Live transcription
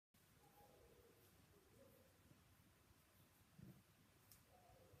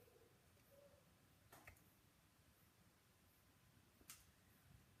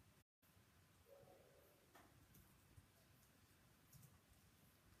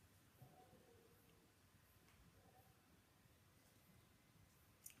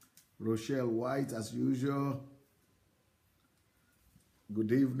Rochelle White, as usual.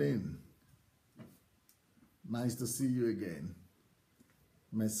 Good evening. Nice to see you again.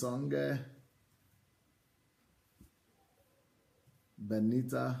 Mesonge,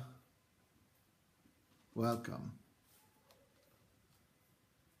 Benita, welcome.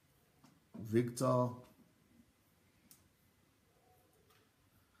 Victor,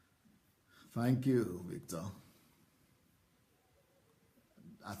 thank you, Victor.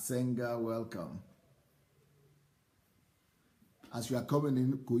 Atsenga, welcome. As you are coming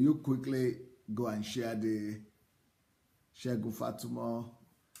in, could you quickly go and share the Shegu Fatuma?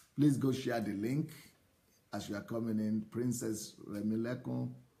 Please go share the link as you are coming in. Princess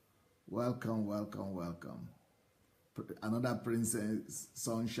Remilekun, welcome, welcome, welcome. Another Princess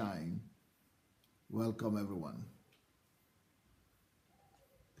Sunshine, welcome everyone.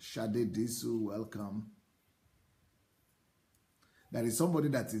 Shade Disu, welcome. There is somebody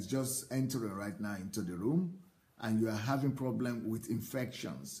that is just entering right now into the room and you are having problem with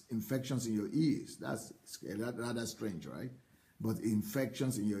infections in your ears. That's rather strange, right? But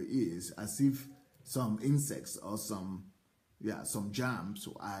infections in your ears, as if some insects or some germs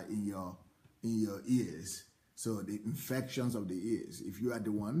are in your ears. So the infections of the ears, if you are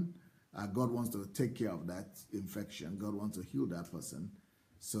the one, God wants to take care of that infection. God wants to heal that person.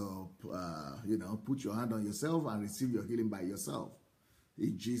 So, put your hand on yourself and receive your healing by yourself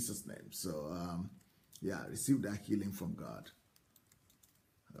in Jesus' name. So, receive that healing from God.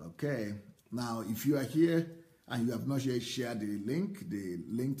 Okay. Now, if you are here and you have not yet shared the link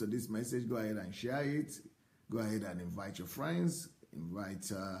to this message, go ahead and share it. Go ahead and invite your friends,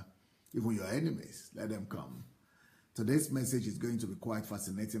 invite even your enemies. Let them come. Today's message is going to be quite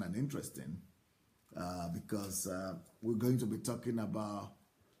fascinating and interesting because we're going to be talking about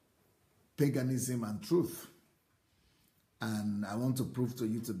paganism and truth. And I want to prove to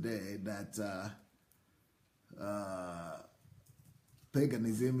you today that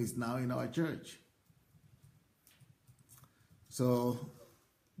paganism is now in our church. So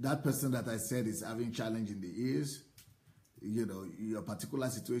that person that I said is having challenge in the ears, your particular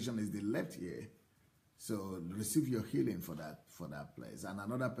situation is the left ear. So receive your healing for that place. And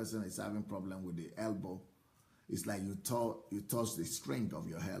another person is having problem with the elbow. It's like you touch the strength of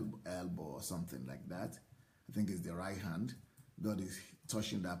your elbow or something like that. I think it's the right hand. God is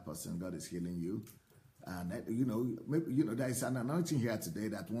touching that person. God is healing you. And there is an anointing here today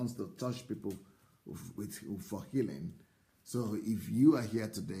that wants to touch people for healing. So if you are here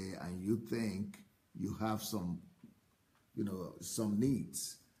today and you think you have some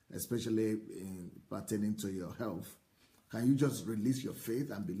needs, especially pertaining to your health, can you just release your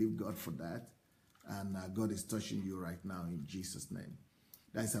faith and believe God for that? And God is touching you right now in Jesus' name.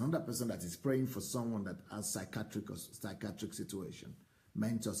 There is another person that is praying for someone that has psychiatric situation,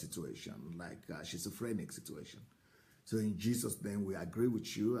 mental situation, like schizophrenic situation. So in Jesus' name, we agree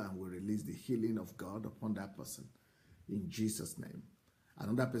with you and we release the healing of God upon that person in Jesus' name.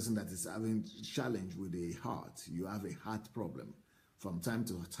 Another person that is having challenge with the heart, you have a heart problem. From time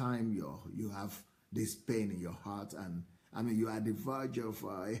to time, you have this pain in your heart, and you are at the verge of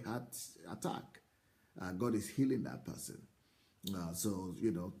a heart attack. God is healing that person. So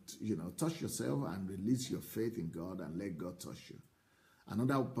touch yourself and release your faith in God and let God touch you.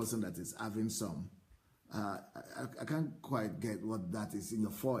 Another person that is having some, I can't quite get what that is in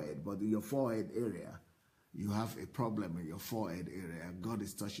your forehead, but in your forehead area, you have a problem in your forehead area. God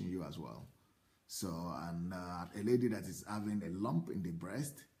is touching you as well. So, and a lady that is having a lump in the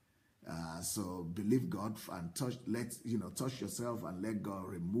breast, so believe God and touch yourself and let God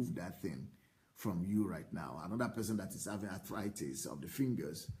remove that thing from you right now. Another person that is having arthritis of the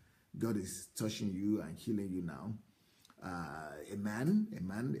fingers, God is touching you and healing you now. A male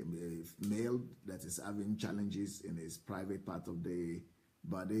that is having challenges in his private part of the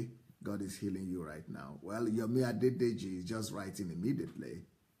body, God is healing you right now. Well, Yomi Adedeji is just writing immediately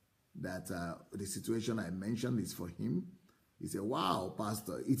that the situation I mentioned is for him. He said, wow,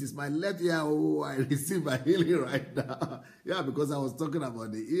 Pastor, it is my left ear. Oh, I receive my healing right now. Yeah, because I was talking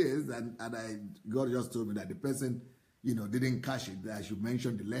about the ears and God just told me that the person, didn't catch it, that I should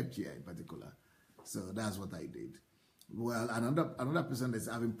mention the left ear in particular. So that's what I did. Well, another person that's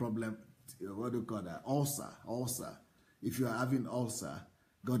having problem, what do you call that? Ulcer. If you are having ulcer,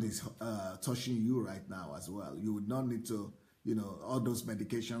 God is touching you right now as well. You would not need to, all those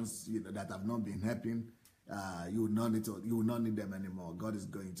medications, that have not been helping. You will not need them anymore. God is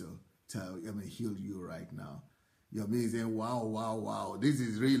going to heal you right now. You're saying, wow, this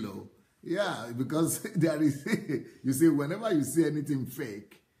is real. Yeah, because there is, you see, whenever you see anything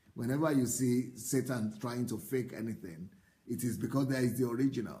fake, whenever you see Satan trying to fake anything, It is because there is the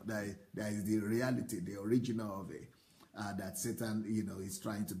original, there is the reality, the original of it, that Satan, is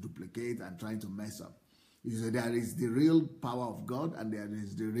trying to duplicate and trying to mess up. There is the real power of God and there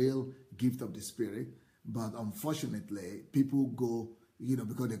is the real gift of the Spirit. But unfortunately, people go,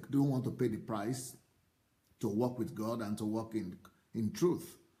 because they don't want to pay the price to walk with God and to walk in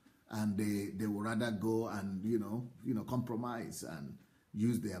truth. And they would rather go and, compromise and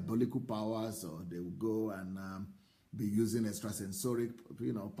use their diabolical powers, or they will go and be using extrasensoric,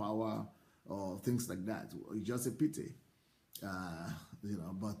 power or things like that. It's just a pity.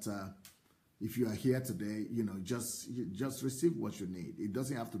 But if you are here today, just receive what you need. It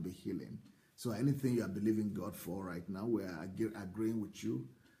doesn't have to be healing. So anything you are believing God for right now, we are agreeing with you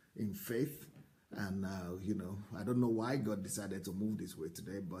in faith. And, I don't know why God decided to move this way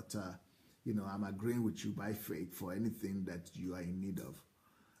today, but, I'm agreeing with you by faith for anything that you are in need of.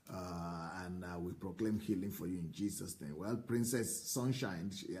 And we proclaim healing for you in Jesus' name. Well, Princess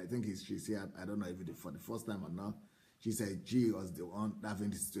Sunshine, I think she's here. I don't know if it's for the first time or not. She said she was the one having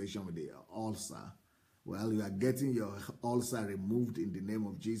the situation with the ulcer. Well, you are getting your ulcer removed in the name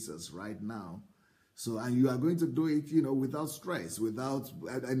of Jesus right now. So, and you are going to do it, without stress, without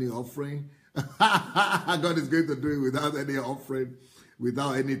any offering. God is going to do it without any offering,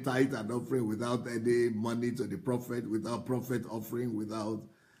 without any tithe and offering, without any money to the prophet, without prophet offering, without,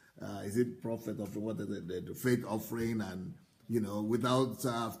 prophet offering, what is it, the faith offering, and, without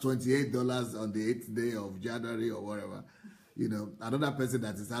 $28 on the 8th day of January or whatever. Another person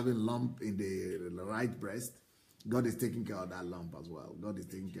that is having lump in the right breast, God is taking care of that lump as well. God is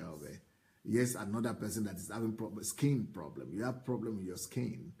taking care of it. Yes, another person that is having skin problem. You have problem with your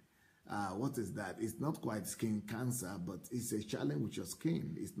skin. What is that? It's not quite skin cancer, but it's a challenge with your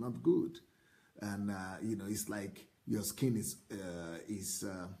skin. It's not good. And, it's like your skin is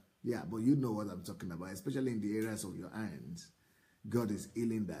but you know what I'm talking about, especially in the areas of your hands. God is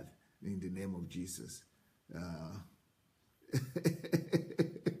healing that in the name of Jesus.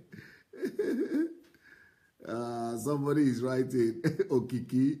 Somebody is writing,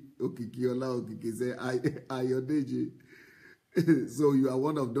 Okiki say, Ayodeji. So you are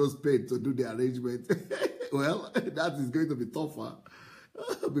one of those paid to do the arrangement. Well, that is going to be tougher.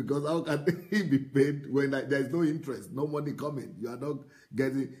 Because how can he be paid when there is no interest, no money coming? You are not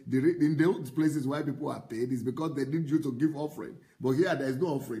getting, in those places why people are paid is because they need you to give offering. But here there is no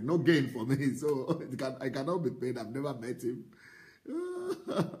offering, no gain for me. So I cannot be paid. I've never met him.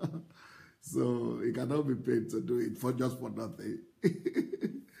 So he cannot be paid to do it for nothing.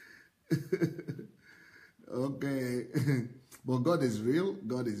 Okay. But God is real.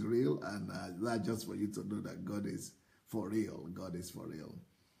 God is real. And that's just for you to know that God is for real. God is for real.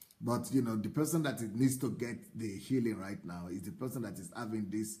 But, the person that needs to get the healing right now is the person that is having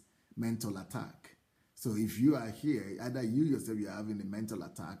this mental attack. So if you are here, either you yourself, you are having a mental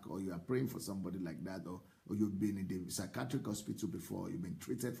attack, or you are praying for somebody like that, or you've been in the psychiatric hospital before, you've been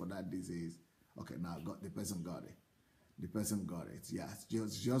treated for that disease. Okay, now the person got it. The person got it. Yes,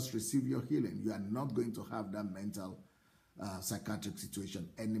 just receive your healing. You are not going to have that mental psychiatric situation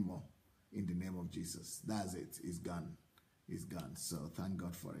anymore in the name of Jesus. That's it. It's gone. It's gone. So thank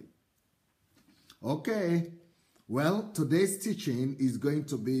God for it. Okay. Well, today's teaching is going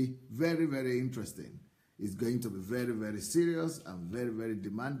to be very, very interesting. It's going to be very, very serious and very, very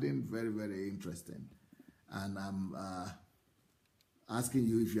demanding, very, very interesting. And I'm asking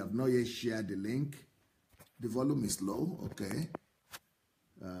you, if you have not yet shared the link, the volume is low. Okay.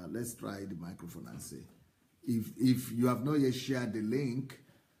 Let's try the microphone and see. If you have not yet shared the link,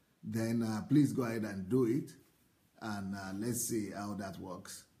 then please go ahead and do it. And let's see how that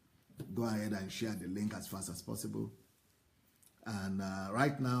works. Go ahead and share the link as fast as possible. And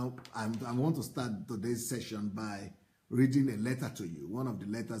right now, I want to start today's session by reading a letter to you. One of the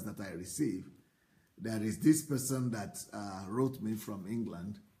letters that I received. There is this person that wrote me from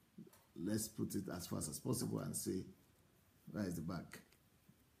England. Let's put it as fast as possible and see where is the back.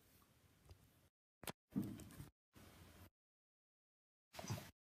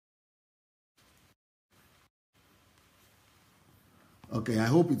 Okay, I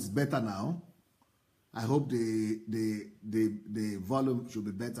hope it's better now. I hope the volume should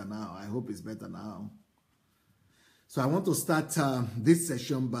be better now. I hope it's better now. So I want to start this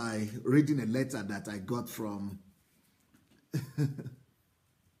session by reading a letter that I got from...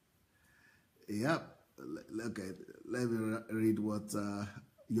 Yep. Okay, let me read what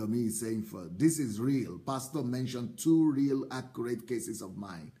Yomi is saying for. This is real. Pastor mentioned 2 real accurate cases of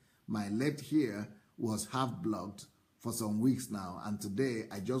mine. My left ear was half blocked for some weeks now, and today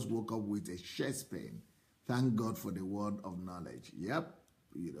I just woke up with a chest pain. Thank God for the word of knowledge. Yep,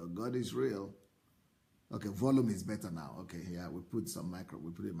 God is real. Okay, volume is better now. Okay, yeah, we put a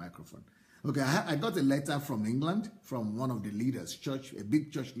microphone. Okay, I got a letter from England, from one of the leaders, a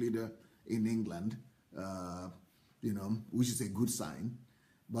big church leader in England, which is a good sign.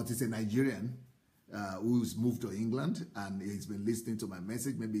 But it's a Nigerian who's moved to England, and he's been listening to my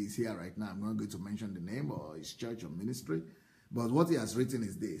message. Maybe he's here right now. I'm not going to mention the name or his church or ministry. But what he has written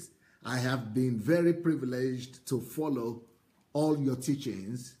is this: I have been very privileged to follow all your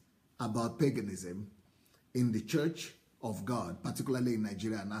teachings about paganism in the Church of God, particularly in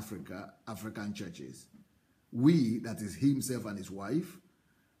Nigeria and African churches. We, that is himself and his wife,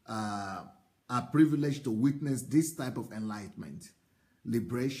 are privileged to witness this type of enlightenment,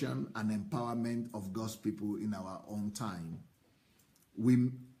 liberation, and empowerment of God's people in our own time.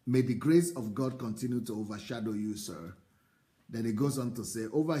 May the grace of God continue to overshadow you, sir. Then he goes on to say,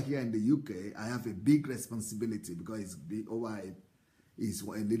 over here in the UK, I have a big responsibility because he's a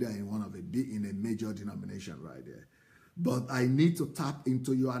leader in a major denomination right there. But I need to tap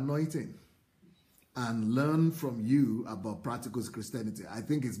into your anointing and learn from you about practical Christianity. I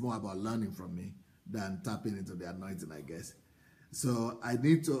think it's more about learning from me than tapping into the anointing, I guess. So I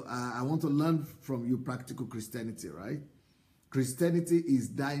want to learn from you practical Christianity, right? Christianity is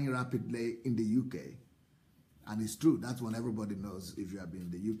dying rapidly in the UK. And it's true. That's what everybody knows if you have been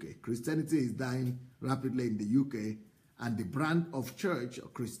in the UK. Christianity is dying rapidly in the UK. And the brand of church or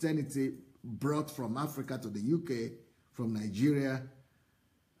Christianity brought from Africa to the UK, from Nigeria,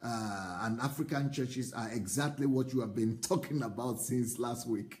 and African churches are exactly what you have been talking about since last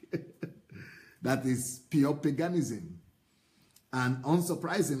week. That is pure paganism. And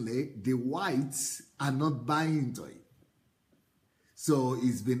unsurprisingly, the whites are not buying into it. So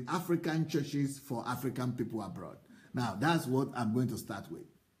it's been African churches for African people abroad. Now, that's what I'm going to start with.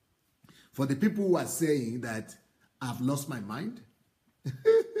 For the people who are saying that I've lost my mind,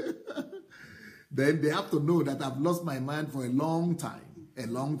 then they have to know that I've lost my mind for a long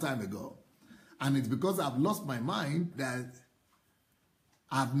time ago. And it's because I've lost my mind that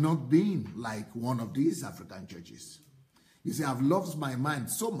I've not been like one of these African churches. You see, I've lost my mind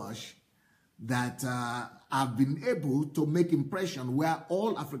so much that I've been able to make impression where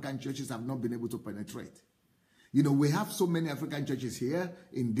all African churches have not been able to penetrate. You know, we have so many African churches here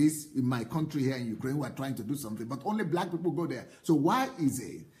in my country here in Ukraine who are trying to do something, but only black people go there. So why is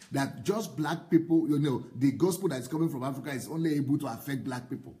it that just black people, the gospel that is coming from Africa is only able to affect black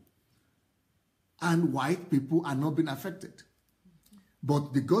people? And white people are not being affected.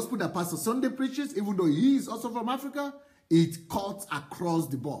 But the gospel that Pastor Sunday preaches, even though he is also from Africa, it cuts across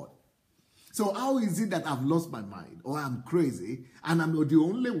the board. So how is it that I've lost my mind or I'm crazy and I'm the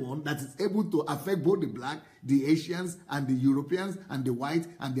only one that is able to affect both the black, the Asians and the Europeans and the white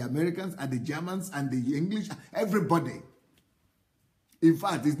and the Americans and the Germans and the English, everybody? In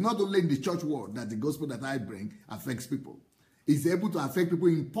fact, it's not only in the church world that the gospel that I bring affects people. It's able to affect people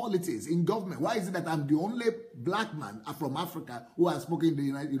in politics, in government. Why is it that I'm the only black man from Africa who has spoken in the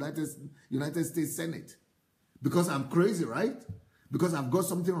United States Senate? Because I'm crazy, right? Because I've got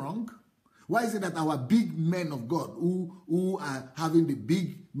something wrong? Why is it that our big men of God who are having the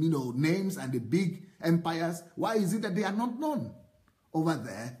big names and the big empires, why is it that they are not known over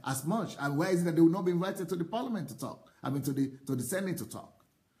there as much? And why is it that they will not be invited to the parliament to talk? I mean to the Senate to talk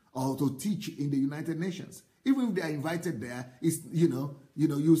or to teach in the United Nations? Even if they are invited there, it's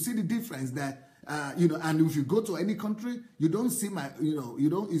you see the difference that and if you go to any country, you don't see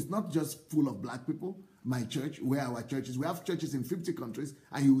it's not just full of black people. My church, where our churches, we have churches in 50 countries,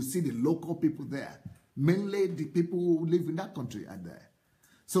 and you will see the local people there. Mainly the people who live in that country are there.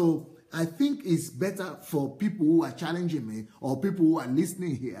 So I think it's better for people who are challenging me or people who are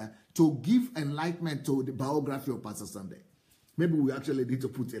listening here to give enlightenment to the biography of Pastor Sunday. Maybe we actually need to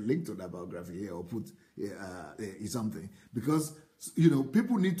put a link to that biography here or put something. Because,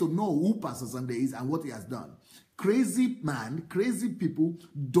 people need to know who Pastor Sunday is and what he has done. Crazy people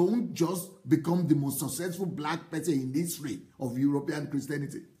don't just become the most successful black person in the history of European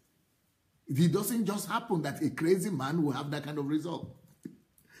Christianity. It doesn't just happen that a crazy man will have that kind of result.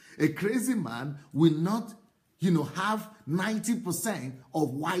 A crazy man will not, have 90%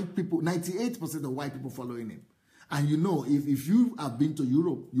 of white people, 98% of white people following him. And if you have been to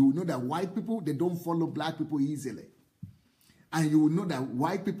Europe, you will know that white people, they don't follow black people easily. And you will know that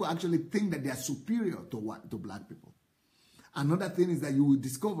white people actually think that they are superior to black people. Another thing is that you will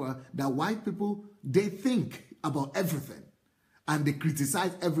discover that white people, they think about everything. And they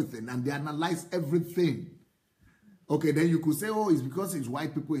criticize everything. And they analyze everything. Okay, then you could say, oh, it's because it's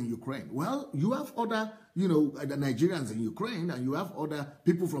white people in Ukraine. Well, you have other, the Nigerians in Ukraine. And you have other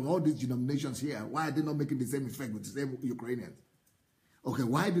people from all these denominations here. Why are they not making the same effect with the same Ukrainians? Okay,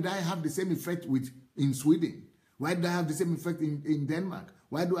 why did I have the same effect with in Sweden? Why do I have the same effect in Denmark?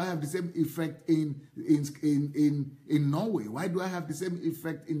 Why do I have the same effect in Norway? Why do I have the same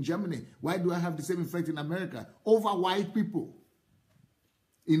effect in Germany? Why do I have the same effect in America over white people?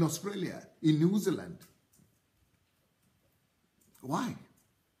 In Australia, in New Zealand. Why?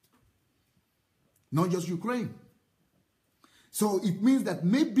 Not just Ukraine. So it means that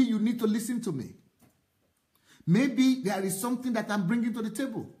maybe you need to listen to me. Maybe there is something that I'm bringing to the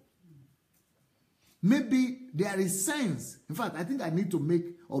table. Maybe there is sense. In fact, I think I need to make,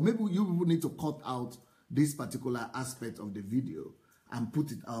 or maybe you people need to cut out this particular aspect of the video and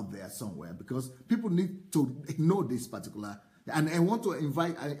put it out there somewhere, because people need to know this particular. And I want to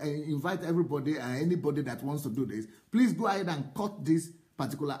invite everybody and anybody that wants to do this, please go ahead and cut this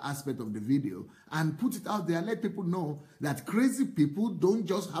particular aspect of the video and put it out there. Let people know that crazy people don't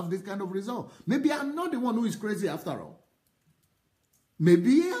just have this kind of result. Maybe I'm not the one who is crazy after all.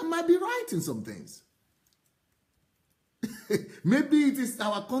 Maybe I might be right in some things. Maybe it is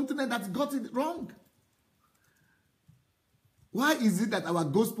our continent that got it wrong. Why is it that our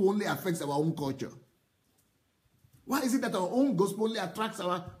gospel only affects our own culture? Why is it that our own gospel only attracts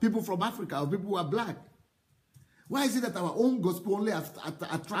our people from Africa or people who are black? Why is it that our own gospel only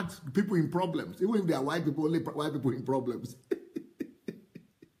attracts people in problems? Even if they are white people, only white people in problems.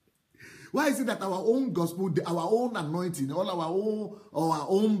 Why is it that our own gospel, our own anointing, all our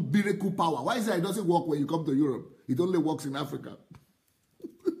own miracle power, why is it doesn't work when you come to Europe? It only works in Africa.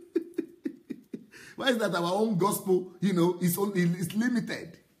 Why is that our own gospel, is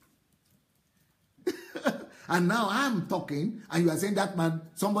limited? And now I'm talking, and you are saying that man,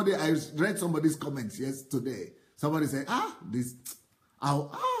 I read somebody's comments yesterday. Somebody said,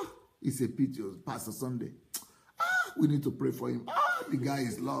 it's a pity, Pastor Sunday. We need to pray for him. The guy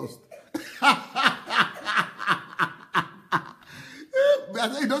is lost. He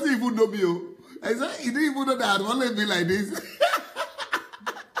doesn't even know me. I said, he didn't even know that I'd only be like this.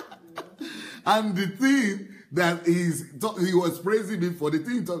 And the thing that he was praising me for, the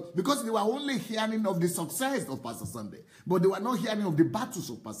thing, because they were only hearing of the success of Pastor Sunday, but they were not hearing of the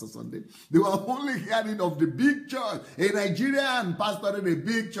battles of Pastor Sunday. They were only hearing of the big church, a Nigerian pastor in a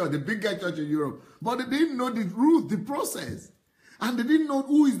big church, the biggest church in Europe. But they didn't know the root, the process. And they didn't know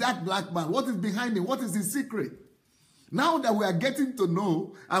who is that black man, what is behind him, what is his secret. Now that we are getting to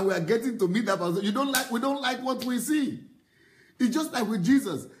know and we are getting to meet that person, we don't like what we see. It's just like with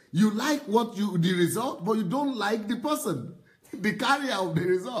Jesus. You like the result, but you don't like the person, the carrier of the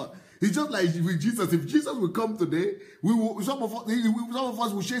result. It's just like with Jesus. If Jesus will come today, some of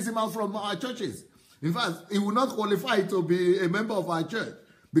us will chase him out from our churches. In fact, he will not qualify to be a member of our church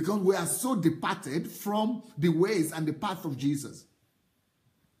because we are so departed from the ways and the path of Jesus.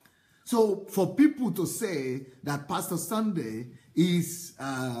 So for people to say that Pastor Sunday is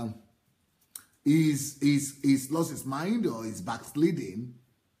lost his mind or is backsliding,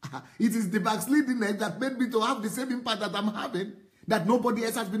 it is the backslidingness that made me to have the same impact that I'm having that nobody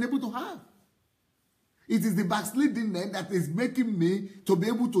else has been able to have. It is the backslidingness that is making me to be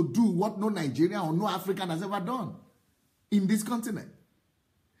able to do what no Nigerian or no African has ever done in this continent.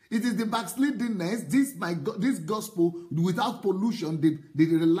 It is the backslidingness, this gospel without pollution, the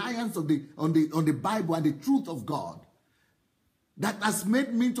reliance on the Bible and the truth of God, that has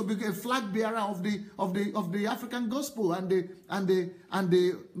made me to be a flag bearer of the African gospel and the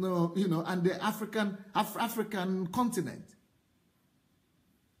African continent.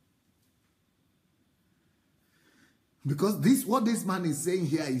 Because what this man is saying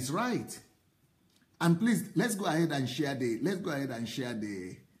here is right. And please, let's go ahead and share the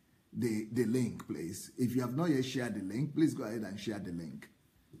link, please. If you have not yet shared the link, please go ahead and share the link.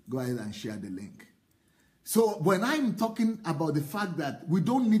 Go ahead and share the link. So when I'm talking about the fact that we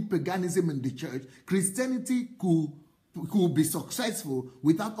don't need paganism in the church, Christianity could be successful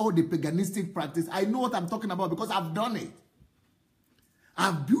without all the paganistic practice. I know what I'm talking about because I've done it.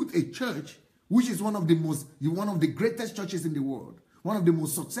 I've built a church which is one of the greatest churches in the world, one of the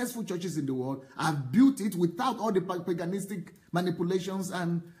most successful churches in the world. I've built it without all the paganistic manipulations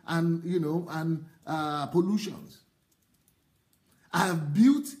and pollutions. I have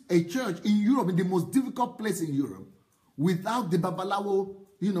built a church in Europe, in the most difficult place in Europe, without the Babalawo,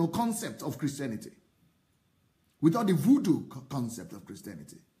 concept of Christianity, without the voodoo concept of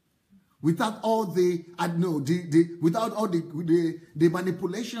Christianity, without all the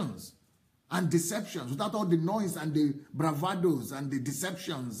manipulations and deceptions, without all the noise and the bravados and the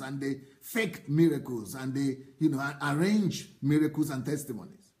deceptions and the fake miracles and the arranged miracles and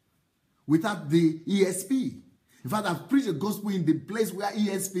testimonies, without the ESP. In fact, I've preached the gospel in the place where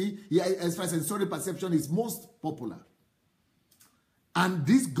ESP, extrasensory perception, is most popular. And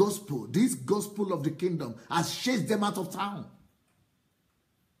this gospel of the kingdom has chased them out of town.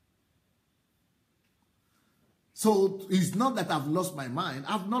 So it's not that I've lost my mind.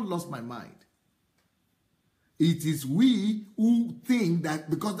 I've not lost my mind. It is we who think that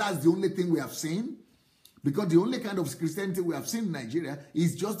because that's the only thing we have seen, because the only kind of Christianity we have seen in Nigeria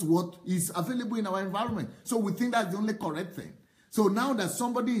is just what is available in our environment. So we think that's the only correct thing. So now that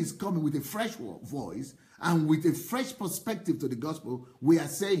somebody is coming with a fresh voice and with a fresh perspective to the gospel, we are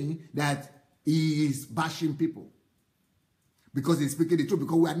saying that he is bashing people because he's speaking the truth,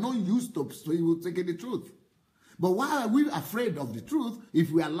 because we are not used to people taking the truth. But why are we afraid of the truth?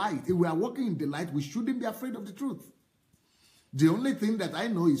 If we are light, if we are walking in the light, we shouldn't be afraid of the truth. The only thing that I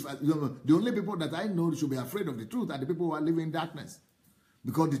know is, the only people that I know should be afraid of the truth are the people who are living in darkness.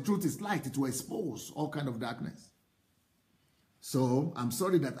 Because the truth is light, it will expose all kind of darkness. So I'm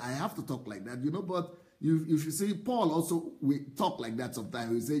sorry that I have to talk like that, but if you see, Paul also we talk like that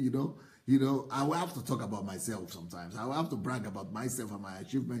sometimes. We say, I will have to talk about myself sometimes. I will have to brag about myself and my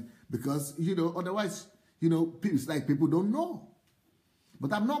achievement because, otherwise, it's like people don't know.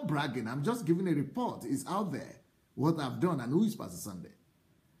 But I'm not bragging. I'm just giving a report. It's out there, what I've done and who is Pastor Sunday.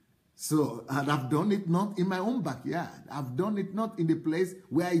 So, and I've done it not in my own backyard. I've done it not in the place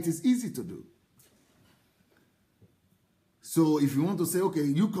where it is easy to do. So if you want to say, okay,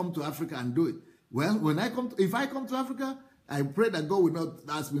 you come to Africa and do it. Well, if I come to Africa, I pray that God will not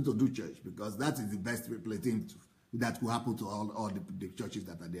ask me to do church because that is the best thing that will happen to all the churches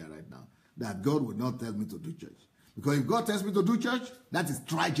that are there right now. That God will not tell me to do church. Because if God tells me to do church, that is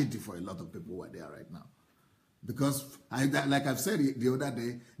tragedy for a lot of people who are there right now. Because, like I've said the other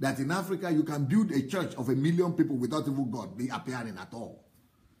day, that in Africa, you can build a church of 1 million people without even God be appearing at all.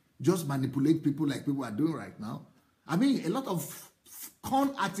 Just manipulate people like people are doing right now. I mean, a lot of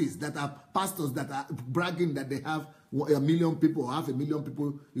con artists that are pastors that are bragging that they have 1 million people or 500,000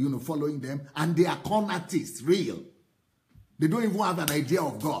 people, following them, and they are con artists, real. They don't even have an idea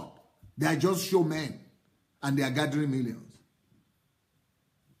of God. They are just showmen, and they are gathering millions.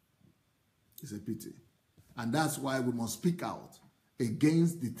 It's a pity. And that's why we must speak out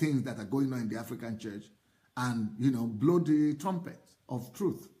against the things that are going on in the African church and, blow the trumpet of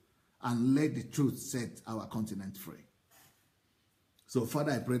truth and let the truth set our continent free. So,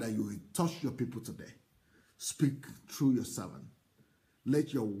 Father, I pray that you will touch your people today. Speak through your servant.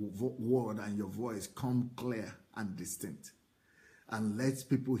 Let your word and your voice come clear and distinct. And let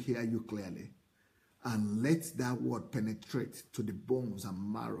people hear you clearly. And let that word penetrate to the bones and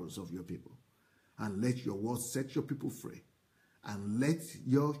marrows of your people. And let your word set your people free. And let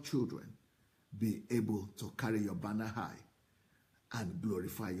your children be able to carry your banner high and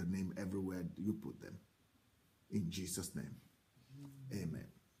glorify your name everywhere you put them. In Jesus' name. Amen.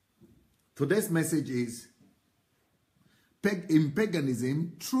 Today's message is, in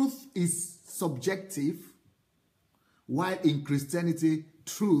paganism, truth is subjective, while in Christianity,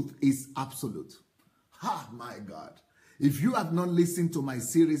 truth is absolute. My God. If you have not listened to my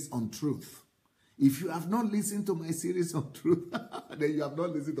series on truth, then you have not listened to Pastor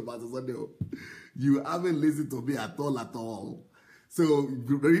Sunday. You haven't listened to me at all. So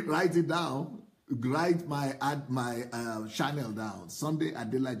write it down. Write my channel down. Sunday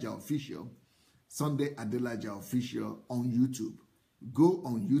Adelaja Official. Sunday Adelaja Official on YouTube. Go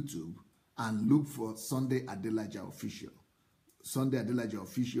on YouTube and look for Sunday Adelaja Official. Sunday Adelaja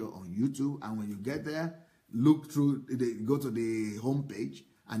Official on YouTube. And when you get there, go to the homepage.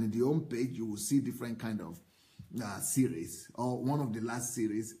 And in the homepage, you will see different kind of series. Or one of the last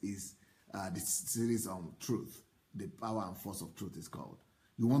series is the series on truth. The power and force of truth is called.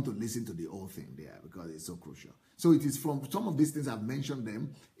 You want to listen to the whole thing there because it's so crucial. So it is from some of these things I've mentioned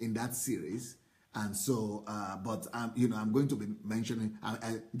them in that series. And so, but I'm going to be mentioning,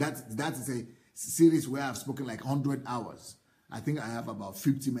 that is a series where I've spoken like 100 hours. I think I have about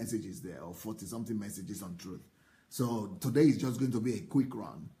 50 messages there or 40 something messages on truth. So today is just going to be a quick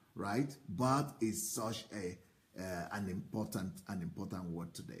run, right? But it's such an important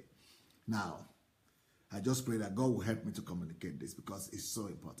word today. Now, I just pray that God will help me to communicate this because it's so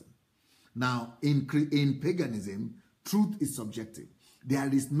important. Now, in paganism, truth is subjective. There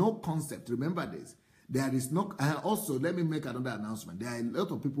is no concept. Remember this. There is no. Also, let me make another announcement. There are a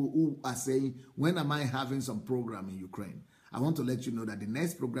lot of people who are saying, when am I having some program in Ukraine? I want to let you know that the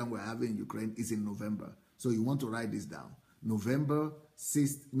next program we're having in Ukraine is in November. So you want to write this down. November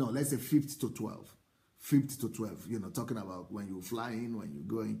 6th, no, let's say 5th to 12th. 5th to 12th, talking about when you fly in, when you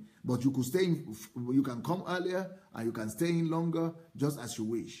go in. But you could stay in, you can come earlier and you can stay in longer, just as you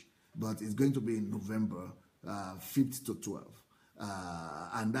wish. But it's going to be in November 5th to 12th.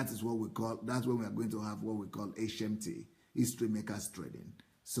 And that is what we call, that's when we are going to have what we call HMT. History Makers Training.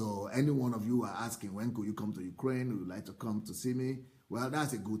 So any one of you are asking, when could you come to Ukraine? Would you like to come to see me? Well,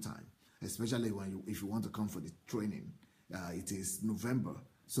 that's a good time, especially if you want to come for the training. It is November.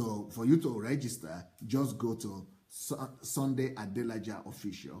 So for you to register, just go to Sunday Adelaja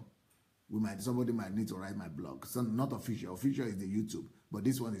Official. Somebody might need to write my blog. So not official. Official is the YouTube, but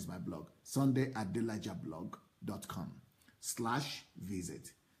this one is my blog.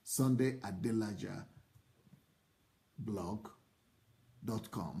 SundayAdelajablog.com/visit.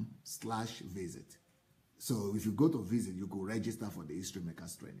 SundayAdelajablog.com/visit. So if you go to visit, you could register for the History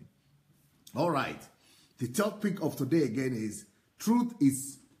Makers Training. All right. The topic of today again is truth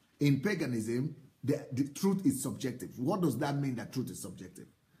is, in paganism, the truth is subjective. What does that mean, that truth is subjective?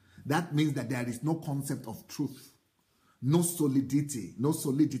 That means that there is no concept of truth, no solidity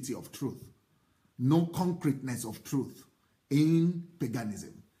of truth, no concreteness of truth in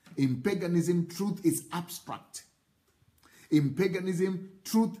paganism. In paganism, truth is abstract. In paganism,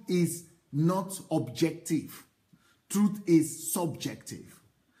 truth is not objective. Truth is subjective.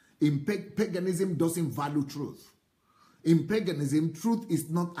 In paganism doesn't value truth. In paganism, truth is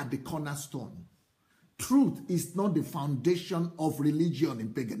not at the cornerstone. Truth is not the foundation of religion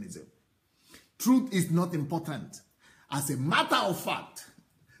in paganism. Truth is not important. As a matter of fact,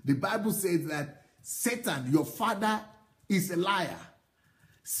 the Bible says that Satan, your father, is a liar.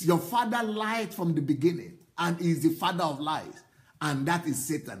 Your father lied from the beginning and is the father of lies. And that is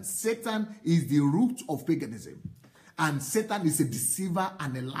Satan. Satan is the root of paganism. And Satan is a deceiver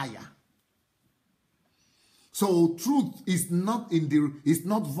and a liar. So truth is not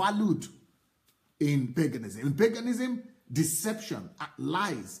valued in paganism. In paganism, deception,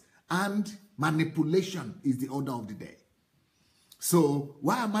 lies, and manipulation is the order of the day. So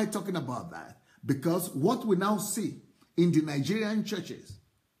why am I talking about that? Because what we now see in the Nigerian churches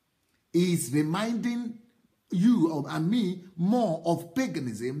is reminding you and me more of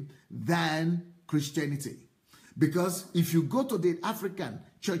paganism than Christianity. Because if you go to the African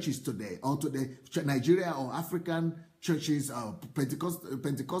churches today, or to the Nigeria or African churches,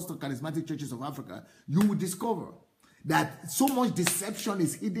 Pentecostal charismatic churches of Africa, you will discover that so much deception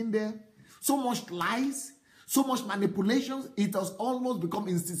is hidden there, so much lies, so much manipulations. It has almost become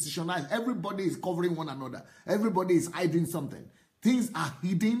institutionalized. Everybody is covering one another. Everybody is hiding something. Things are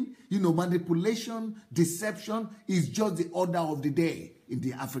hidden. Manipulation, deception is just the order of the day in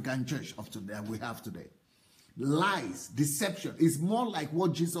the African church of today we have today. Lies, deception is more like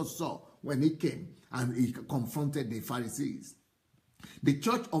what Jesus saw when he came and he confronted the Pharisees. The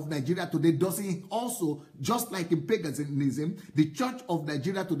church of Nigeria today doesn't also, just like in paganism, the church of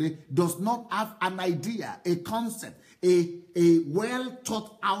Nigeria today does not have an idea, a concept, a well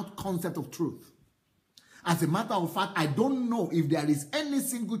thought out concept of truth. As a matter of fact, I don't know if there is any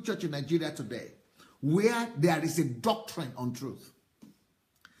single church in Nigeria today where there is a doctrine on truth.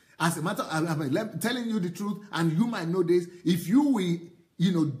 As a matter, I'm telling you the truth, and you might know this. If you will,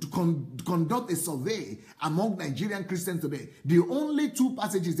 conduct a survey among Nigerian Christians today, the only two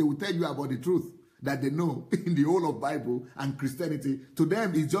passages they will tell you about the truth that they know in the whole of Bible and Christianity, to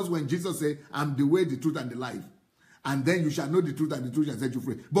them is just when Jesus said, "I'm the way, the truth, and the life." And then you shall know the truth, and the truth shall set you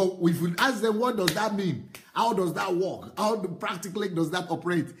free. But if you ask them, what does that mean? How does that work? How practically does that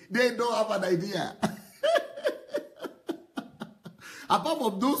operate? They don't have an idea. Apart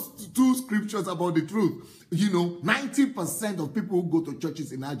from those two scriptures about the truth, 90% of people who go to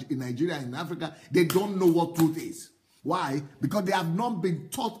churches in Nigeria and in Africa, they don't know what truth is. Why? Because they have not been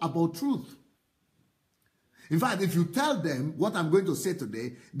taught about truth. In fact, if you tell them what I'm going to say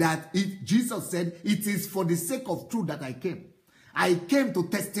today, that Jesus said, it is for the sake of truth that I came. I came to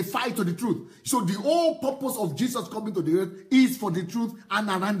testify to the truth. So the whole purpose of Jesus coming to the earth is for the truth and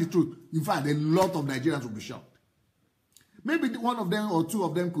around the truth. In fact, a lot of Nigerians will be shocked. Maybe one of them or two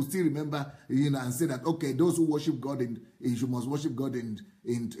of them could still remember, and say that, okay, those who worship God, you must worship God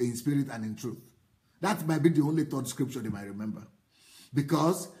in spirit and in truth. That might be the only third scripture they might remember.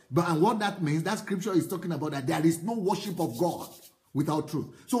 And what that means, that scripture is talking about that there is no worship of God without truth.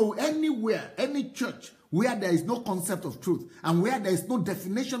 So anywhere, any church where there is no concept of truth and where there is no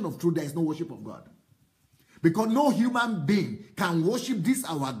definition of truth, there is no worship of God. Because no human being can worship this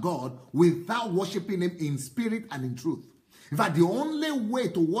our God without worshiping him in spirit and in truth. In fact, the only way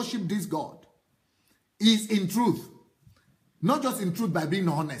to worship this God is in truth. Not just in truth by being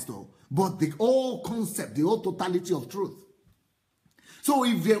honest, but the whole concept, the whole totality of truth. So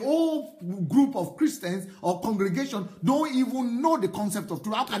if the whole group of Christians or congregation don't even know the concept of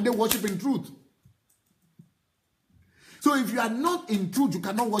truth, how can they worship in truth? So if you are not in truth, you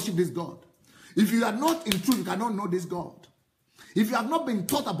cannot worship this God. If you are not in truth, you cannot know this God. If you have not been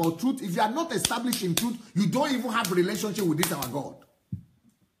taught about truth, if you are not established in truth, you don't even have a relationship with this our God.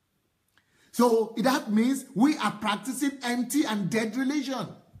 So that means we are practicing empty and dead religion.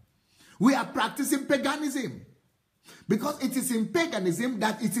 We are practicing paganism. Because it is in paganism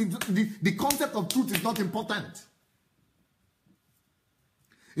that the concept of truth is not important.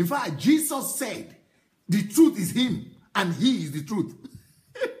 In fact, Jesus said, the truth is him, and he is the truth.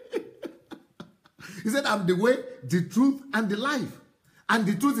 He said, I'm the way, the truth, and the life. And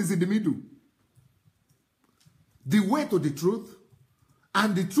the truth is in the middle. The way to the truth,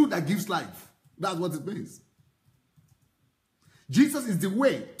 and the truth that gives life. That's what it means. Jesus is the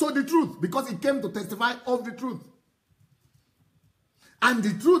way to the truth, because he came to testify of the truth. And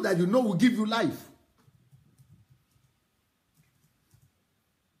the truth that you know will give you life.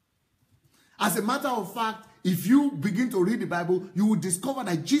 As a matter of fact, if you begin to read the Bible, you will discover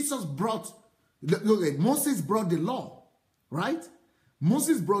that Jesus brought, Moses brought the law, right?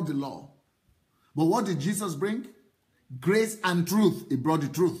 Moses brought the law. But what did Jesus bring? Grace and truth. He brought the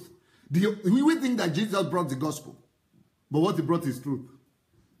truth. We think that Jesus brought the gospel. But what he brought is truth.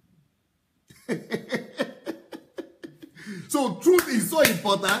 So truth is so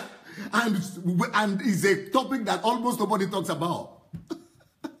important, and is a topic that almost nobody talks about.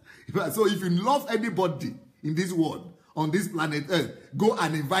 So if you love anybody in this world, on this planet Earth, go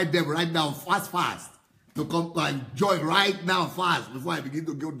and invite them right now, fast, to come and join right now, fast, before I begin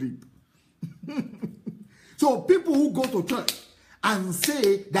to go deep. So people who go to church and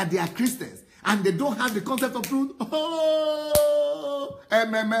say that they are Christians, and they don't have the concept of truth, oh,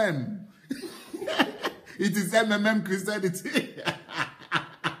 MMM. It is MMM Christianity.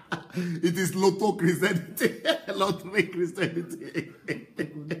 It is Lotto Christianity. Lottery Christianity.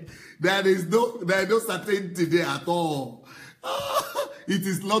 There is no certainty there at all. It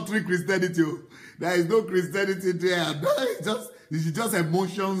is lottery Christianity. There is no Christianity there. It's just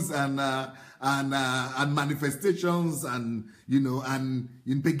emotions and manifestations, and and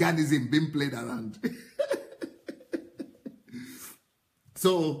in paganism being played around.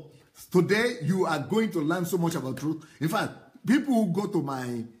 So today you are going to learn so much about truth. In fact, people who go to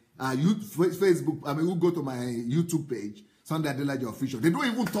my Facebook, who go to my YouTube page, Sunday Adelaja Official, they don't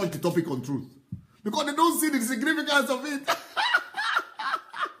even touch the topic on truth, because they don't see the significance of it.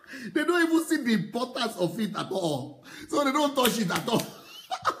 They don't even see the importance of it at all. So they don't touch it at all.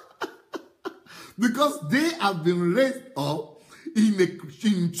 Because they have been raised up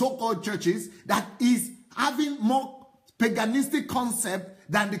in so-called churches that is having more paganistic concept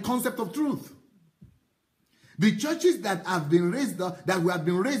than the concept of truth. The churches that have been raised up, that we have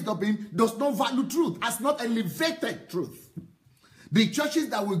been raised up in, does not value truth, has not elevated truth. The churches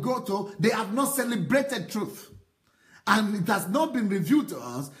that we go to, they have not celebrated truth. And it has not been revealed to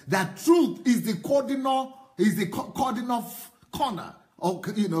us that truth is the cardinal corner, or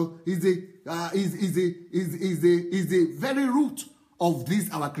is the very root of this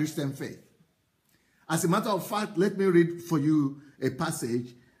our Christian faith. As a matter of fact, let me read for you a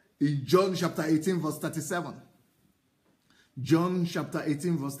passage in John chapter 18 verse 37. John chapter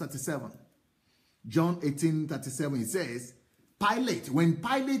 18 verse 37. John 18:37, it says,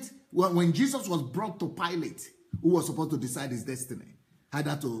 when Jesus was brought to Pilate, who was supposed to decide his destiny,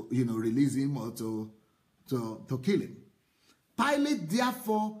 either to release him or to kill him. Pilate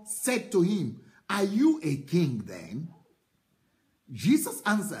therefore said to him, "Are you a king then?" Jesus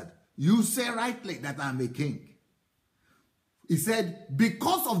answered, "You say rightly that I am a king." He said,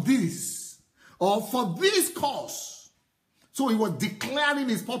 "Because of this, or for this cause." So he was declaring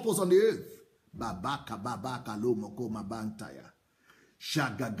his purpose on the earth.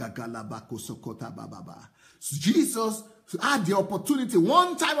 Jesus had the opportunity,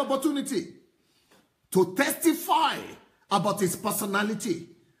 one-time opportunity, to testify about his personality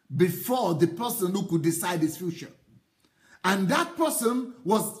before the person who could decide his future. And that person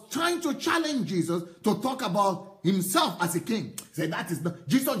was trying to challenge Jesus to talk about himself as a king. He said, that is not,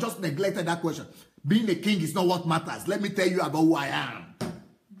 Jesus just neglected that question. Being a king is not what matters. Let me tell you about who I am.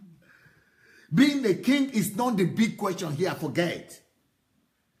 Being a king is not the big question here, forget.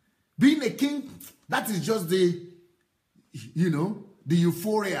 Being a king, that is just the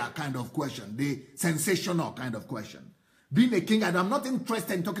euphoria kind of question, the sensational kind of question. Being a king, and I'm not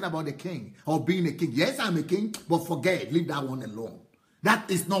interested in talking about the king or being a king. Yes, I'm a king, but forget, leave that one alone. That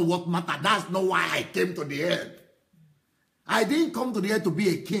is not what matters. That's not why I came to the earth. I didn't come to the earth to be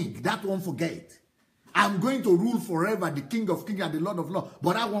a king. That one, forget. I'm going to rule forever, the King of Kings and the Lord of Lords.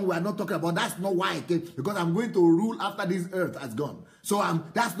 But that one we are not talking about. That's not why I came, because I'm going to rule after this earth has gone. So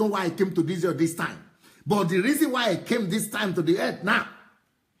that's not why I came to this earth this time. But the reason why I came this time to the earth now,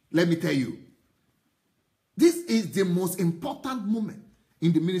 let me tell you. This is the most important moment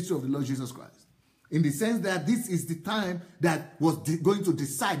in the ministry of the Lord Jesus Christ. In the sense that this is the time that was going to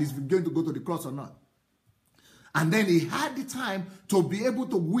decide if he's going to go to the cross or not. And then he had the time to be able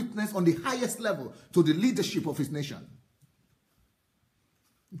to witness on the highest level to the leadership of his nation.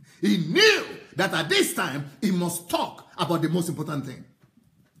 He knew that at this time, he must talk about the most important thing.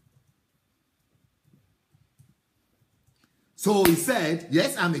 So he said,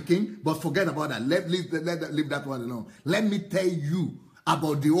 yes, I'm a king, but forget about that. Leave that one alone. Let me tell you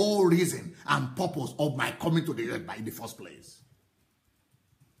about the whole reason and purpose of my coming to the earth in the first place.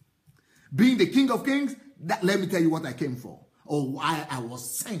 Being the King of Kings, let me tell you what I came for, or why I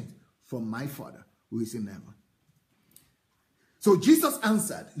was sent from my Father who is in heaven. So Jesus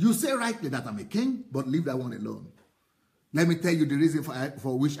answered, you say rightly that I'm a king, but leave that one alone. Let me tell you the reason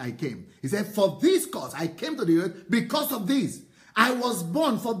for which I came. He said, for this cause I came to the earth, because of this. I was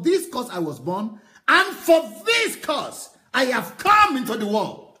born, for this cause I was born, and for this cause I have come into the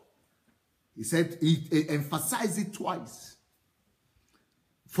world. He said, he emphasized it twice.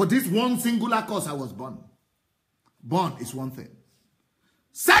 For this one singular cause I was born. Born is one thing.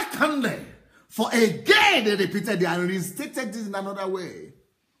 Secondly, for again they repeated it and restated this in another way.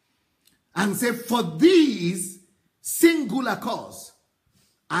 And said, for this singular cause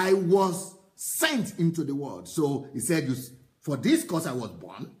I was sent into the world. So he said, for this cause I was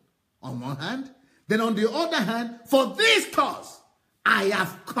born, on one hand. Then on the other hand, for this cause I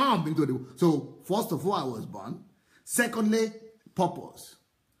have come into the world. So first of all, I was born. Secondly, purpose.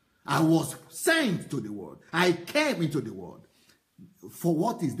 I was sent to the world. I came into the world. For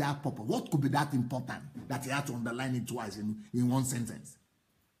what is that purpose? What could be that important that he had to underline it twice in one sentence?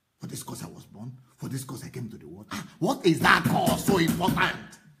 For this cause I was born. For this cause I came to the world. What is that cause so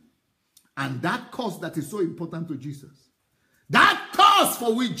important? And that cause that is so important to Jesus. That cause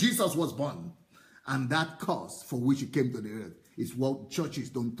for which Jesus was born. And that cause for which he came to the earth is what churches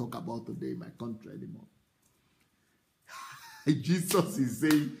don't talk about today in my country anymore. Jesus is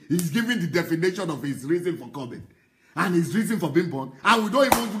saying, he's giving the definition of his reason for coming. And his reason for being born. And we don't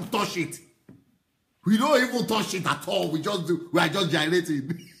even touch it. We don't even touch it at all. We are just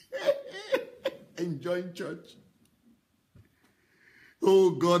gyrating. Enjoying church. Oh,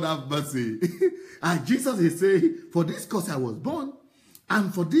 God have mercy. And Jesus is saying, for this cause I was born.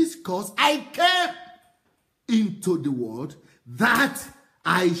 And for this cause I came into the world, that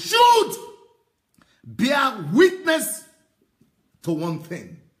I should bear witness to one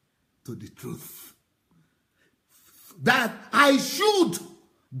thing, to the truth. That I should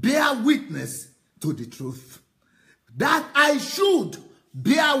bear witness to the truth. That I should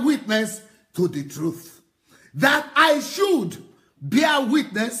bear witness to the truth. That I should bear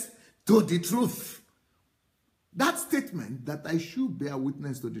witness to the truth. That statement, that I should bear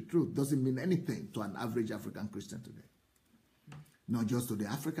witness to the truth, doesn't mean anything to an average African Christian today. Not just to the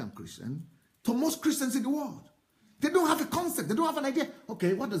African Christian, to most Christians in the world. They don't have a concept. They don't have an idea.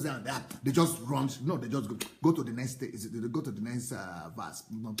 Okay, what does that? They just run. No, they just go to the next stage. They go to the next verse.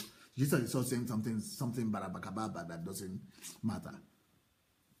 No, Jesus is also saying something barabakababa that doesn't matter.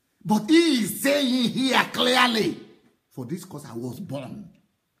 But he is saying here clearly, for this cause I was born.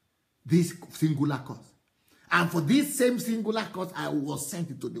 This singular cause. And for this same singular cause I was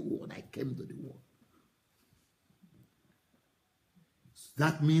sent into the world. I came to the world.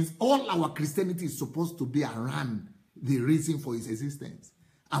 That means all our Christianity is supposed to be around the reason for his existence,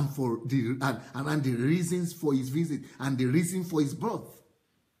 and for the reasons for his visit, and the reason for his birth.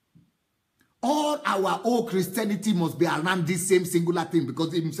 All our whole Christianity must be around this same singular thing,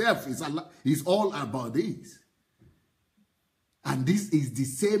 because himself is all about this. And this is the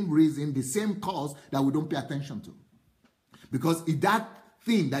same reason, the same cause that we don't pay attention to. Because that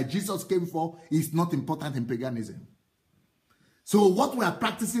thing that Jesus came for is not important in paganism. So what we are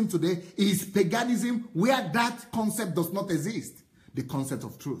practicing today is paganism, where that concept does not exist. The concept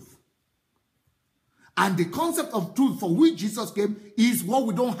of truth. And the concept of truth for which Jesus came is what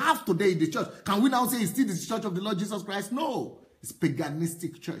we don't have today in the church. Can we now say it's still the church of the Lord Jesus Christ? No. It's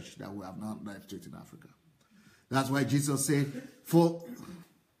paganistic church that we have now left in Africa. That's why Jesus said, for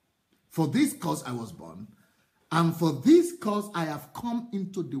this cause I was born, and for this cause I have come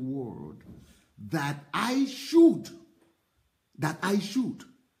into the world, that I should. It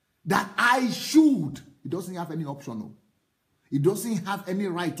doesn't have any optional. It doesn't have any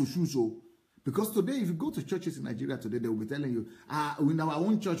right to choose so. Because today, if you go to churches in Nigeria today, they will be telling you, in our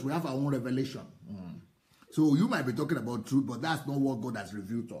own church, we have our own revelation. So you might be talking about truth, but that's not what God has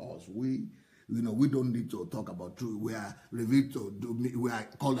revealed to us. We don't need to talk about truth. We are we are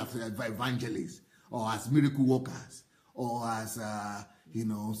called as evangelists, or as miracle workers, or as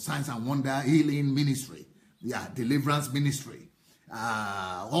signs and wonder healing ministry. Yeah, deliverance ministry.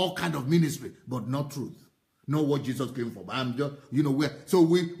 All kind of ministry, but not truth. Not what Jesus came for. I'm just,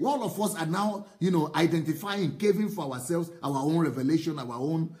 all of us are now, identifying, caving for ourselves, our own revelation, our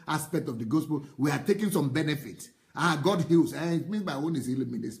own aspect of the gospel. We are taking some benefit. God heals. It means my own is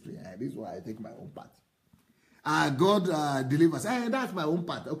healing ministry. This is why I take my own part. God delivers. That's my own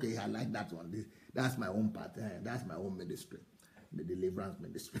part. Okay, I like that one. That's my own part. That's my own ministry. The deliverance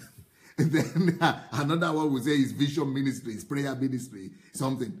ministry. And then another one we say is vision ministry, is prayer ministry,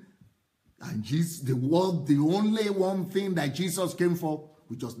 something. And Jesus, the only one thing that Jesus came for,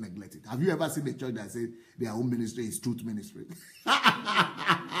 we just neglect it. Have you ever seen a church that says their own ministry is truth ministry?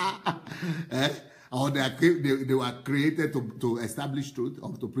 Or they were created to establish truth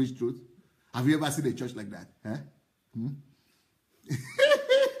or to preach truth? Have you ever seen a church like that?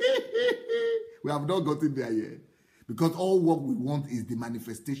 We have not gotten there yet. Because all what we want is the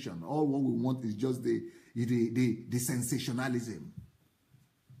manifestation. All what we want is just the sensationalism.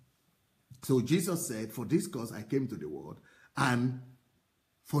 So Jesus said, for this cause I came to the world, and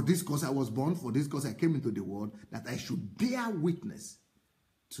for this cause I was born, for this cause I came into the world, that I should bear witness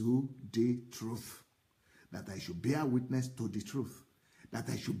to the truth. That I should bear witness to the truth. That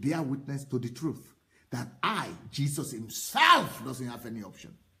I should bear witness to the truth. That Jesus himself, doesn't have any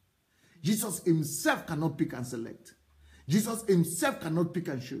option. Jesus himself cannot pick and select. Jesus himself cannot pick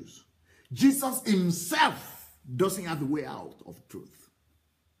and choose. Jesus himself doesn't have a way out of truth.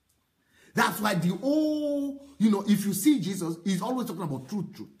 That's why if you see Jesus, he's always talking about truth.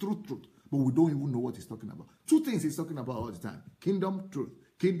 But we don't even know what he's talking about. Two things he's talking about all the time. Kingdom, truth.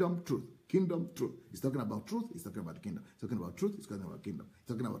 Kingdom, truth. Kingdom, truth. He's talking about truth. He's talking about the kingdom. He's talking about truth. He's talking about kingdom. He's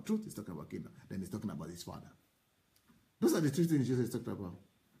talking about truth. He's talking about kingdom. Then he's talking about his Father. Those are the three things Jesus is talking about.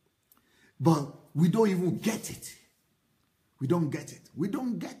 But we don't even get it. We don't get it. We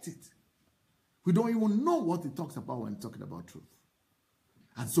don't get it. We don't even know what he talks about when he's talking about truth.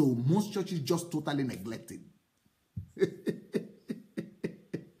 And so most churches just totally neglect it.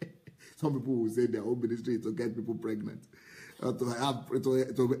 Some people will say their own ministry is to get people pregnant,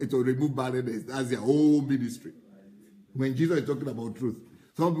 to remove barrenness. That's their whole ministry. When Jesus is talking about truth,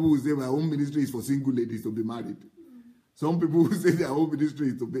 some people will say my own ministry is for single ladies to be married. Some people will say their own ministry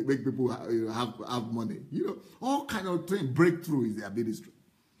is to make people have money. All kind of things. Breakthrough is their ministry.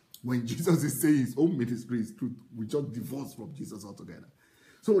 When Jesus is saying his own ministry is truth, we just divorce from Jesus altogether.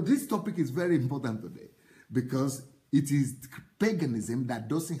 So this topic is very important today because it is paganism that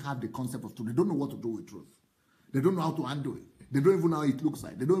doesn't have the concept of truth. They don't know what to do with truth. They don't know how to handle it. They don't even know how it looks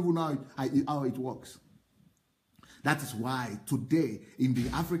like. They don't even know how it works. That is why today in the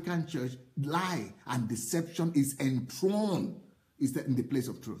African church, lie and deception is enthroned in the place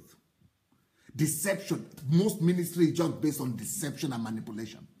of truth. Deception, most ministry is just based on deception and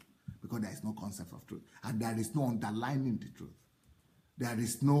manipulation because there is no concept of truth and there is no underlining the truth. There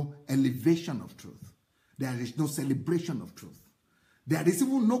is no elevation of truth. There is no celebration of truth. There is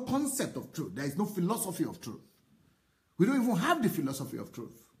even no concept of truth. There is no philosophy of truth. We don't even have the philosophy of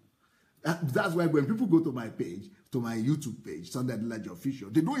truth. That's why when people go to my page, to my YouTube page, Sunday Adelaja Official,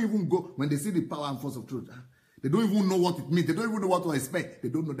 they don't even go, when they see the power and force of truth, they don't even know what it means. They don't even know what to expect. They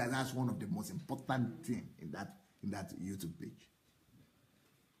don't know that that's one of the most important things in that YouTube page.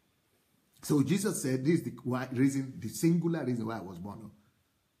 So Jesus said, this is the singular reason why I was born.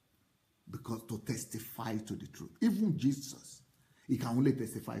 Because to testify to the truth. Even Jesus, he can only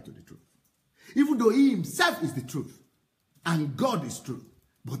testify to the truth. Even though he himself is the truth. And God is truth.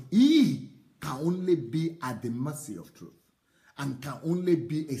 But he can only be at the mercy of truth. And can only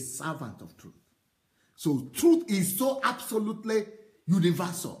be a servant of truth. So truth is so absolutely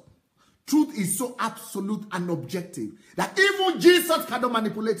universal. Truth is so absolute and objective that even Jesus cannot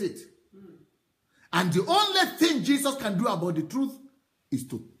manipulate it. And the only thing Jesus can do about the truth is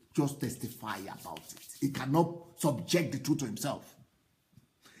to just testify about it. He cannot subject the truth to himself.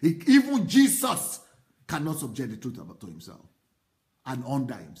 Even Jesus cannot subject the truth to himself and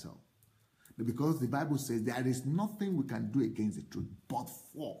under himself. Because the Bible says there is nothing we can do against the truth but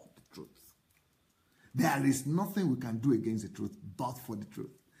for the truth. There is nothing we can do against the truth but for the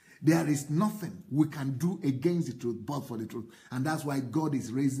truth. There is nothing we can do against the truth but for the truth. And that's why God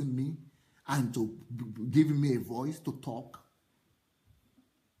is raising me and to giving me a voice to talk.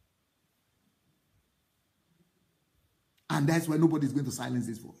 And that's why nobody is going to silence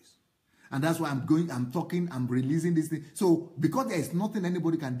this voice. And that's why I'm talking, I'm releasing this thing. So because there is nothing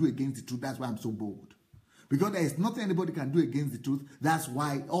anybody can do against the truth, that's why I'm so bold. Because there is nothing anybody can do against the truth, that's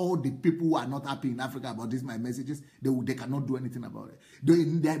why all the people who are not happy in Africa about this, my messages, they cannot do anything about it.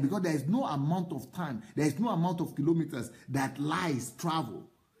 Because there is no amount of time, there is no amount of kilometers that lies travel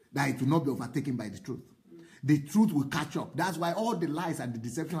that it will not be overtaken by the truth. the truth will catch up. That's why all the lies and the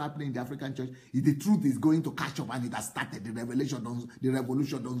deception happening in the African church, the truth is going to catch up, and it has started. The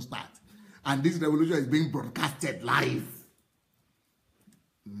revolution don't start. And this revolution is being broadcasted live.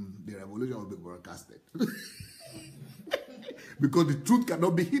 The revolution will be broadcasted. Because the truth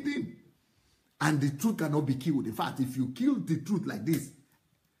cannot be hidden. And the truth cannot be killed. In fact, if you kill the truth like this,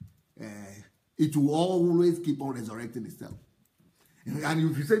 it will always keep on resurrecting itself.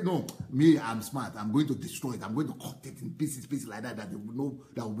 And if you say, no, me, I'm smart, I'm going to destroy it, I'm going to cut it in pieces like that, there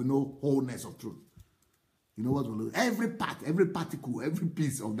will be no wholeness of truth. You know what will do? Every part, every particle, every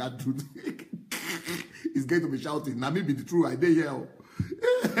piece of that truth is going to be shouting, now maybe the truth, I did hear.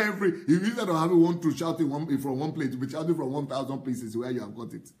 If instead of having one truth shouting from one place, you'll be shouting from 1,000 pieces where you have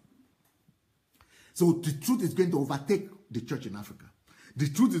got it. So the truth is going to overtake the church in Africa. The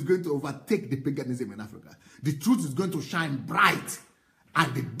truth is going to overtake the paganism in Africa. The truth is going to shine bright.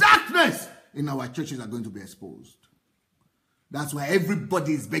 And the darkness in our churches are going to be exposed. That's why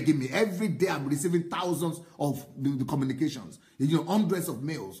everybody is begging me. Every day I'm receiving thousands of the communications. You know, hundreds of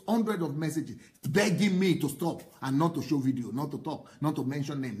mails, hundreds of messages begging me to stop and not to show video, not to talk, not to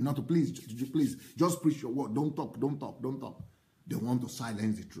mention name, not to please, just preach your word. Don't talk. They want to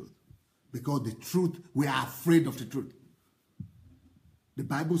silence the truth. Because the truth, we are afraid of the truth. The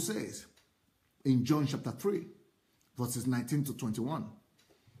Bible says in John chapter 3, verses 19 to 21,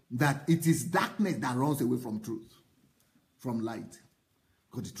 that it is darkness that runs away from truth, from light.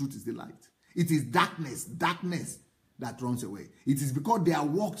 Because the truth is the light. It is darkness that runs away. It is because their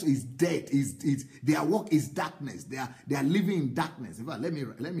work is dead. Their work is darkness. They are living in darkness. In fact, let me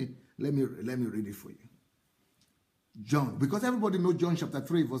read it for you. John, because everybody knows John chapter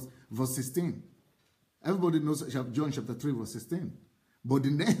 3, verse 16. Everybody knows John chapter 3, verse 16. But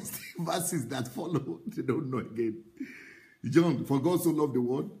the next verses that follow, they don't know again. John, for God so loved the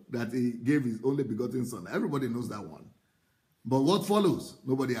world that he gave his only begotten son. Everybody knows that one. But what follows?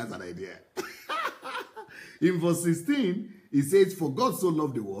 Nobody has an idea. In verse 16, he says, for God so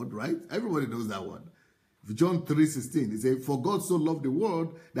loved the world, right? Everybody knows that one. John 3:16, he says, for God so loved the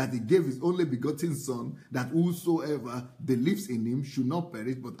world that he gave his only begotten son, that whosoever believes in him should not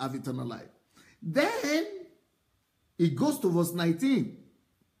perish but have eternal life. Then it goes to verse 19.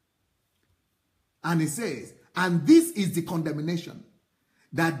 And it says, and this is the condemnation,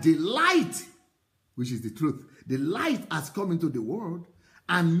 that the light, which is the truth, the light has come into the world,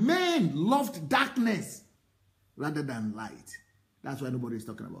 and men loved darkness rather than light. That's why nobody is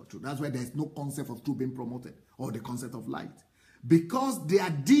talking about truth. That's why there's no concept of truth being promoted, or the concept of light. Because their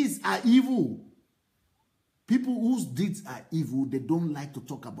deeds are evil. People whose deeds are evil, they don't like to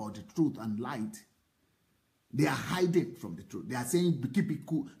talk about the truth and light. They are hiding from the truth. They are saying, keep it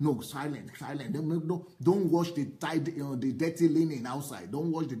cool. No, silent. Don't wash the dirty linen outside. Don't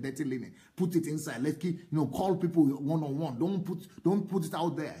wash the dirty linen. Put it inside. Let's keep, call people one-on-one. Don't put it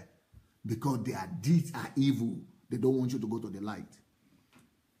out there. Because their deeds are evil. They don't want you to go to the light.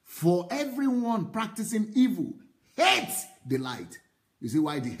 For everyone practicing evil hates the light. You see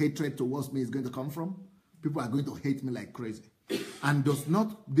why the hatred towards me is going to come from? People are going to hate me like crazy. And does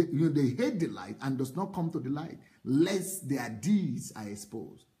not, they hate the light and does not come to the light, lest their deeds are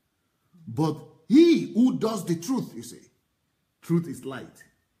exposed. But he who does the truth, you see, truth is light,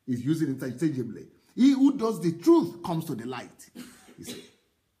 is used interchangeably. He who does the truth comes to the light, you see.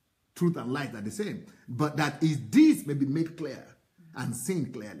 Truth and light are the same. But that his deeds may be made clear and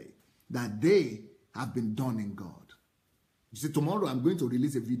seen clearly, that they have been done in God. You see, tomorrow I'm going to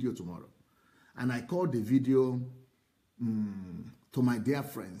release a video tomorrow. And I called the video to my dear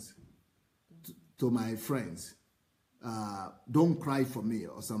friends, to my friends, don't cry for me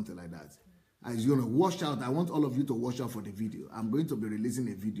or something like that. As you're going to watch out, I want all of you to watch out for the video. I'm going to be releasing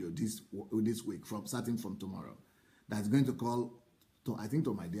a video this week, starting from tomorrow, that's going to call, I think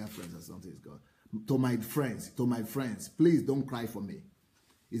to my dear friends or something it's called. To my friends, please don't cry for me.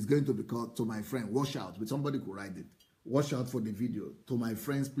 It's going to be called to my friend, watch out, but somebody could write it. Watch out for the video. To my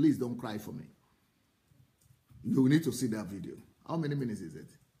friends, please don't cry for me. You need to see that video. How many minutes is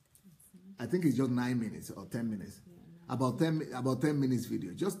it? I think it's just 9 minutes or 10 minutes. Yeah, no. About 10 minutes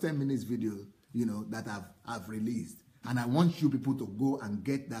video. Just 10 minutes video, that I've released. And I want you people to go and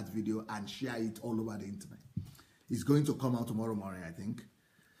get that video and share it all over the internet. It's going to come out tomorrow morning, I think.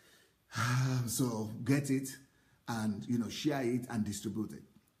 So get it and share it and distribute it.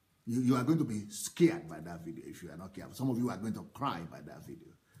 You are going to be scared by that video if you are not careful. Some of you are going to cry by that video.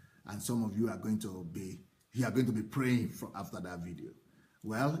 And some of you are going to be praying after that video.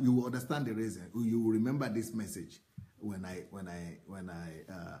 Well, you will understand the reason. You will remember this message when I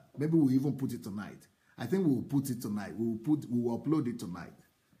maybe we'll even put it tonight. I think we'll put it tonight. We'll upload it tonight.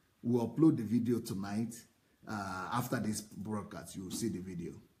 We'll upload the video tonight, after this broadcast, you will see the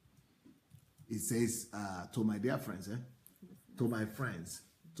video. It says, to my dear friends, to my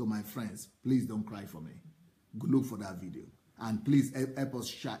friends, please don't cry for me. Go look for that video. And please help us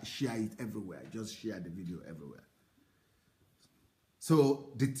share it everywhere. Just share the video everywhere.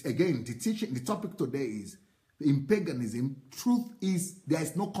 So, the topic today is, in paganism, there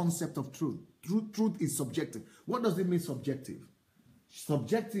is no concept of truth. Truth is subjective. What does it mean, subjective?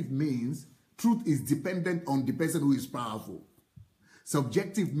 Subjective means truth is dependent on the person who is powerful.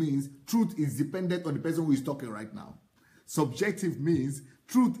 Subjective means truth is dependent on the person who is talking right now. Subjective means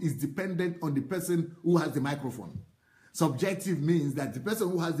truth is dependent on the person who has the microphone. Subjective means that the person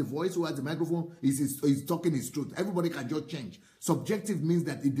who has the voice, who has the microphone, is talking his truth. Everybody can just change. Subjective means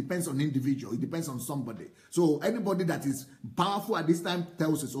that it depends on individual. It depends on somebody. So anybody that is powerful at this time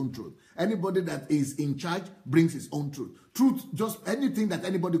tells his own truth. Anybody that is in charge brings his own truth. Truth, just anything that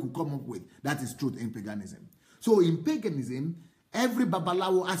anybody could come up with, that is truth in paganism. So in paganism, every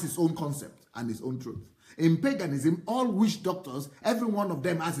babalawo has his own concept and his own truth. In paganism, all witch doctors, every one of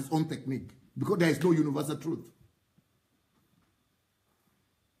them has his own technique because there is no universal truth.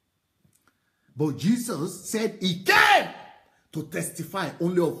 But Jesus said he came to testify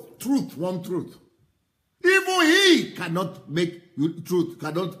only of truth, one truth. Even he cannot make truth,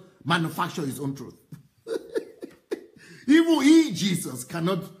 cannot manufacture his own truth. Even he, Jesus,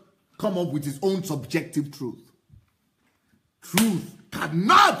 cannot come up with his own subjective truth. Truth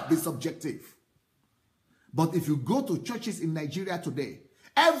cannot be subjective. But if you go to churches in Nigeria today,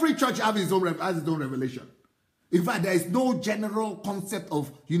 every church has its own revelation. In fact, there is no general concept of,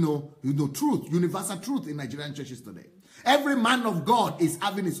 truth, universal truth in Nigerian churches today. Every man of God is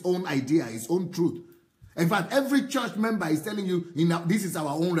having his own idea, his own truth. In fact, every church member is telling you, this is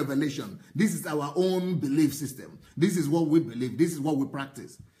our own revelation. This is our own belief system. This is what we believe. This is what we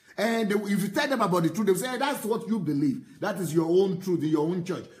practice. And if you tell them about the truth, they will say, hey, that's what you believe. That is your own truth in your own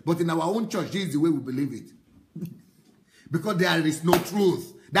church. But in our own church, this is the way we believe it. Because there is no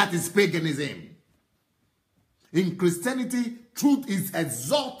truth. That is paganism. In Christianity, truth is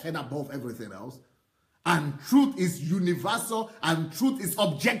exalted above everything else. And truth is universal and truth is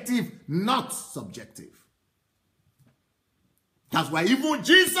objective, not subjective. That's why even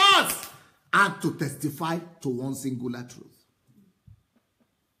Jesus had to testify to one singular truth.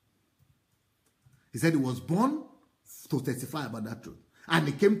 He said he was born to testify about that truth. And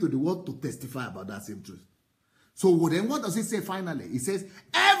he came to the world to testify about that same truth. So then what does he say finally? He says,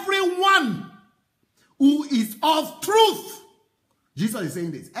 everyone who is of truth. Jesus is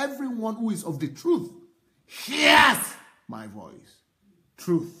saying this. Everyone who is of the truth hears my voice.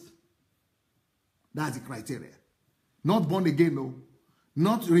 Truth. That's the criteria. Not born again, no.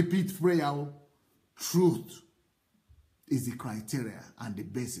 Not repeat prayer. Truth is the criteria and the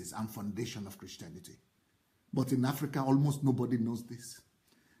basis and foundation of Christianity. But in Africa, almost nobody knows this.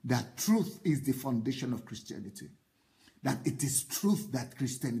 That truth is the foundation of Christianity. That it is truth that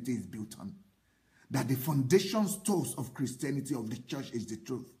Christianity is built on. That the foundation stones of Christianity, of the church, is the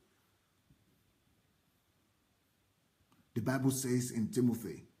truth. The Bible says in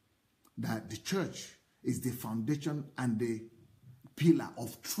Timothy that the church is the foundation and the pillar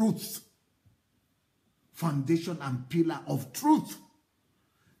of truth. Foundation and pillar of truth.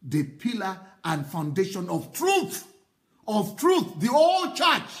 The pillar and foundation of truth. Of truth. The whole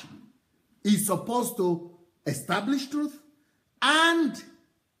church is supposed to establish truth and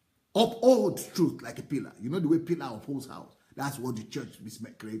uphold truth like a pillar. You know the way pillar upholds house. That's what the church is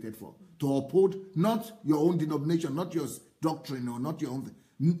created for. To uphold not your own denomination, not your doctrine, or not your own.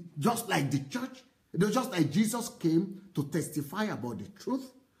 Just like the church, just like Jesus came to testify about the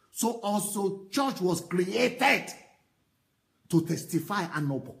truth, so also church was created to testify and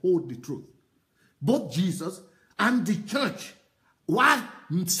uphold the truth. Both Jesus and the church were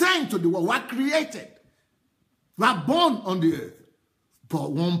sent to the world, were created, were born on the earth. For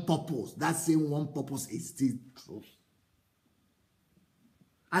one purpose. That same one purpose is still truth.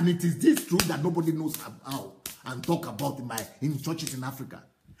 And it is this truth that nobody knows how and talk about in churches in Africa.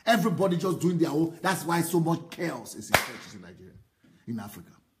 Everybody just doing their own. That's why so much chaos is in churches in Nigeria, in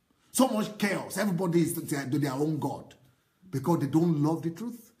Africa. So much chaos. Everybody is to their own God. Because they don't love the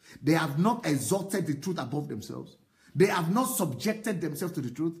truth. They have not exalted the truth above themselves. They have not subjected themselves to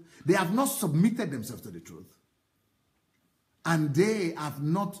the truth. They have not submitted themselves to the truth. And they have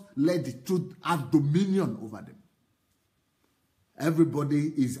not let the truth have dominion over them. Everybody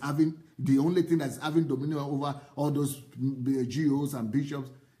is having, the only thing that's having dominion over all those GOs and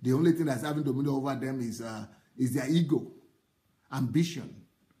bishops, the only thing that's having dominion over them is their ego, ambition,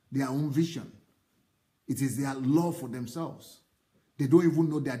 their own vision. It is their love for themselves. They don't even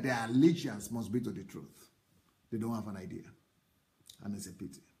know that their allegiance must be to the truth. They don't have an idea. And it's a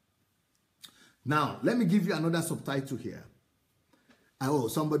pity. Now, let me give you another subtitle here. Oh,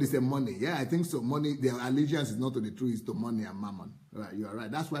 somebody said money. Yeah, I think so. Money, their allegiance is not to the truth, it's to money and mammon. Right, you are right.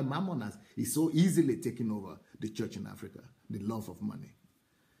 That's why mammon is so easily taking over the church in Africa. The love of money.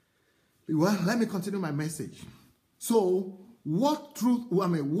 Well, let me continue my message. So, what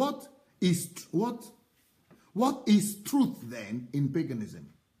is truth then in paganism?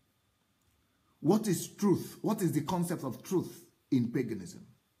 What is truth? What is the concept of truth in paganism?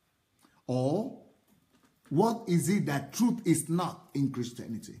 Or what is it that truth is not in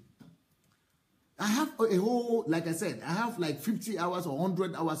Christianity? I have a whole, like I said, I have like 50 hours or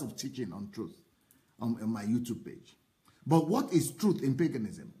 100 hours of teaching on truth on my YouTube page. But what is truth in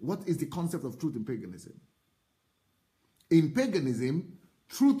paganism? What is the concept of truth in paganism? In paganism,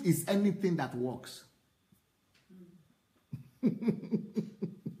 truth is anything that works.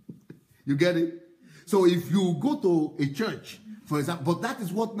 You get it? So if you go to a church, for example, but that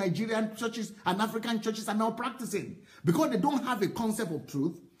is what Nigerian churches and African churches are now practicing. Because they don't have a concept of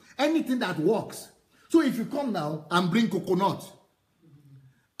truth, anything that works. So if you come now and bring coconut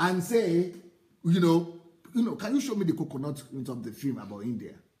and say, you know, can you show me the coconut of the film about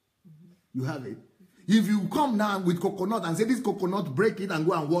India? You have it. If you come now with coconut and say this coconut, break it and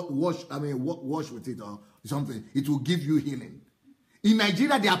go and wash with it or something, it will give you healing. In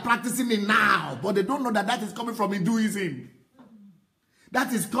Nigeria, they are practicing it now, but they don't know that that is coming from Hinduism.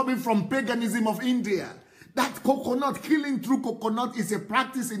 That is coming from paganism of India. That coconut, healing through coconut is a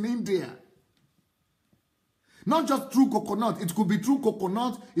practice in India. Not just through coconut. It could be through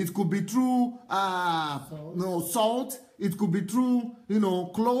coconut. It could be through salt. It could be through,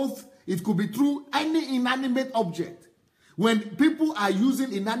 cloth. It could be through any inanimate object. When people are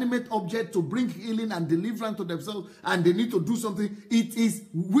using inanimate objects to bring healing and deliverance to themselves and they need to do something, it is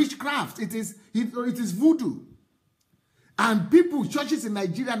witchcraft. It is voodoo. And churches in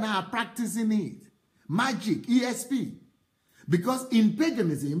Nigeria now are practicing it. Magic, ESP. Because in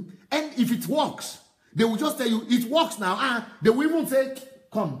paganism, and if it works, they will just tell you, it works now. And they will even say,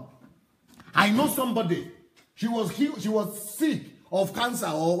 come. I know somebody. She was sick of cancer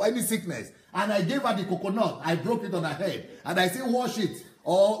or any sickness. And I gave her the coconut. I broke it on her head. And I say, wash it.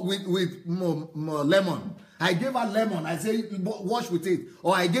 Or with lemon. I gave her lemon. I say, wash with it.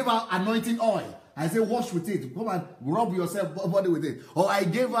 Or I gave her anointing oil. I say, wash with it. Come and rub yourself body with it. Or I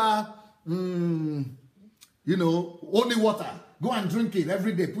gave her, holy water. Go and drink it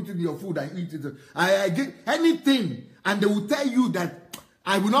every day. Put it in your food and eat it. I give anything. And they will tell you that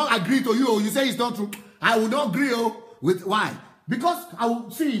I will not agree to you. You say it's not true. I will not agree with why? Because I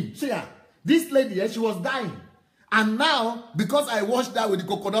will see her. This lady, she was dying. And now, because I washed her with the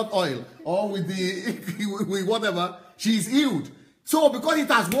coconut oil or with with whatever, she is healed. So because it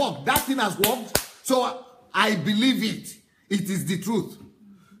has worked, that thing has worked, so I believe it. It is the truth.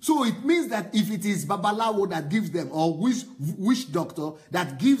 So it means that if it is Babalawo that gives them, or witch doctor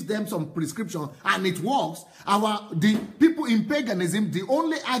that gives them some prescription and it works, the people in paganism, the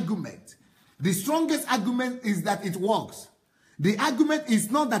only argument, the strongest argument is that it works. The argument is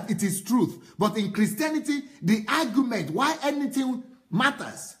not that it is truth, but in Christianity, the argument why anything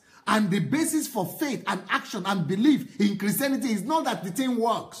matters and the basis for faith and action and belief in Christianity is not that the thing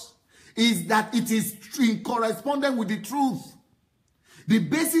works, is that it is in correspondence with the truth. The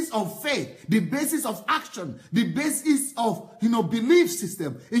basis of faith, the basis of action, the basis of belief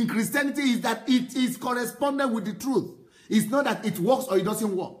system in Christianity is that it is correspondent with the truth. It's not that it works or it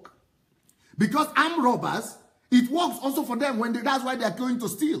doesn't work. Because armed robbers, it works also for them that's why they are going to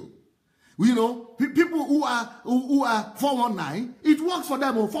steal. People who are 419, it works for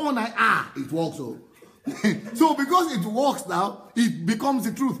them. 419, it works. So because it works now, it becomes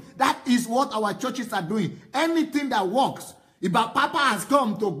the truth. That is what our churches are doing. Anything that works. If Papa has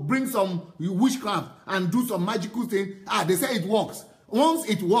come to bring some witchcraft and do some magical thing, they say it works. Once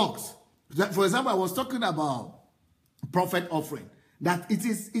it works, for example, I was talking about prophet offering. That it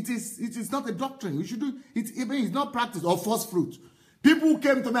is not a doctrine. We should do it. It's not practice or first fruit. People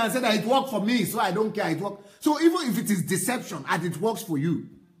came to me and said that it worked for me, so I don't care. It worked. So even if it is deception and it works for you,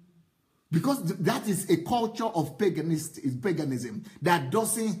 because that is a culture of paganism that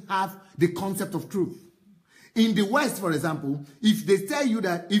doesn't have the concept of truth. In the West, for example, if they tell you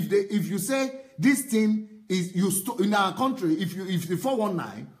that if you say this thing is in our country, if the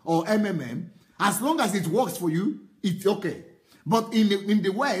 419 or MMM, as long as it works for you, it's okay. But in the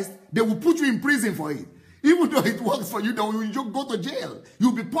West, they will put you in prison for it. Even though it works for you, they will just go to jail.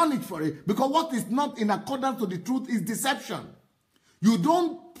 You'll be punished for it. Because what is not in accordance to the truth is deception. You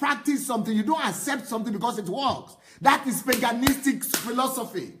don't practice something, you don't accept something because it works. That is paganistic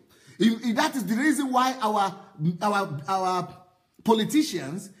philosophy. That is the reason why our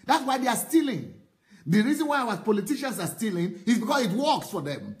politicians, that's why they are stealing. The reason why our politicians are stealing is because it works for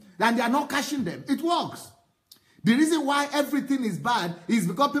them. And they are not cashing them. It works. The reason why everything is bad is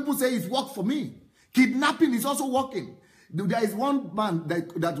because people say it worked for me. Kidnapping is also working. There is one man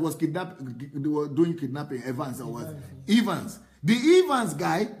that was doing kidnapping, Evans. The Evans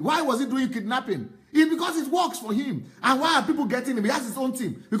guy, why was he doing kidnapping? It's because it works for him. And why are people getting him? He has his own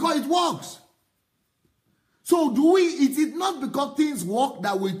team. Because it works. So it is not because things work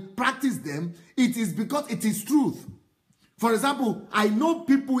that we practice them. It is because it is truth. For example, I know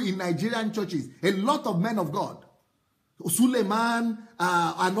people in Nigerian churches, a lot of men of God, Suleiman,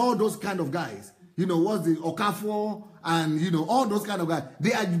 and all those kind of guys. You know, what's the Okafor, and you know, all those kind of guys.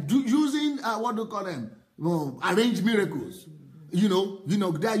 They are using, what do you call them? Arranged miracles. You know,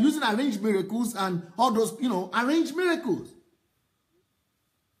 they are using arranged miracles and all those, arranged miracles.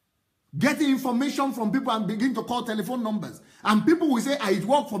 Getting information from people and begin to call telephone numbers. And people will say, it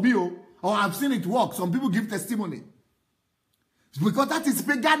worked for me, or I've seen it work. Some people give testimony. Because that is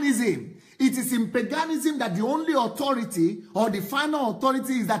paganism. It is in paganism that the only authority or the final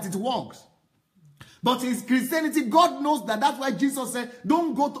authority is that it works. But in Christianity, God knows that. That's why Jesus said,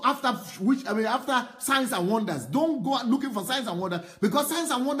 don't go after signs and wonders. Don't go looking for signs and wonders, because signs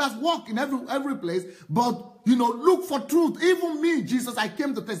and wonders work in every place. But, look for truth. Even me, Jesus, I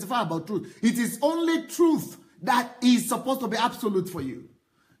came to testify about truth. It is only truth that is supposed to be absolute for you,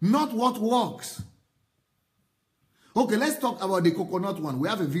 not what works. Okay, let's talk about the coconut one. We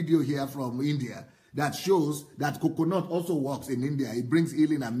have a video here from India that shows that coconut also works in India. It brings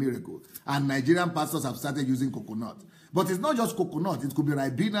healing and miracles. And Nigerian pastors have started using coconut. But it's not just coconut. It could be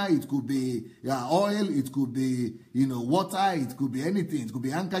ribena, it could be oil, it could be, water, it could be anything. It could be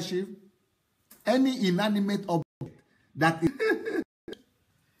handkerchief. Any inanimate object that is...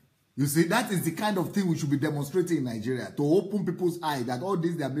 You see, that is the kind of thing we should be demonstrating in Nigeria, to open people's eyes that all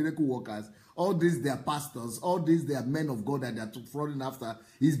these, they are miracle workers, all these, they are pastors, all these, they are men of God that they are running after,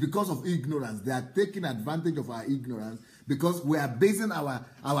 is because of ignorance. They are taking advantage of our ignorance because we are basing our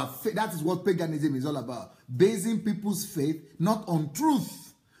faith. That is what paganism is all about. Basing people's faith not on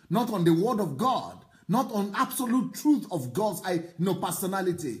truth, not on the word of God, not on absolute truth of God's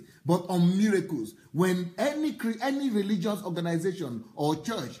personality, but on miracles. When any religious organization or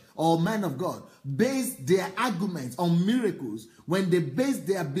church or man of God base their arguments on miracles, when they base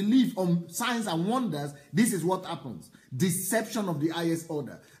their belief on signs and wonders, this is what happens. Deception of the highest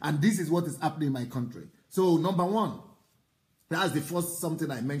order. And this is what is happening in my country. So, number one, that's the first something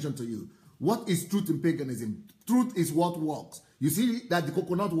I mentioned to you. What is truth in paganism? Truth is what works. You see that the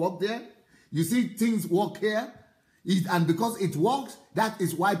coconut worked there? You see things work here, and because it works, that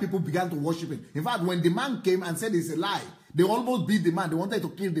is why people began to worship him. In fact, when the man came and said it's a lie, they almost beat the man. They wanted to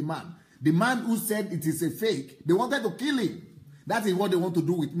kill the man. The man who said it is a fake, they wanted to kill him. That is what they want to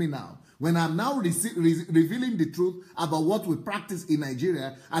do with me now. When I'm now revealing the truth about what we practice in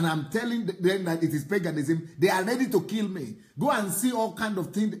Nigeria, and I'm telling them that it is paganism, they are ready to kill me. Go and see all kinds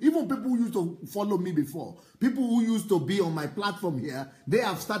of things. Even people who used to follow me before, people who used to be on my platform here, they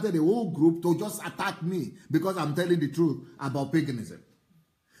have started a whole group to just attack me because I'm telling the truth about paganism.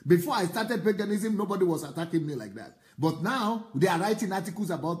 Before I started paganism, nobody was attacking me like that. But now, they are writing articles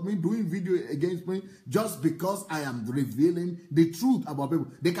about me, doing video against me, just because I am revealing the truth about people.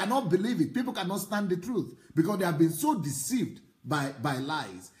 They cannot believe it. People cannot stand the truth because they have been so deceived by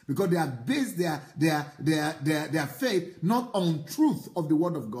lies. Because they have based their faith not on truth of the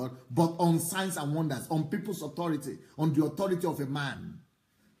word of God, but on signs and wonders, on people's authority, on the authority of a man.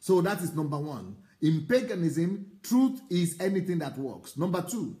 So that is number one. In paganism, truth is anything that works. Number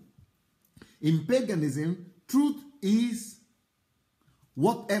two, in paganism, truth is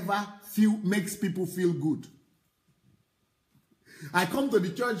whatever makes people feel good. I come to the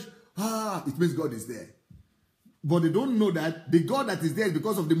church, it means God is there. But they don't know that the God that is there is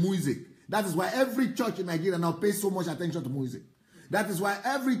because of the music. That is why every church in Nigeria now pays so much attention to music. That is why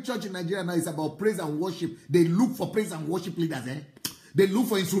every church in Nigeria now is about praise and worship. They look for praise and worship leaders. They look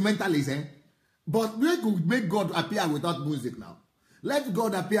for instrumentalists. But we could make God appear without music now. Let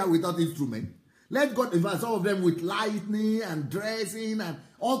God appear without instrument. Let God, in fact, some of them with lightning and dressing and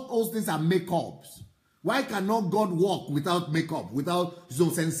all those things are makeups. Why cannot God walk without makeup, without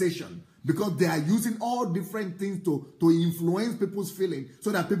sensation? Because they are using all different things to influence people's feelings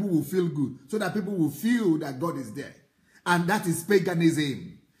so that people will feel good, so that people will feel that God is there. And that is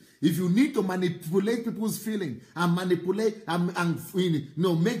paganism. If you need to manipulate people's feeling and manipulate and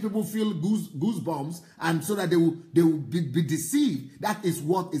make people feel goosebumps, and so that they will be deceived, that is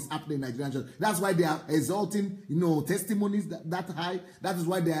what is happening in Nigerian church. That's why they are exalting testimonies that high. That is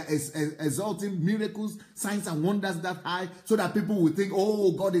why they are exalting miracles, signs and wonders that high, so that people will think,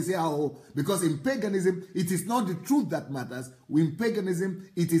 oh, God is here. Oh, because in paganism, it is not the truth that matters. In paganism,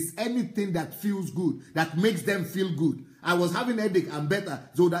 it is anything that feels good, that makes them feel good. I was having a headache and better,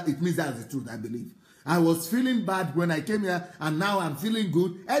 so that it means that's the truth, I believe. I was feeling bad when I came here, and now I'm feeling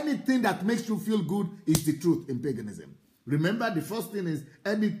good. Anything that makes you feel good is the truth in paganism. Remember, the first thing is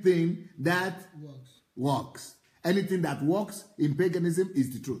anything that works. Anything that works in paganism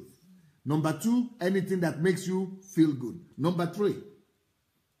is the truth. Number 2, anything that makes you feel good. Number 3,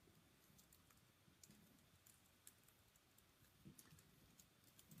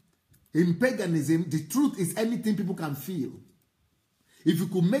 in paganism, the truth is anything people can feel. If you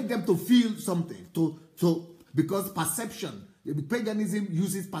could make them to feel something, because perception, paganism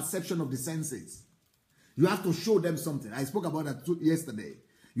uses perception of the senses. You have to show them something. I spoke about that yesterday.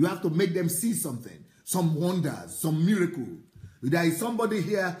 You have to make them see something, some wonders, some miracle. There is somebody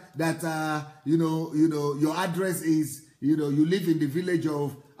here that your address is, you live in the village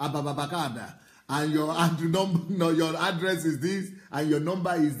of Ababakada, and your address is this, and your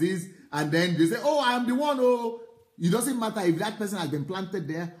number is this, and then they say, oh, I am the one. Oh, it doesn't matter if that person has been planted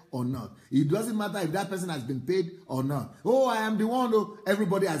there or not. It doesn't matter if that person has been paid or not. Oh, I am the one. Oh,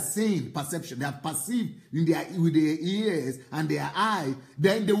 everybody has seen perception. They have perceived with their ears and their eye.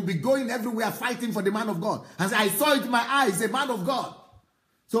 Then they will be going everywhere fighting for the man of God. And say, I saw it in my eyes, a man of God.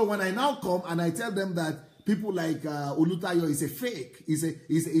 So when I now come and I tell them that people like Olutayo is a fake, is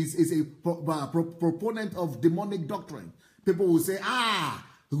a proponent of demonic doctrine, people will say,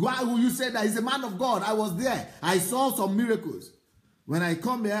 why will you say that? He's a man of God. I was there. I saw some miracles. When I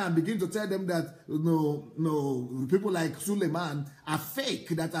come here and begin to tell them that no, people like Suleiman are fake,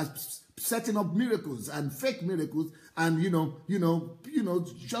 that are setting up miracles and fake miracles, and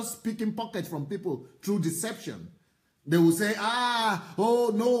just picking pockets from people through deception. They will say,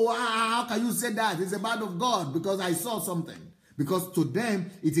 oh no, how can you say that? He's a man of God because I saw something. Because to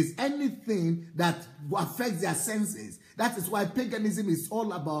them, it is anything that affects their senses. That is why paganism is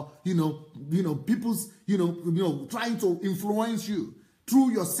all about, people's, trying to influence you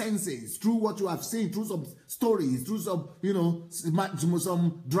through your senses, through what you have seen, through some stories, through some,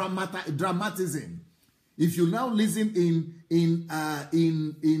 some dramatism. If you now listen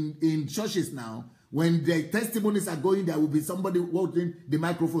in churches now, when the testimonies are going, there will be somebody holding the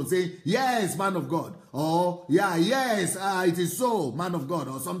microphone saying, yes, man of God. Or, yeah, yes, it is so, man of God,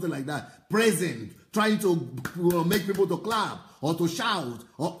 or something like that. Praising, trying to make people to clap or to shout,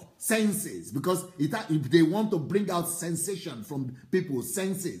 or senses, because if they want to bring out sensation from people's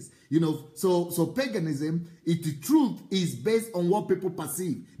senses. So paganism, the truth is based on what people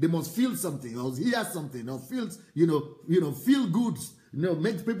perceive. They must feel something, or hear something, or feel good.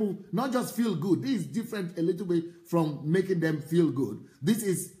 Makes people not just feel good. This is different a little bit from making them feel good. This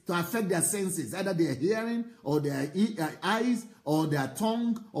is to affect their senses, either their hearing, or their eyes, or their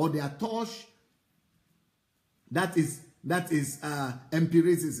tongue, or their touch. That is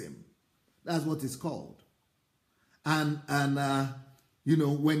empiricism. That's what it's called. And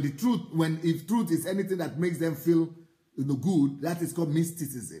if truth is anything that makes them feel good, that is called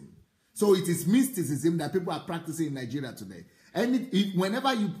mysticism. So it is mysticism that people are practicing in Nigeria today.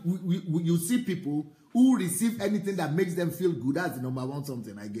 Whenever you see people who receive anything that makes them feel good, that's the number one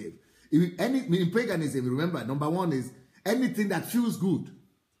something I gave. In paganism, remember, number one is anything that feels good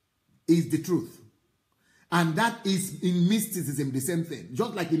is the truth. And that is in mysticism the same thing.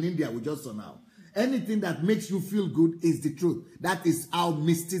 Just like in India, we just saw now. Anything that makes you feel good is the truth. That is how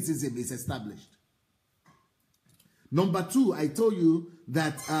mysticism is established. Number two, I told you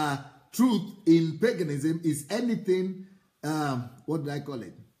that truth in paganism is anything. What did I call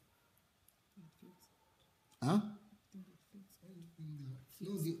it?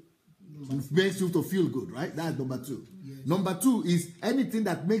 Makes you to feel good, right? That's number two. Yes. Number two is anything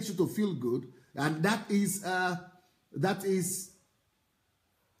that makes you to feel good, and that is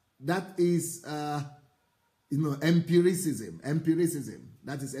empiricism. Empiricism.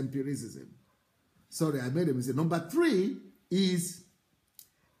 That is empiricism. Sorry, I made a mistake. Number three is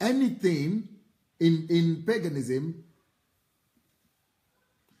anything in paganism.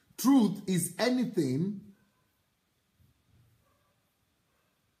 Truth is anything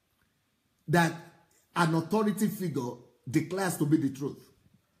that an authority figure declares to be the truth.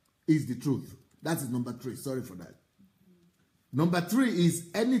 Is the truth. That is number three. Sorry for that. Number three is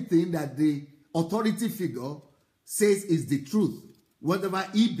anything that the authority figure says is the truth. Whatever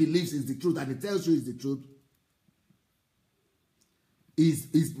he believes is the truth and he tells you is the truth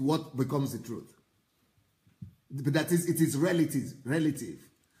is what becomes the truth. But that is, it is relative.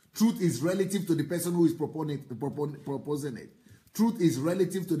 Truth is relative to the person who is proposing it. Truth is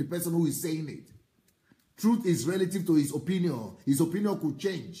relative to the person who is saying it. Truth is relative to his opinion. His opinion could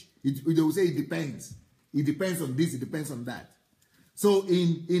change. They will say it depends. It depends on this, it depends on that. So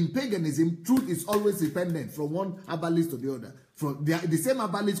in paganism, truth is always dependent from one herbalist to the other. From the same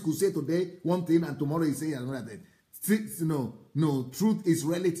herbalist could say today one thing and tomorrow he say another thing. No, truth is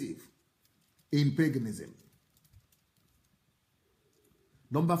relative in paganism.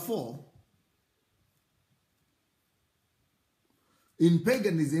 Number 4, in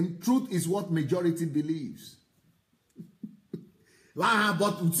paganism, truth is what majority believes.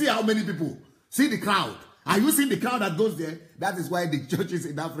 But see how many people, see the crowd. Are you seeing the crowd that goes there? That is why the churches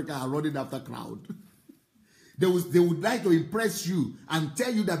in Africa are running after crowd. They would like to impress you and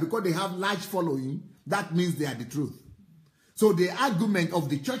tell you that because they have large following, that means they are the truth. So the argument of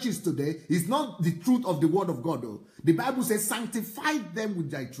the churches today is not the truth of the word of God, though. The Bible says, sanctify them with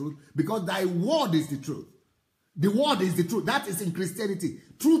thy truth, because thy word is the truth. The word is the truth. That is in Christianity.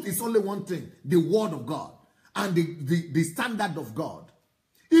 Truth is only one thing, the word of God and the standard of God.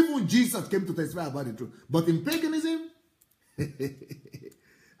 Even Jesus came to testify about the truth. But in paganism,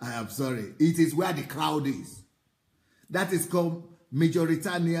 I am sorry, it is where the crowd is. That is called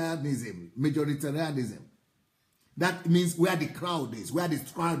majoritarianism. That means where the crowd is, where the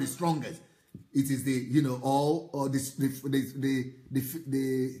crowd is strongest. It is the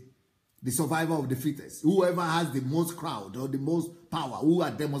survivor of the fittest. Whoever has the most crowd or the most power, who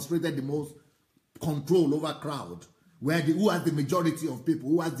has demonstrated the most control over crowd, who has the majority of people,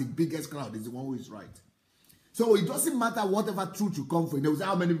 who has the biggest crowd, is the one who is right. So it doesn't matter whatever truth you come for. They will say,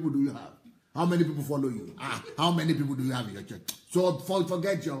 how many people do you have? How many people follow you? How many people do you have in your church? So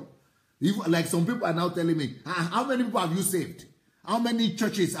forget you. Like some people are now telling me, how many people have you saved? How many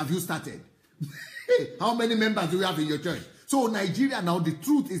churches have you started? How many members do you have in your church? So Nigeria now, the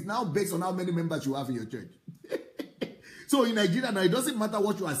truth is now based on how many members you have in your church. So in Nigeria now, it doesn't matter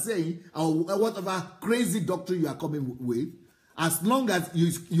what you are saying or whatever crazy doctrine you are coming with, as long as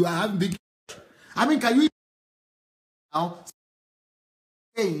you are having big. I mean, can you now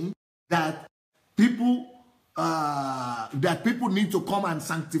saying that people need to come and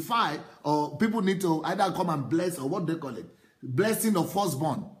sanctify, or people need to either come and bless, or what they call it, blessing of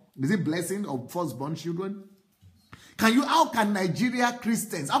firstborn? Is it blessing of firstborn children? How can Nigeria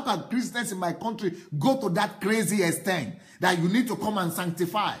Christians, how can Christians in my country go to that crazy extent that you need to come and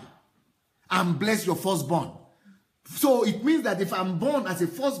sanctify and bless your firstborn? So it means that if I'm born as a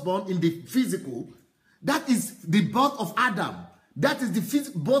firstborn in the physical, that is the birth of Adam. That is the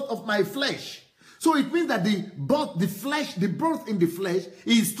birth of my flesh. So it means that the birth in the flesh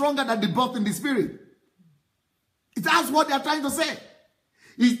is stronger than the birth in the spirit. That's what they are trying to say.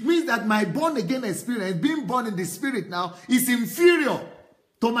 It means that my born again experience, being born in the spirit now, is inferior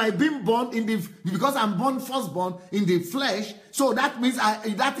to my being born because I'm born firstborn in the flesh. So that means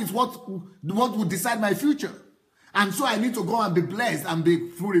that is what will decide my future. And so I need to go and be blessed and be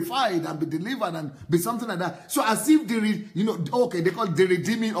purified and be delivered and be something like that. So as if they call it the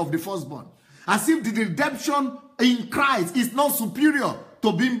redeeming of the firstborn. As if the redemption in Christ is not superior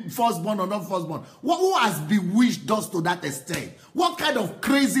to being firstborn or not firstborn. Who has bewitched us to that extent? What kind of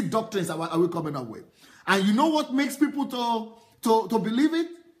crazy doctrines are we coming up with? And you know what makes people to believe it?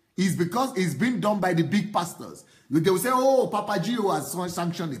 Is because it's been done by the big pastors. They will say, oh, Papa Gio has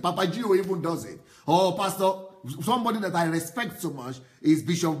sanctioned it. Papa Gio even does it. Oh, Pastor, somebody that I respect so much is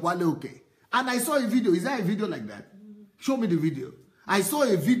Bishop Waleoke. And I saw a video. Is there a video like that? Show me the video. I saw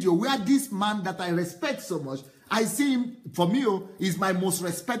a video where this man that I respect so much, I see him, for me, is my most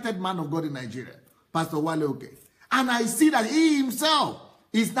respected man of God in Nigeria, Pastor Waleoke. And I see that he himself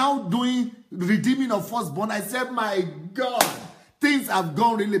is now doing redeeming of firstborn. I said, my God, things have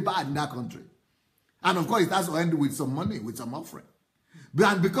gone really bad in that country. And of course, it has to end with some money, with some offering.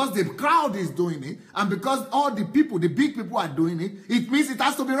 And because the crowd is doing it, and because all the people, the big people are doing it, it means it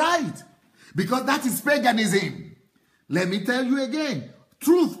has to be right. Because that is paganism. Let me tell you again,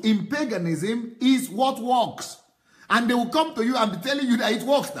 truth in paganism is what works. And they will come to you and be telling you that it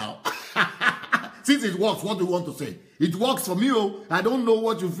works now. Since it works, what do you want to say? It works for me. I don't know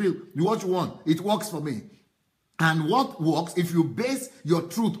what you feel, what you want. It works for me. And what works, if you base your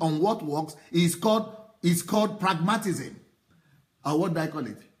truth on what works, is called pragmatism. What do I call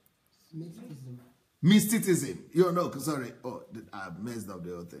it? Mysticism. Sorry. Oh, I messed up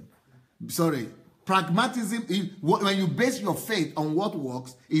the whole thing. Sorry. Pragmatism, when you base your faith on what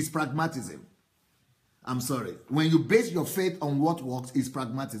works, is pragmatism. I'm sorry. When you base your faith on what works, it's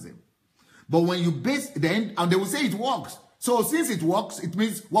pragmatism. But when you base, then, and they will say it works. So since it works, it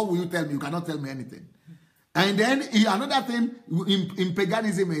means, what will you tell me? You cannot tell me anything. And then another thing in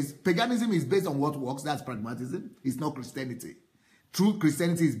paganism is based on what works. That's pragmatism. It's not Christianity. True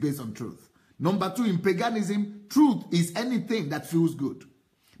Christianity is based on truth. Number two, in paganism, truth is anything that feels good.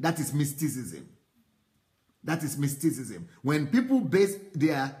 That is mysticism. That is mysticism. When people base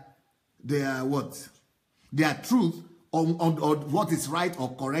their truth on what is right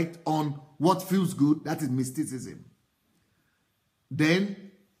or correct on what feels good, that is mysticism.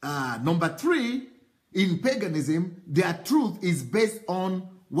 Then number three, in paganism, their truth is based on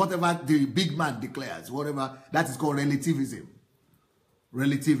whatever the big man declares, whatever that is called relativism.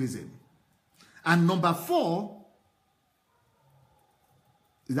 Relativism. And number four,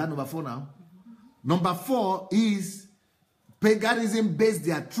 is that number four now? Number four is paganism based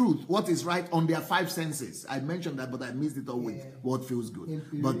their truth, what is right, on their five senses. I mentioned that, but I missed it all with what feels good.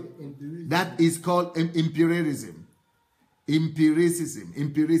 But that is called empiricism.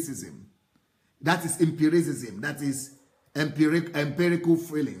 Empiricism. That is empiricism. That is empirical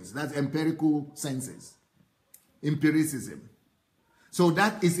feelings. That's empirical senses. Empiricism. So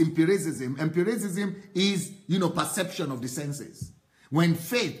that is empiricism. Empiricism is, perception of the senses. When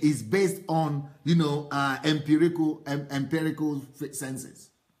faith is based on, empirical senses.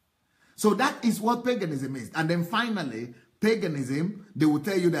 So that is what paganism is. And then finally, paganism, they will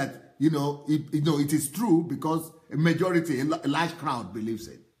tell you that, it is true because a majority, a large crowd believes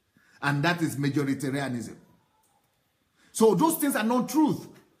it. And that is majoritarianism. So those things are not truth.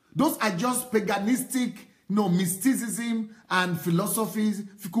 Those are just paganistic, mysticism and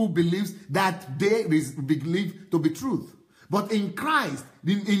philosophical beliefs that they believe to be truth. But in Christ,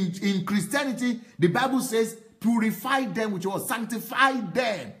 in Christianity, the Bible says, purify them with your word, sanctify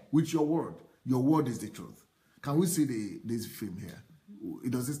them with your word. Your word is the truth. Can we see this film here?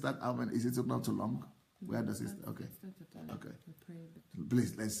 Does it start? Is it not too long? Where does it start? Okay. Okay.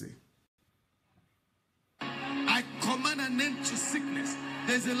 Please, let's see. I command an end to sickness.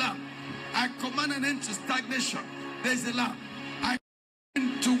 There's a lamp. I command an end to stagnation. There's a lamp. I command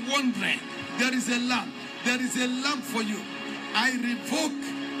an end to wandering. There is a lamp. There is a lamp for you. I revoke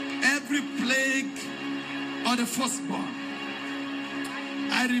every plague of the firstborn.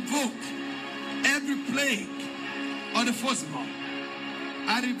 I revoke every plague of the firstborn.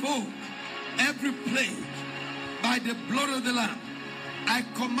 I revoke every plague by the blood of the Lamb. I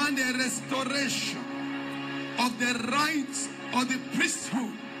command a restoration of the rights of the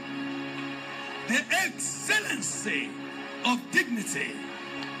priesthood, the excellency of dignity.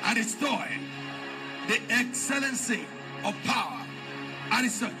 I restore the excellency of power. I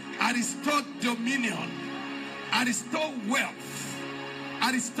restore dominion. I restore wealth.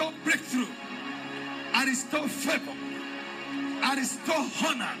 I restore breakthrough. I restore favor. I restore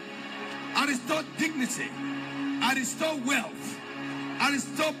honor. I restore dignity. I restore wealth. I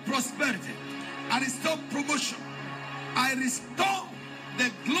restore prosperity. I restore promotion. I restore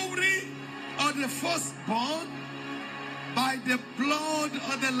the glory of the firstborn by the blood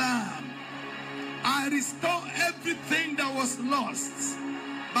of the Lamb. I restore everything that was lost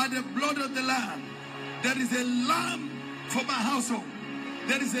by the blood of the Lamb. There is a lamb for my household.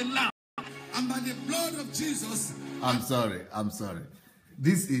 There is a lamb. And by the blood of Jesus. I'm sorry.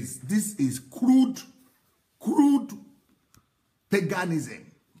 This is crude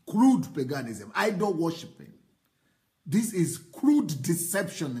paganism. Crude paganism. Idol worshiping. This is crude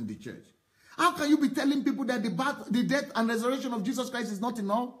deception in the church. How can you be telling people that the death and resurrection of Jesus Christ is not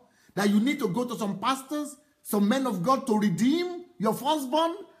enough? That you need to go to some pastors, some men of God to redeem your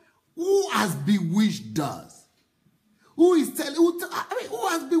firstborn? Who has bewitched us? Who has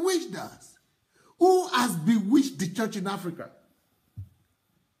bewitched us? Who has bewitched the church in Africa?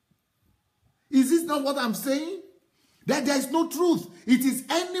 Is this not what I'm saying? That there is no truth. It is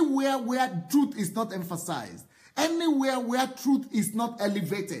anywhere where truth is not emphasized. Anywhere where truth is not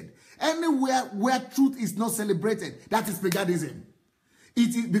elevated. Anywhere where truth is not celebrated. That is paganism.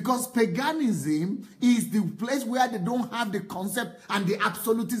 It is because paganism is the place where they don't have the concept and the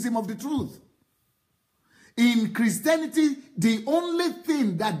absolutism of the truth. In Christianity, the only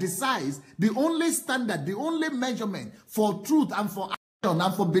thing that decides, the only standard, the only measurement for truth and for action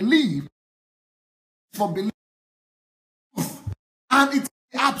and for belief, and it's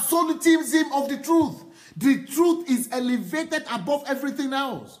the absolutism of the truth. The truth is elevated above everything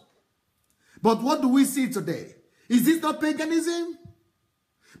else. But what do we see today? Is this not paganism?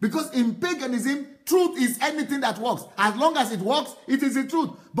 Because in paganism, truth is anything that works. As long as it works, it is the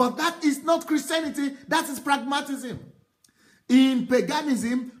truth. But that is not Christianity. That is pragmatism. In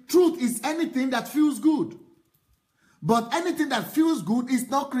paganism, truth is anything that feels good. But anything that feels good is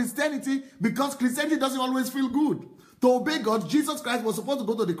not Christianity, because Christianity doesn't always feel good. To obey God, Jesus Christ was supposed to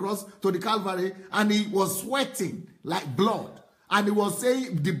go to the cross, to the Calvary, and he was sweating like blood. And he was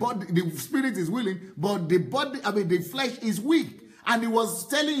saying the spirit is willing, but the flesh is weak. And he was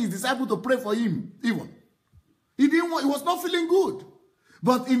telling his disciples to pray for him, even. He was not feeling good.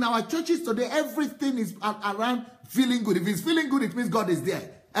 But in our churches today, everything is around feeling good. If it's feeling good, it means God is there.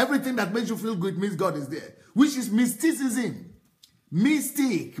 Everything that makes you feel good means God is there, which is mysticism.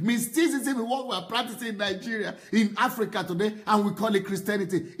 Mysticism is what we are practicing in Nigeria, in Africa today, and we call it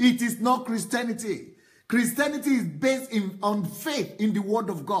Christianity. It is not Christianity. Christianity is based on faith in the word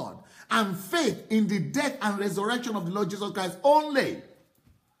of God and faith in the death and resurrection of the Lord Jesus Christ only.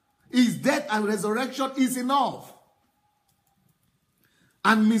 His death and resurrection is enough.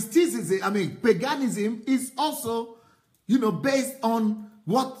 And mysticism, paganism is also, based on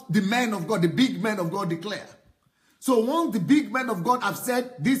what the men of God, the big men of God declare. So once the big men of God have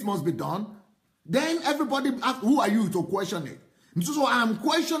said this must be done, then everybody asks, who are you to question it? So I'm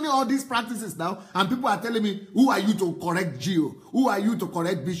questioning all these practices now, and people are telling me, who are you to correct Geo? Who are you to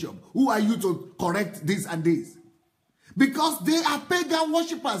correct Bishop? Who are you to correct this and this? Because they are pagan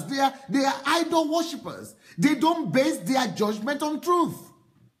worshippers. They are idol worshippers. They don't base their judgment on truth.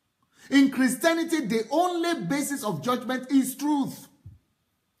 In Christianity, the only basis of judgment is truth.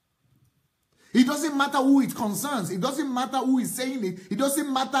 It doesn't matter who it concerns. It doesn't matter who is saying it. It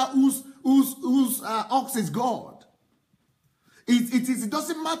doesn't matter whose ox is God. It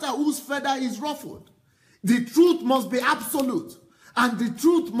doesn't matter whose feather is ruffled. The truth must be absolute. And the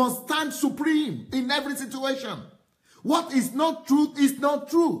truth must stand supreme in every situation. What is not truth is not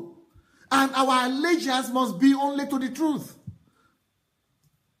true. And our allegiance must be only to the truth.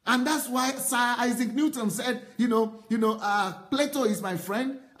 And that's why Sir Isaac Newton said, Plato is my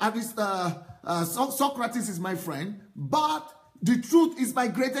friend, Socrates is my friend, but the truth is my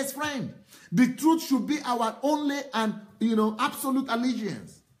greatest friend. The truth should be our only and, absolute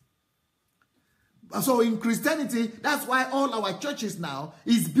allegiance. So in Christianity, that's why all our churches now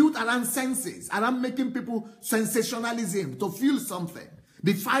is built around senses, around making people sensationalism, to feel something.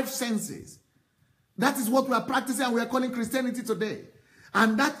 The 5 senses. That is what we are practicing and we are calling Christianity today.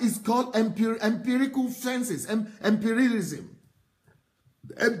 And that is called empirical senses, empiricism.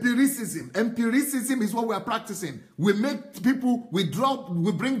 Empiricism is what we are practicing. We make people, we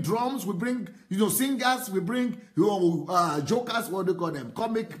bring drums, we bring, singers, we bring, jokers, what do you call them?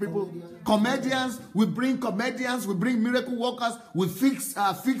 Comic people, comedians. We bring comedians, we bring miracle workers, we fix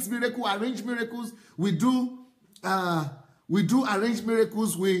miracle, arrange miracles. We do arrange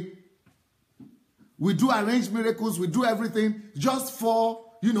miracles, we do arrange miracles, we do everything just for,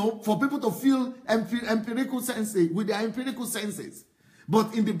 for people to feel empirical senses, with their empirical senses.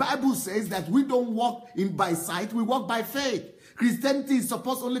 But in the Bible says that we don't walk by sight, we walk by faith. Christianity is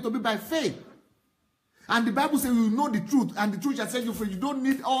supposed only to be by faith. And the Bible says you know the truth, and the truth shall set you free. You don't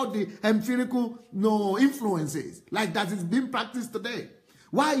need all the empirical influences like that is being practiced today.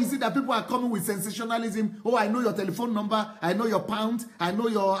 Why is it that people are coming with sensationalism? Oh, I know your telephone number, I know your pound, I know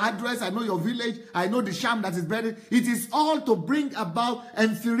your address, I know your village, I know the sham that is buried. It is all to bring about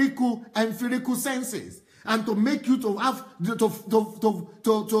empirical senses. And to make you to have to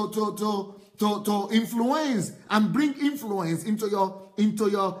influence and bring influence into your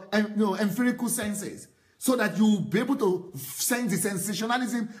empirical senses, so that you will be able to sense the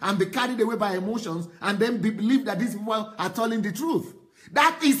sensationalism and be carried away by emotions, and then believe that these people are telling the truth.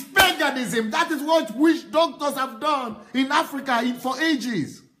 That is paganism. That is what witch doctors have done in Africa for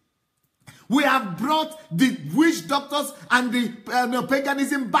ages. We have brought the witch doctors and the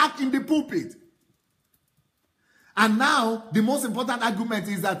paganism back in the pulpit. And now, the most important argument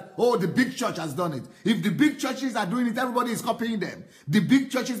is that, the big church has done it. If the big churches are doing it, everybody is copying them. The big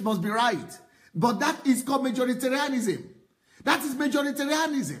churches must be right. But that is called majoritarianism. That is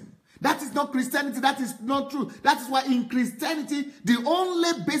majoritarianism. That is not Christianity. That is not true. That is why in Christianity, the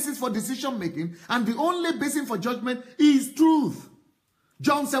only basis for decision making and the only basis for judgment is truth.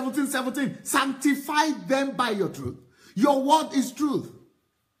 John 17:17, sanctify them by your truth. Your word is truth.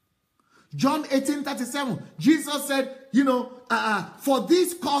 John 18:37, Jesus said, for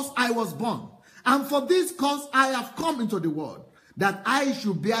this cause I was born, and for this cause I have come into the world, that I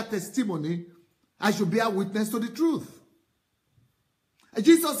should bear testimony, I should bear witness to the truth. And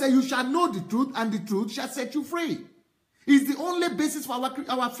Jesus said, you shall know the truth, and the truth shall set you free. It's the only basis for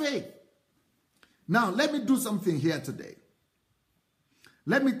our faith. Now, let me do something here today.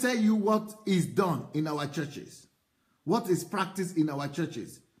 Let me tell you what is done in our churches. What is practiced in our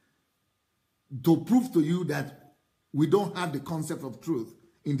churches, to prove to you that we don't have the concept of truth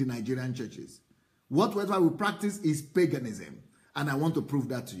in the Nigerian churches. Whatever we practice is paganism, and I want to prove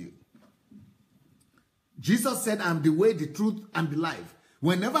that to you. Jesus said, I'm the way, the truth, and the life.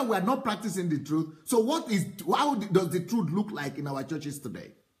 Whenever we are not practicing the truth, so how does the truth look like in our churches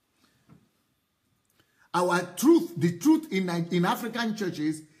today? The truth in African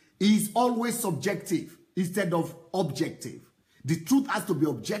churches is always subjective instead of objective. The truth has to be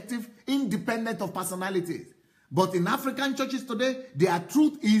objective, independent of personalities. But in African churches today, their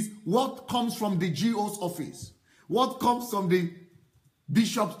truth is what comes from the GO's office, what comes from the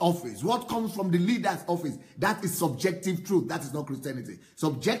bishop's office, what comes from the leader's office. That is subjective truth. That is not Christianity.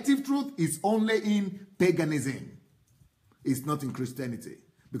 Subjective truth is only in paganism. It's not in Christianity.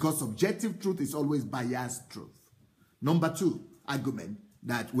 Because subjective truth is always biased truth. Number 2 argument,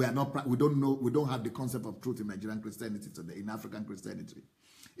 that we don't have the concept of truth in Nigerian Christianity today, in African Christianity.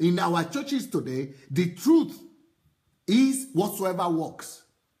 In our churches today, the truth is whatsoever works.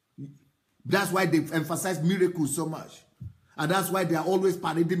 That's why they emphasize miracles so much. And that's why they are always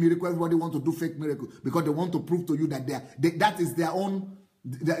parading miracles. Everybody wants to do fake miracles because they want to prove to you that that is their own,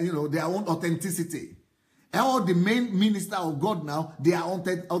 their own authenticity. All the main minister of God now, they are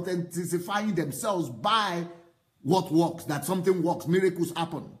authenticifying themselves by what works, that something works, miracles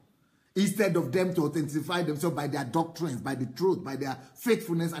happen. Instead of them to authenticify themselves by their doctrines, by the truth, by their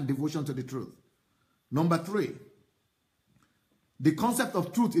faithfulness and devotion to the truth. Number 3, the concept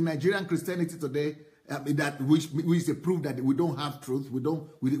of truth in Nigerian Christianity today, which is a proof that we don't have truth,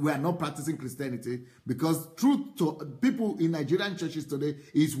 we are not practicing Christianity, because truth to people in Nigerian churches today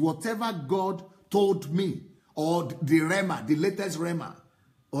is whatever God told me, or the rhema, the latest rhema,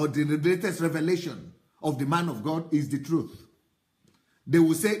 or the latest revelation of the man of God is the truth. They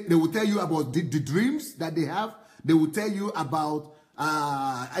will tell you about the dreams that they have. They will tell you about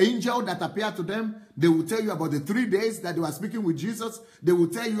angel that appeared to them. They will tell you about the 3 days that they were speaking with Jesus. They will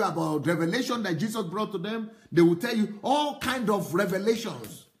tell you about revelation that Jesus brought to them. They will tell you all kinds of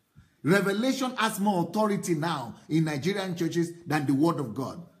revelations. Revelation has more authority now in Nigerian churches than the word of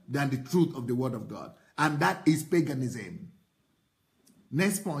God, than the truth of the word of God. And that is paganism.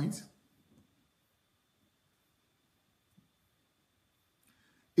 Next point.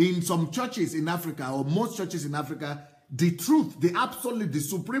 In some churches in Africa, or most churches in Africa, the truth, the absolute, the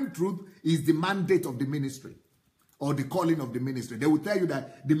supreme truth is the mandate of the ministry or the calling of the ministry. They will tell you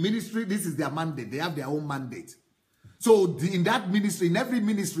that the ministry, this is their mandate. They have their own mandate. So in that ministry, in every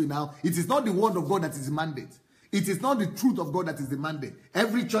ministry now, it is not the word of God that is the mandate. It is not the truth of God that is the mandate.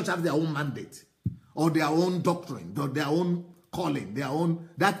 Every church has their own mandate or their own doctrine, or their own calling, their own.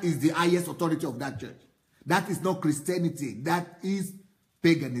 That is the highest authority of that church. That is not Christianity. That is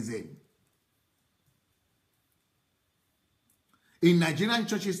paganism. In Nigerian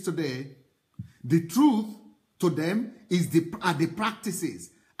churches today, the truth to them are the practices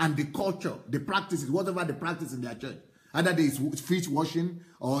and the culture, the practices, whatever the practice in their church. Either it is feet washing,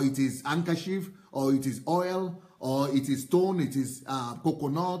 or it is handkerchief, or it is oil, or it is stone, it is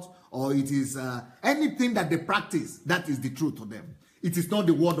coconut, or it is anything that they practice, that is the truth to them. It is not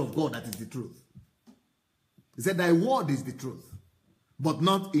the word of God that is the truth. He said, thy word is the truth. But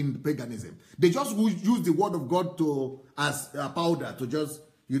not in paganism. They just use the word of God as a powder to just,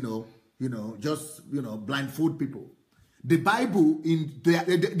 blindfold people. The Bible,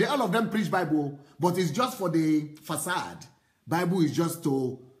 all of them preach Bible, but it's just for the facade. Bible is just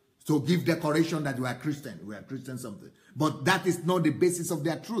to give decoration that we are Christian. We are Christian something. But that is not the basis of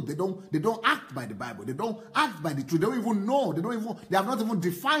their truth. They don't act by the Bible. They don't act by the truth. They don't even know. They have not even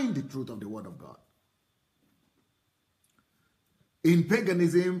defined the truth of the word of God. In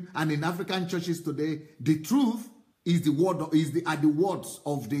paganism and in African churches today, the truth is the words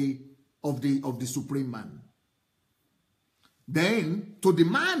of the supreme man. Then to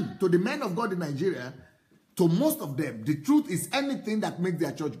the men of God in Nigeria, to most of them, the truth is anything that makes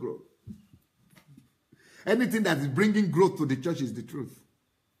their church grow. Anything that is bringing growth to the church is the truth.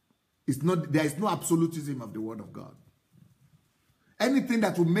 There is no absolutism of the word of God. Anything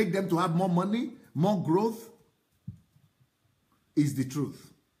that will make them to have more money, more growth, is the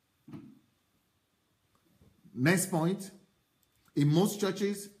truth. Next point. In most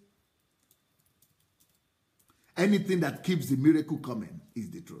churches, anything that keeps the miracle coming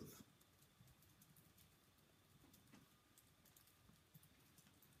is the truth.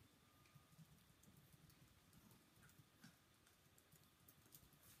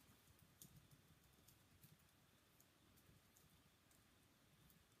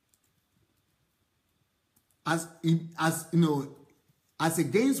 As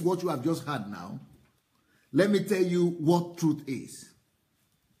against what you have just heard now, let me tell you what truth is.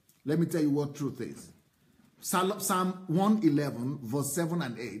 Let me tell you what truth is. Psalm 111, verse 7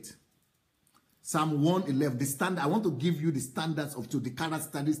 and 8. Psalm 111, the standard. I want to give you the standards of truth, the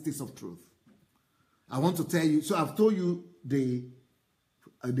characteristics of truth. I want to tell you. So I've told you the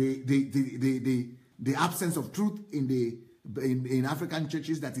absence of truth in African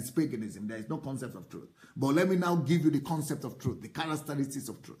churches, that is paganism. There is no concept of truth. But let me now give you the concept of truth, the characteristics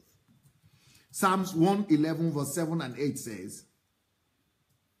of truth. Psalms 111, verse 7 and 8 says,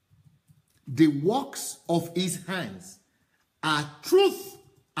 the works of his hands are truth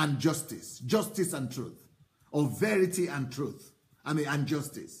and justice. Justice and truth. Or verity and truth. And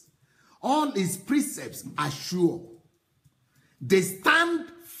justice. All his precepts are sure. They stand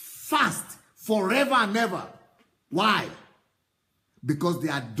fast forever and ever. Why? Because they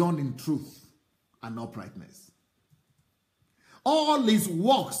are done in truth and uprightness. All his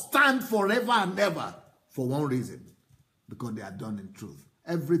works stand forever and ever for one reason. Because they are done in truth.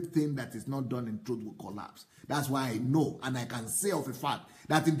 Everything that is not done in truth will collapse. That's why I know and I can say of a fact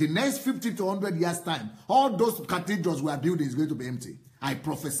that in the next 50 to 100 years' time, all those cathedrals we are building is going to be empty. I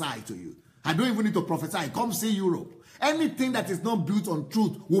prophesy to you. I don't even need to prophesy. Come see Europe. Anything that is not built on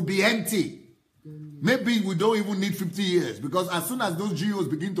truth will be empty. Maybe we don't even need 50 years, because as soon as those GEOs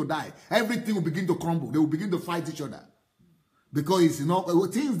begin to die, everything will begin to crumble. They will begin to fight each other. Because it's not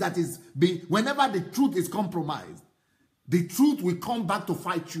things that is whenever the truth is compromised, the truth will come back to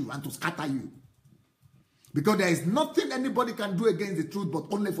fight you and to scatter you. Because there is nothing anybody can do against the truth, but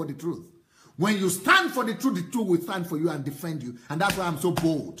only for the truth. When you stand for the truth will stand for you and defend you. And that's why I'm so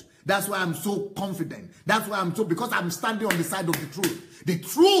bold. That's why I'm so confident. That's why because I'm standing on the side of the truth. The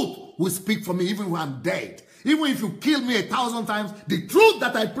truth will speak for me even when I'm dead. Even if you kill me 1,000 times, the truth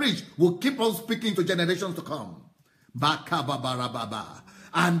that I preach will keep on speaking to generations to come.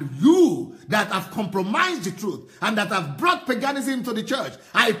 And you that have compromised the truth and that have brought paganism to the church,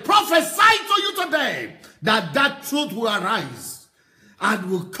 I prophesy to you today that that truth will arise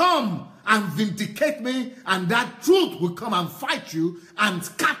and will come and vindicate me, and that truth will come and fight you and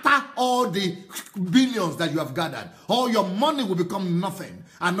scatter all the billions that you have gathered. All your money will become nothing,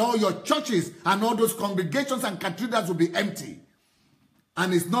 and all your churches and all those congregations and cathedrals will be empty.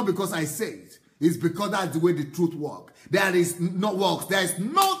 And it's not because I say it. It's because that's the way the truth works. There is no works. There is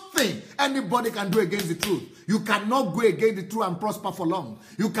nothing anybody can do against the truth. You cannot go against the truth and prosper for long.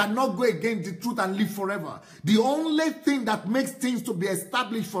 You cannot go against the truth and live forever. The only thing that makes things to be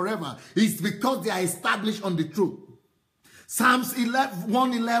established forever is because they are established on the truth. Psalms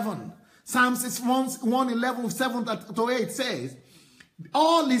 111. Psalms 111, 7 to 8 says,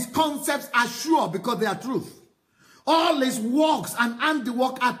 all his concepts are sure because they are truth. All his works and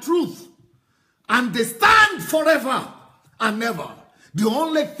handiwork are truth. And they stand forever and ever. The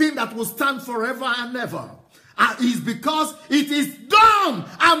only thing that will stand forever and ever is because it is done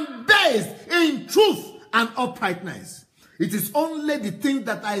and based in truth and uprightness. It is only the things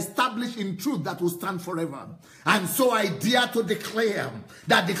that are established in truth that will stand forever. And so I dare to declare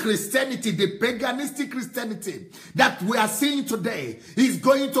that the Christianity, the paganistic Christianity that we are seeing today is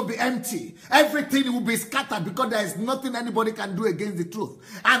going to be empty. Everything will be scattered because there is nothing anybody can do against the truth.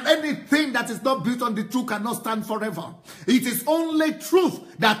 And anything that is not built on the truth cannot stand forever. It is only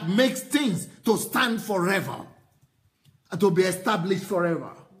truth that makes things to stand forever and to be established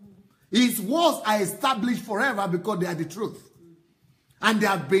forever. His words are established forever because they are the truth. And they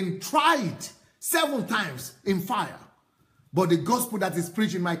have been tried 7 times in fire. But the gospel that is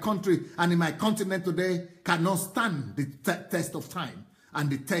preached in my country and in my continent today cannot stand the test of time and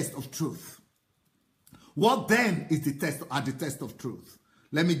the test of truth. What then is the test of truth?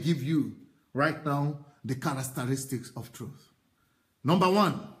 Let me give you right now the characteristics of truth. Number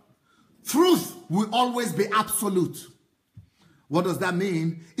 1, truth will always be absolute. What does that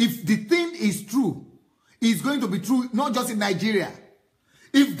mean? If the thing is true, it's going to be true not just in Nigeria.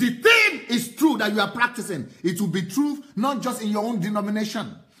 If the thing is true that you are practicing, it will be true not just in your own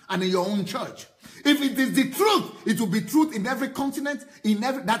denomination and in your own church. If it is the truth, it will be truth in every continent.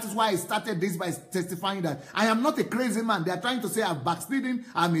 That is why I started this by testifying that I am not a crazy man. They are trying to say I'm backsliding,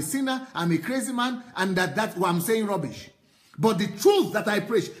 I'm a sinner, I'm a crazy man, and that's why I'm saying rubbish. But the truth that I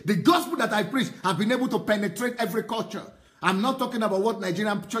preach, the gospel that I preach, have been able to penetrate every culture. I'm not talking about what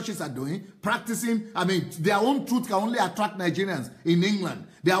Nigerian churches are doing, practicing. I mean, their own truth can only attract Nigerians in England.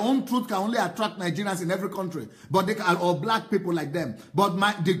 Their own truth can only attract Nigerians in every country, but they can, or black people like them. But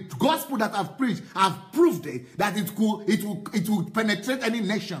the gospel that I've preached, I've proved it that it will penetrate any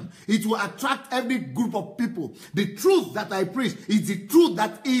nation. It will attract every group of people. The truth that I preach is the truth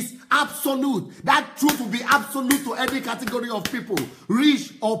that is absolute. That truth will be absolute to every category of people,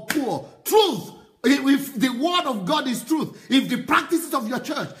 rich or poor. Truth If the word of God is truth, if the practices of your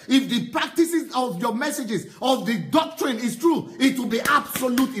church, if the practices of your messages, of the doctrine is true, it will be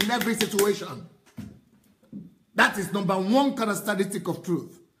absolute in every situation. That is number one characteristic of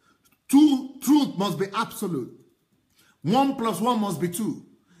truth. Truth must be absolute. 1 + 1 must be 2.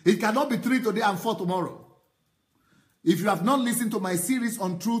 It cannot be 3 today and 4 tomorrow. If you have not listened to my series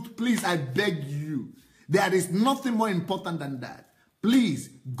on truth, please, I beg you. There is nothing more important than that. Please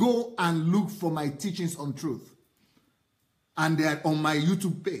go and look for my teachings on truth. And they are on my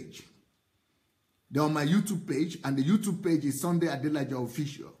YouTube page. They're on my YouTube page, and the YouTube page is Sunday Adelaja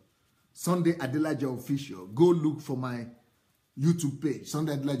Official. Sunday Adelaja Official. Go look for my YouTube page,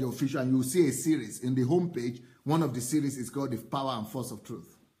 Sunday Adelaja Official, and you'll see a series. In the home page, one of the series is called The Power and Force of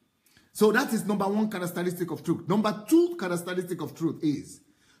Truth. So that is number one characteristic of truth. Number two characteristic of truth is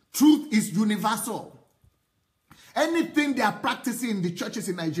universal. Anything they are practicing in the churches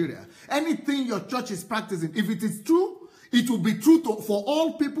in Nigeria, anything your church is practicing, if it is true, it will be true for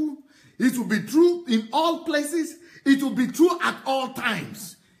all people. It will be true in all places. It will be true at all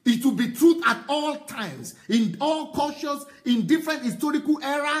times. It will be truth at all times, in all cultures, in different historical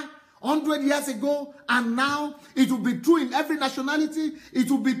era, 100 years ago and now. It will be true in every nationality. It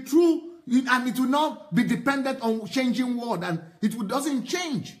will be true, and it will not be dependent on changing world, and it doesn't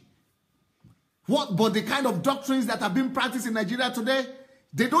change. But the kind of doctrines that are being practiced in Nigeria today,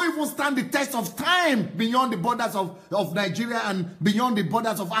 they don't even stand the test of time beyond the borders of Nigeria and beyond the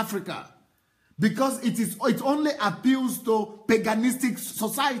borders of Africa. Because it only appeals to paganistic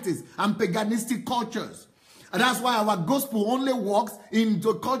societies and paganistic cultures. And that's why our gospel only works in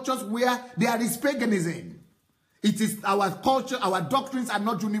the cultures where there is paganism. It is our culture, our doctrines are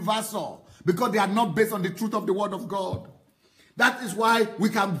not universal because they are not based on the truth of the word of God. That is why we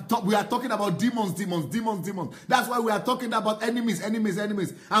are talking about demons. That's why we are talking about enemies.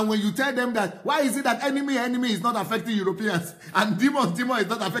 And when you tell them that, why is it that enemy is not affecting Europeans and demon is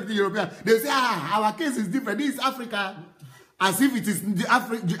not affecting Europeans? They say, our case is different. This is Africa. As if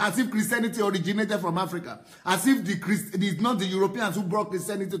as if Christianity originated from Africa. As if it is not the Europeans who brought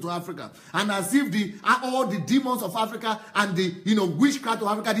Christianity to Africa. And as if all the demons of Africa and the witchcraft of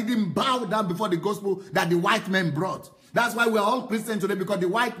Africa didn't bow down before the gospel that the white men brought. That's why we're all Christians today, because the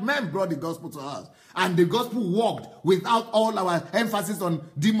white men brought the gospel to us. And the gospel worked without all our emphasis on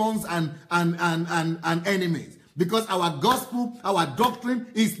demons and enemies. Because our gospel, our doctrine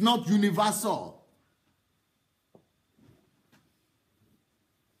is not universal.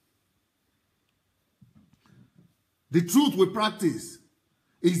 The truth we practice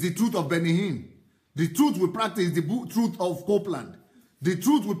is the truth of Benny. The truth we practice is the truth of Copeland. The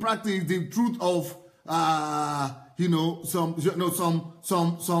truth we practice is the truth of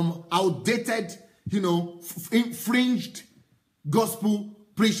some outdated, infringed gospel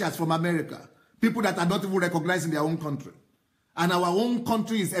preachers from America. People that are not even recognized in their own country. And our own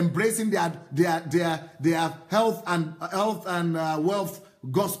country is embracing their health and wealth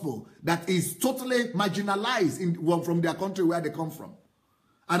gospel that is totally marginalized from their country where they come from.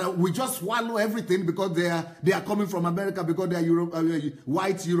 And we just swallow everything because they are coming from America, because they are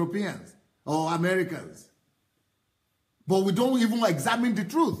white Europeans or Americans. But we don't even examine the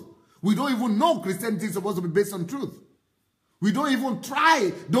truth. We don't even know Christianity is supposed to be based on truth. We don't even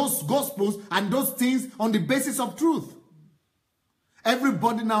try those gospels and those things on the basis of truth.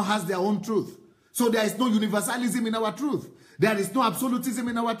 Everybody now has their own truth. So there is no universalism in our truth. There is no absolutism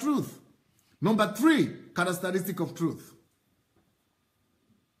in our truth. Number 3 characteristic of truth.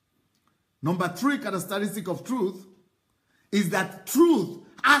 Number 3 characteristic of truth is that truth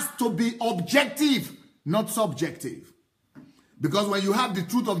has to be objective, not subjective. Because when you have the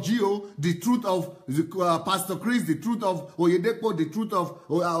truth of Gio, the truth of Pastor Chris, the truth of Oyedepo, the truth of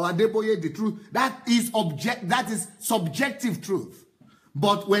Adeboye, the truth, that is subjective truth.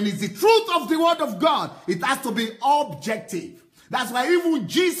 But when it's the truth of the word of God, it has to be objective. That's why even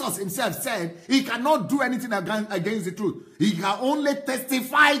Jesus himself said he cannot do anything against the truth. He can only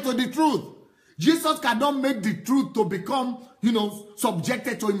testify to the truth. Jesus cannot make the truth to become,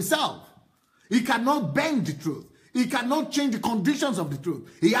 subjected to himself. He cannot bend the truth. He cannot change the conditions of the truth.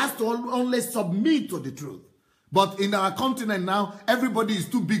 He has to only submit to the truth. But in our continent now, everybody is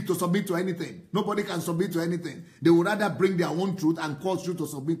too big to submit to anything. Nobody can submit to anything. They would rather bring their own truth and cause you to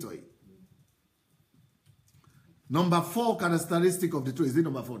submit to it. Number 4 characteristic of the truth. Is it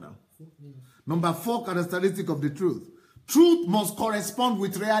number 4 now? Number 4 characteristic of the truth. Truth must correspond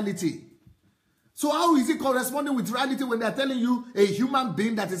with reality. So how is it corresponding with reality when they are telling you a human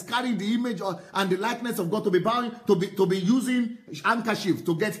being that is carrying the image and the likeness of God to be bound, to be using handkerchief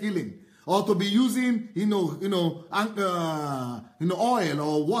to get healing? or to be using, oil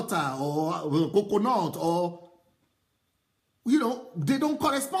or water or coconut, or, they don't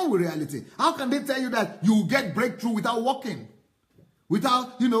correspond with reality. How can they tell you that you get breakthrough without working?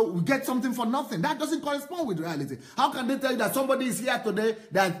 Without, get something for nothing? That doesn't correspond with reality. How can they tell you that somebody is here today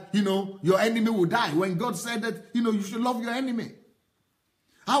that, your enemy will die when God said that, you should love your enemy?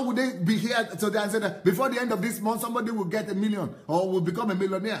 How would they be here today and say that before the end of this month, somebody will get $1 million or will become a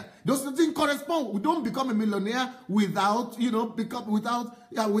millionaire? Those things correspond. We don't become a millionaire without,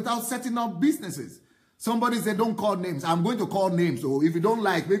 without setting up businesses. Somebody said, don't call names. I'm going to call names. So if you don't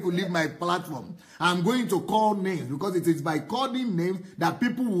like, make you leave my platform. I'm going to call names because it is by calling names that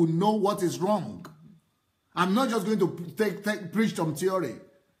people will know what is wrong. I'm not just going to preach some theory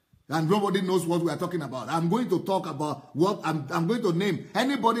and nobody knows what we are talking about. I'm going to talk about what I'm going to name.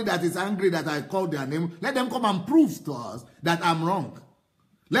 Anybody that is angry that I called their name, let them come and prove to us that I'm wrong.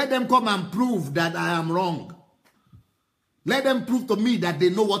 Let them come and prove that I am wrong. Let them prove to me that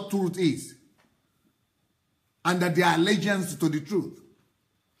they know what truth is. And that they are allegiance to the truth.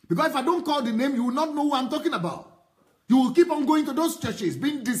 Because if I don't call the name, you will not know who I'm talking about. You will keep on going to those churches,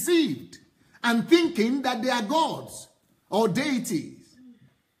 being deceived, and thinking that they are gods or deities.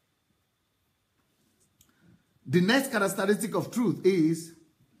 The next characteristic of truth is,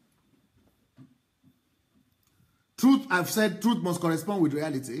 truth, I've said truth must correspond with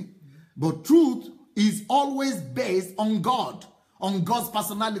reality, but truth is always based on God, on God's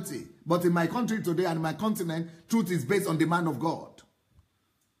personality. But in my country today and my continent, truth is based on the man of God,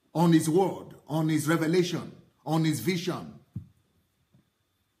 on his word, on his revelation, on his vision.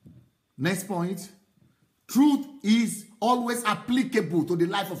 Next point, truth is always applicable to the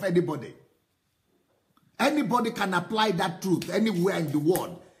life of anybody. Anybody can apply that truth anywhere in the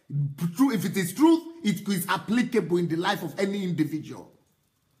world. If it is truth, it is applicable in the life of any individual.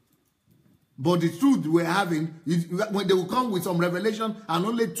 But the truth we're having is when they will come with some revelation and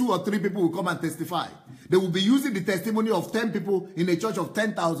only 2 or 3 people will come and testify. They will be using the testimony of 10 people in a church of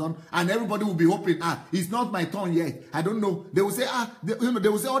 10,000 and everybody will be hoping, it's not my turn yet. I don't know. They will say, they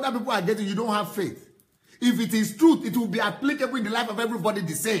will say other people are getting, you don't have faith. If it is truth, it will be applicable in the life of everybody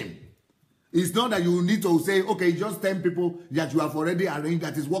the same. It's not that you need to say, okay, just 10 people that you have already arranged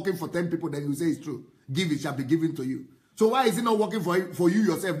that is working for 10 people, then you say it's true. Give, it shall be given to you. So why is it not working for you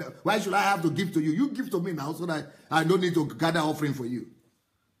yourself? Why should I have to give to you? You give to me now so that I don't need to gather offering for you.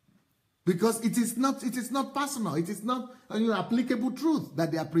 Because it is not personal. It is not applicable truth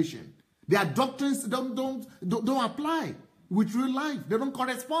that they are preaching. Their doctrines don't apply with real life. They don't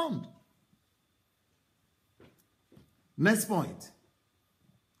correspond. Next point.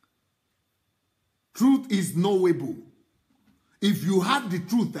 Truth is knowable. If you have the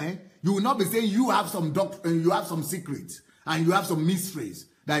truth, you will not be saying you have some doctrine, you have some secrets, and you have some mysteries,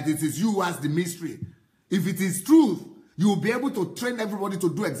 that it is you who has the mystery. If it is truth, you will be able to train everybody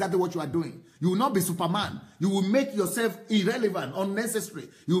to do exactly what you are doing. You will not be Superman. You will make yourself irrelevant, unnecessary.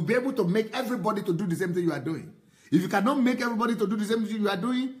 You will be able to make everybody to do the same thing you are doing. If you cannot make everybody to do the same thing you are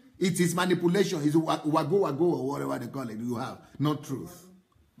doing, it is manipulation. It's wago or whatever they call it. You have, not truth.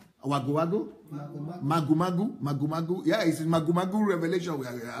 Wago? Magu. Yeah, it's Magu revelation we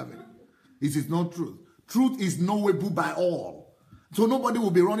are having. It is not truth. Truth is knowable by all. So nobody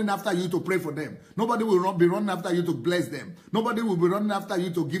will be running after you to pray for them. Nobody will not be running after you to bless them. Nobody will be running after you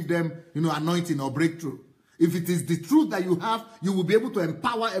to give them, anointing or breakthrough. If it is the truth that you have, you will be able to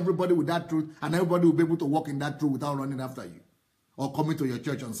empower everybody with that truth, and everybody will be able to walk in that truth without running after you or coming to your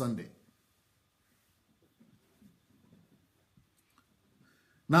church on Sunday.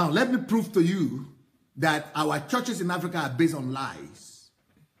 Now, let me prove to you that our churches in Africa are based on lies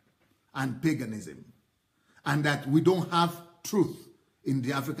and paganism, and that we don't have truth in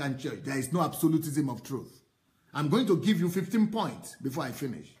the African church. There is no absolutism of truth. I'm going to give you 15 points before I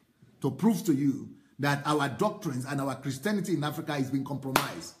finish to prove to you that our doctrines and our Christianity in Africa is being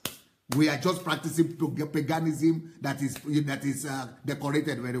compromised. We are just practicing paganism that is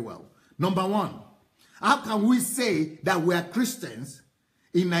decorated very well. Number one, how can we say that we are Christians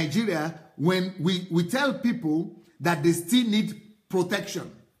in Nigeria when we tell people that they still need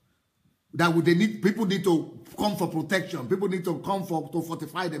protection? That people need to come for protection. People need to come to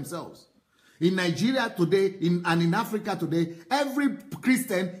fortify themselves. In Nigeria today, and in Africa today, every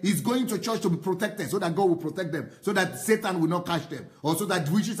Christian is going to church to be protected so that God will protect them, so that Satan will not catch them, or so that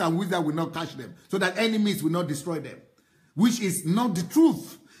witches and wizards will not catch them, so that enemies will not destroy them, which is not the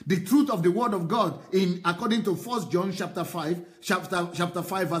truth. The truth of the word of God, according to 1 John chapter 5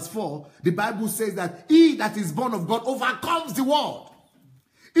 verse 4, the Bible says that he that is born of God overcomes the world.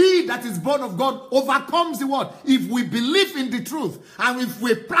 He that is born of God overcomes the world. If we believe in the truth, and if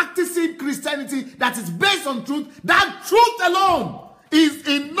we practice Christianity that is based on truth, that truth alone is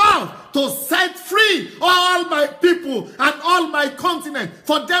enough to set free all my people and all my continent,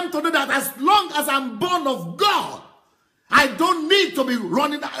 for them to know that as long as I'm born of God, I don't need to be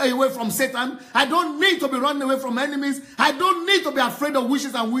running away from Satan. I don't need to be running away from enemies. I don't need to be afraid of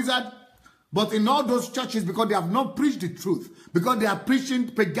witches and wizards. But in all those churches, because they have not preached the truth, because they are preaching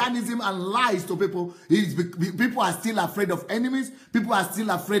paganism and lies to people, people are still afraid of enemies. People are still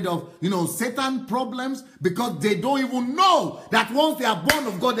afraid of, Satan problems, because they don't even know that once they are born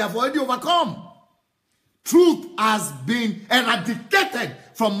of God, they have already overcome. Truth has been eradicated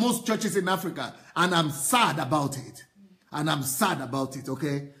from most churches in Africa, and I'm sad about it. And I'm sad about it,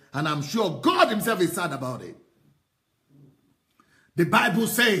 okay? And I'm sure God himself is sad about it. The Bible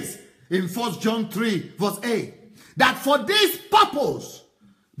says in 1 John 3 verse 8, that for this purpose,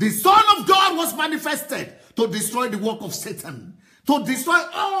 the Son of God was manifested to destroy the work of Satan. To destroy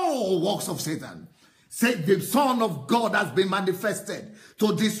all works of Satan. Say the Son of God has been manifested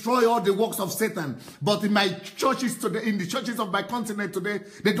to destroy all the works of Satan. But in my churches today, in the churches of my continent today,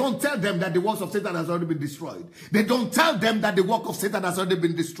 they don't tell them that the works of Satan has already been destroyed. They don't tell them that the work of Satan has already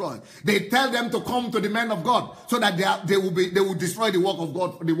been destroyed. They tell them to come to the men of God so that they will destroy the work of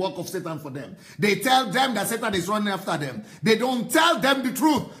God, the work of Satan for them. They tell them that Satan is running after them. They don't tell them the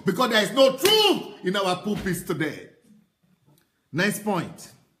truth, because there is no truth in our pulpits today. Next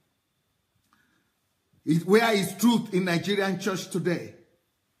point. Where is truth in Nigerian church today?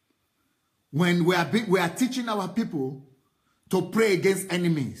 When we are teaching our people to pray against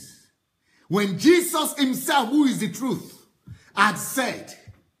enemies. When Jesus himself, who is the truth, had said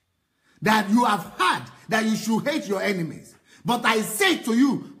that you have heard that you should hate your enemies. But I say to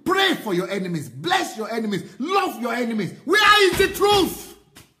you, pray for your enemies, bless your enemies, love your enemies. Where is the truth?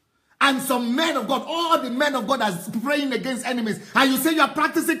 And some men of God, all the men of God are praying against enemies. And you say you are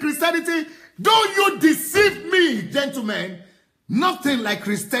practicing Christianity? Don't you deceive me, gentlemen. Nothing like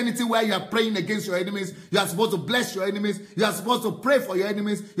Christianity where you are praying against your enemies. You are supposed to bless your enemies. You are supposed to pray for your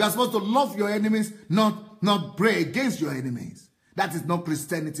enemies. You are supposed to love your enemies, not pray against your enemies. That is not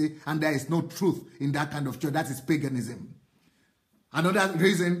Christianity, and there is no truth in that kind of church. That is paganism. Another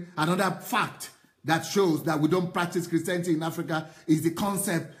reason, another fact that shows that we don't practice Christianity in Africa is the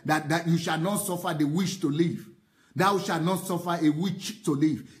concept that you shall not suffer the wish to live. Thou shalt not suffer a witch to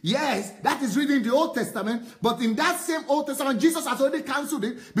live. Yes, that is reading the Old Testament, but in that same Old Testament, Jesus has already cancelled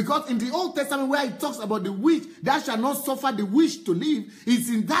it, because in the Old Testament where he talks about the witch, thou shalt not suffer the witch to live, it's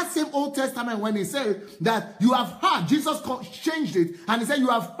in that same Old Testament when he said that you have heard, Jesus changed it, and he said you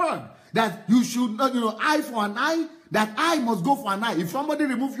have heard that you should not, eye for an eye, that eye must go for an eye. If somebody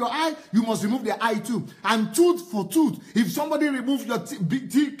remove your eye, you must remove their eye too. And tooth for tooth. If somebody remove your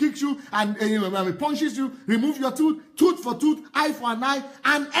teeth, kicks you and punches you, remove your tooth. Tooth for tooth, eye for an eye.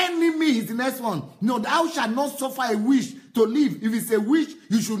 An enemy is the next one. No, thou shalt not suffer a wish to live. If it's a wish,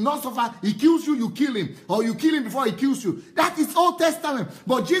 you should not suffer. He kills you, you kill him. Or you kill him before he kills you. That is Old Testament.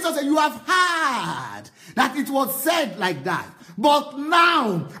 But Jesus said, you have heard that it was said like that. But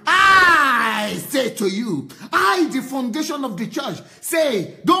now, I say to you, the foundation of the church,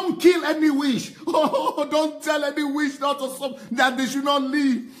 say, don't kill any wish. Oh, don't tell any wish not to that they should not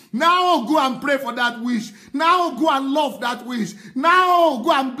live. Now go and pray for that wish. Now go and love that wish. Now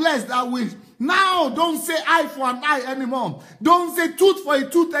go and bless that wish. Now don't say eye for an eye anymore. Don't say tooth for a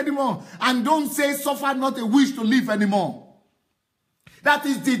tooth anymore. And don't say suffer not a wish to live anymore. That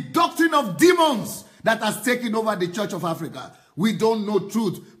is the doctrine of demons that has taken over the Church of Africa. We don't know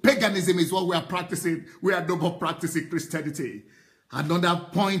truth. Paganism is what we are practicing. We are no more practicing Christianity. Another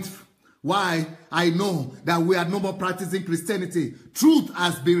point why I know that we are no more practicing Christianity. Truth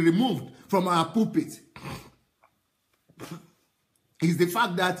has been removed from our pulpit. Is the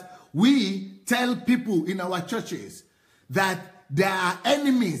fact that we tell people in our churches that there are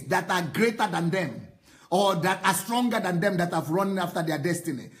enemies that are greater than them, or that are stronger than them, that have run after their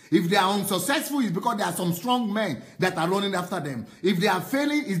destiny. If they are unsuccessful, it's because there are some strong men that are running after them. If they are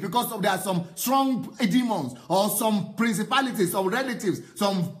failing, it's because there are some strong demons, or some principalities, or relatives,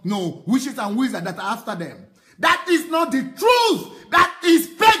 some witches and wizards that are after them. That is not the truth. That is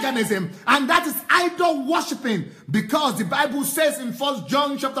paganism, and that is idol worshiping, because the Bible says in 1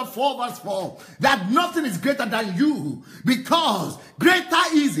 John chapter 4 verse 4 that nothing is greater than you, because greater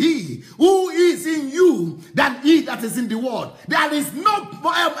is he who is in you than he that is in the world. There is no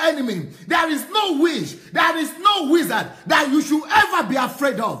enemy, there is no witch, there is no wizard that you should ever be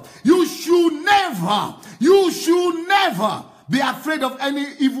afraid of. You should never be afraid of any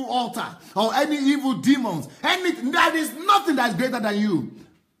evil altar or any evil demons. There is nothing that is greater than you.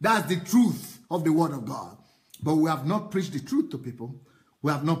 That's the truth of the word of God. But we have not preached the truth to people.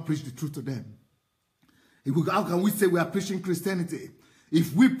 We have not preached the truth to them. How can we say we are preaching Christianity?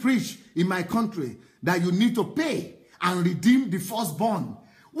 If we preach in my country that you need to pay and redeem the firstborn,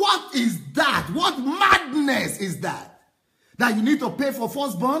 what is that? What madness is that? That you need to pay for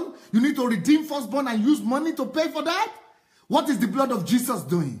firstborn? You need to redeem firstborn and use money to pay for that? What is the blood of Jesus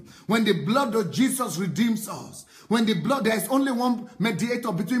doing? When the blood of Jesus redeems us, when the blood, there is only one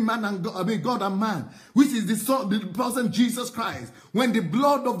mediator between man and God, God and man, which is the person Jesus Christ. When the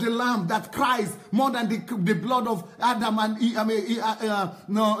blood of the Lamb that cries more than the blood of Adam and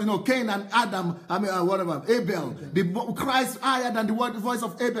Cain and Adam, Abel, the cries higher than the voice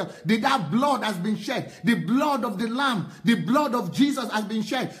of Abel. That blood has been shed. The blood of the Lamb, the blood of Jesus has been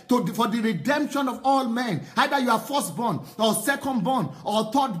shed for the redemption of all men. Either you are firstborn, or secondborn, or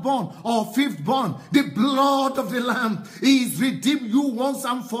thirdborn, or fifthborn. The blood of the Lamb is redeemed you once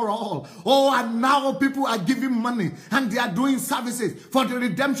and for all. Oh, and now people are giving money and they are doing services for the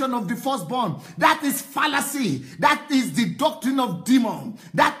redemption of the firstborn. That is fallacy. That is the doctrine of demon.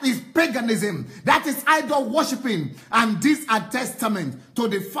 That is paganism. That is idol worshiping. And these are testament to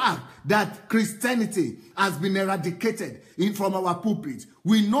the fact that Christianity has been eradicated from our pulpit.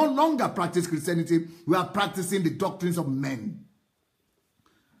 We no longer practice Christianity. We are practicing the doctrines of men.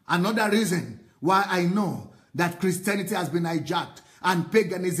 Another reason why I know that Christianity has been hijacked and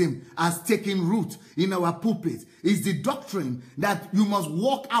paganism has taken root in our pulpit is the doctrine that you must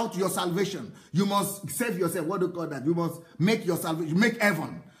work out your salvation. You must save yourself. What do you call that? You must make your salvation. Make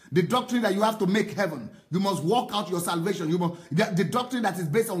heaven. The doctrine that you have to make heaven. You must work out your salvation. The doctrine that is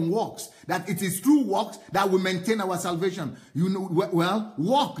based on works. That it is through works that will maintain our salvation. You know, well,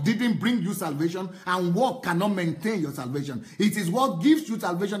 work didn't bring you salvation, and work cannot maintain your salvation. It is what gives you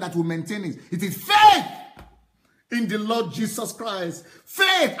salvation that will maintain it. It is faith in the Lord Jesus Christ.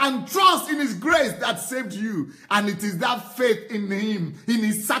 Faith and trust in his grace that saved you. And it is that faith in him, in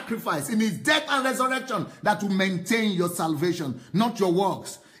his sacrifice, in his death and resurrection that will maintain your salvation, not your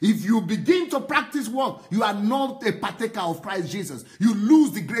works. If you begin to practice work, you are not a partaker of Christ Jesus. You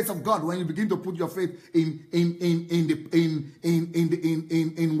lose the grace of God when you begin to put your faith in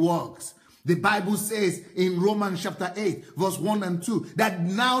works. The Bible says in Romans chapter 8, verse 1 and 2, that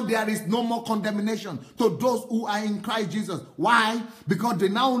now there is no more condemnation to those who are in Christ Jesus. Why? Because they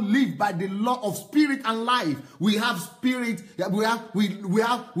now live by the law of spirit and life. We have spirit,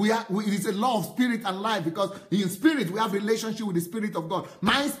 it is a law of spirit and life, because in spirit we have relationship with the Spirit of God.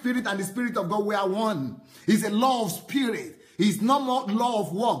 My spirit and the Spirit of God, we are one. It's a law of spirit. It's no more law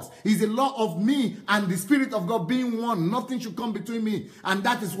of works. It's a law of me and the Spirit of God being one. Nothing should come between me. And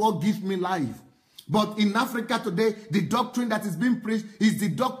that is what gives me life. But in Africa today, the doctrine that is being preached is the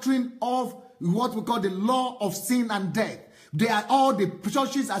doctrine of what we call the law of sin and death. They are all the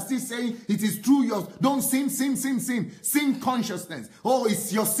churches are still saying it is true. Don't sin. Sin consciousness. Oh,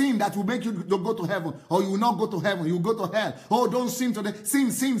 it's your sin that will make you go to heaven, or you will not go to heaven. You will go to hell. Oh, don't sin today.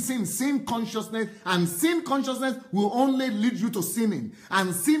 Sin consciousness, and sin consciousness will only lead you to sinning,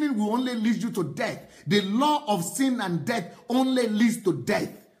 and sinning will only lead you to death. The law of sin and death only leads to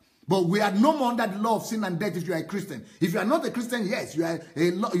death. But we are no more under the law of sin and death if you are a Christian. If you are not a Christian, yes, you are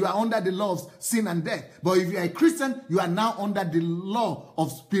under the law of sin and death. But if you are a Christian, you are now under the law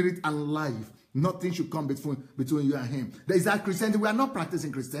of spirit and life. Nothing should come between you and him. There is that Christianity. We are not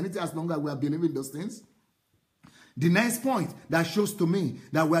practicing Christianity as long as we are believing those things. The next point that shows to me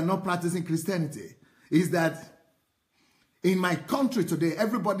that we are not practicing Christianity is that in my country today,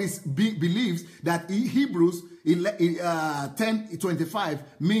 everybody believes that Hebrews 10:25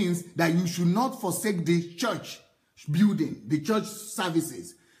 means that you should not forsake the church building, the church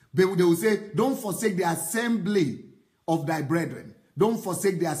services. They will say, don't forsake the assembly of thy brethren. Don't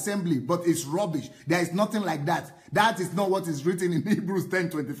forsake the assembly, but it's rubbish. There is nothing like that. That is not what is written in Hebrews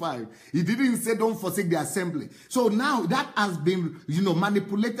 10:25. He didn't say don't forsake the assembly. So now that has been,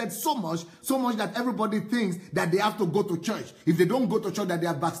 manipulated so much that everybody thinks that they have to go to church. If they don't go to church, that they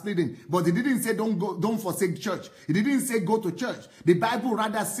are backsliding. But he didn't say don't forsake church. He didn't say go to church. The Bible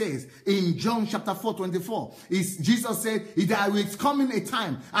rather says in John chapter 4:24, Jesus said, it's coming a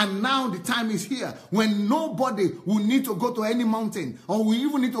time, and now the time is here, when nobody will need to go to any mountain, or we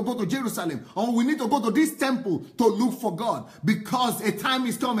even need to go to Jerusalem, or we need to go to this temple to look for God, because a time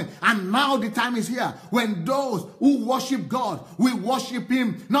is coming, and now the time is here, when those who worship God will worship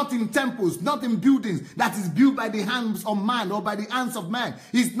him, not in temples, not in buildings that is built by the hands of man or by the hands of man.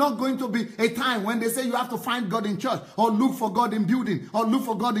 It's not going to be a time when they say you have to find God in church, or look for God in building, or look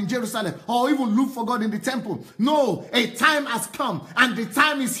for God in Jerusalem, or even look for God in the temple. No, a time has come, and the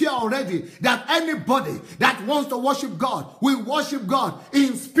time is here already, that anybody that wants to worship God will worship worship God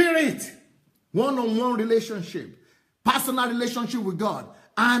in spirit. One-on-one relationship. Personal relationship with God.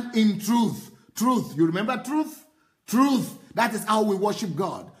 And in truth. Truth. You remember truth? Truth. That is how we worship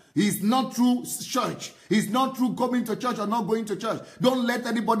God. It's not through church. It's not through coming to church or not going to church. Don't let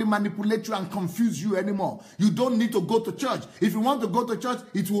anybody manipulate you and confuse you anymore. You don't need to go to church. If you want to go to church,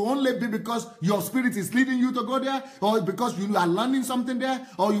 it will only be because your spirit is leading you to go there, or because you are learning something there,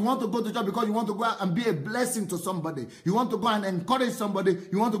 or you want to go to church because you want to go out and be a blessing to somebody. You want to go and encourage somebody.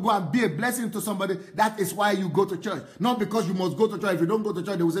 You want to go and be a blessing to somebody. That is why you go to church. Not because you must go to church. If you don't go to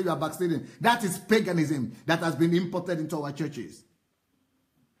church, they will say you are backsliding. That is paganism that has been imported into our churches.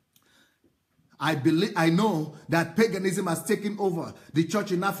 I know that paganism has taken over the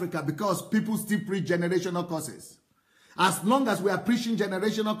church in Africa because people still preach generational curses. As long as we are preaching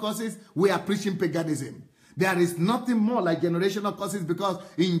generational curses, we are preaching paganism. There is nothing more like generational curses, because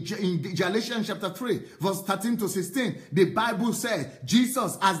in Galatians chapter 3, verse 13 to 16, the Bible says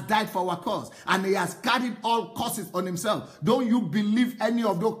Jesus has died for our cause and he has carried all curses on himself. Don't you believe any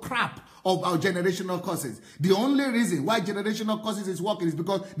of those crap of our generational curses? The only reason why generational curses is working is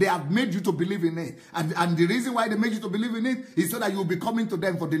because they have made you to believe in it. And the reason why they made you to believe in it is so that you will be coming to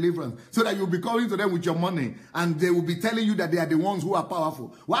them for deliverance. So that you will be coming to them with your money. And they will be telling you that they are the ones who are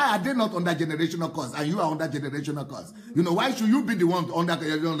powerful. Why are they not under generational curse and you are under generational curse? You know, why should you be the one under?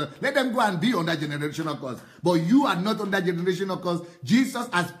 Let them go and be under generational curse. But you are not under generational curse. Jesus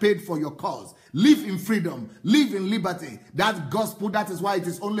has paid for your cause. Live in freedom. Live in liberty. That gospel, that is why it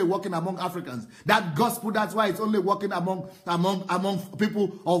is only working among Africans. That gospel, that's why it's only working among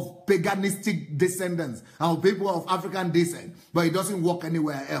people of paganistic descendants, and people of African descent. But it doesn't work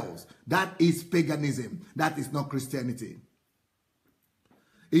anywhere else. That is paganism. That is not Christianity.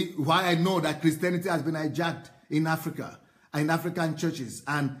 Why I know that Christianity has been hijacked in Africa, in African churches,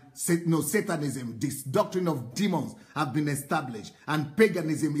 and Satanism, this doctrine of demons have been established, and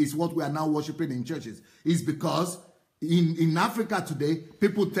paganism is what we are now worshiping in churches, is because in Africa today,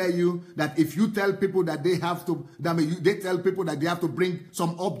 people tell you that if you tell people that they have to, they tell people that they have to bring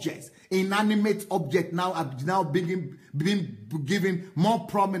some objects. Inanimate object now are now being given more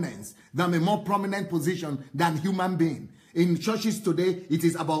prominence, than a more prominent position than human being. In churches today, it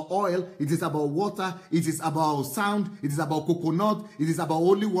is about oil, it is about water, it is about sound, it is about coconut, it is about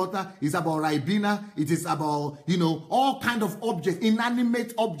holy water, it is about ribena, it is about, all kind of objects.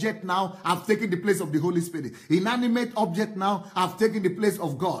 Inanimate object now have taken the place of the Holy Spirit. Inanimate object now have taken the place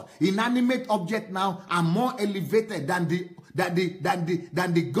of God. Inanimate object now are more elevated than the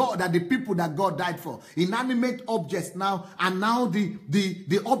people that God died for. Inanimate objects now are now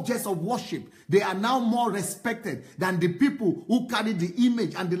the objects of worship. They are now more respected than the people who carry the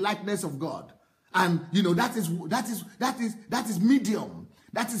image and the likeness of God. And that is medium.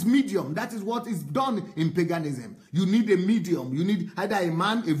 That is medium. That is what is done in paganism. You need a medium. You need either a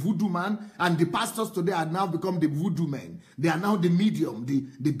man, a voodoo man, and the pastors today are now become the voodoo men. They are now the medium,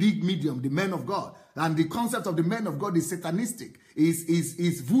 the big medium, the men of God. And the concept of the men of God is satanistic,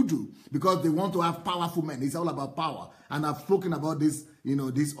 is voodoo, because they want to have powerful men. It's all about power. And I've spoken about this,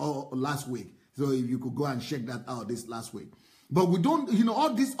 this all last week. So if you could go and check that out this last week. But we don't,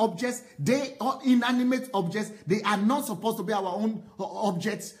 all these objects, they are inanimate objects. They are not supposed to be our own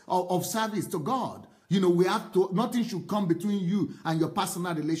objects of service to God. We have to, nothing should come between you and your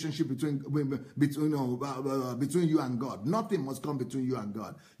personal relationship between you and God. Nothing must come between you and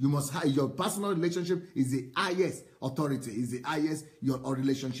God. You must have, your personal relationship is the highest authority, is the highest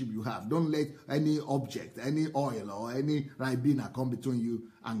relationship you have. Don't let any object, any oil or any ribena come between you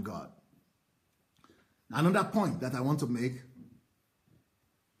and God. Another point that I want to make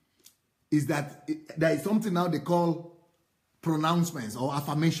is that there is something now they call pronouncements or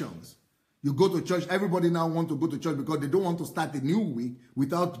affirmations. You go to church, everybody now wants to go to church because they don't want to start a new week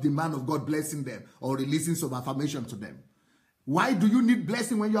without the man of God blessing them or releasing some affirmation to them. Why do you need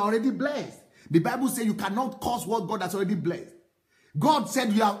blessing when you're already blessed? The Bible says you cannot curse what God has already blessed. God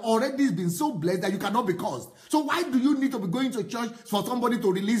said you have already been so blessed that you cannot be cursed. So why do you need to be going to church for somebody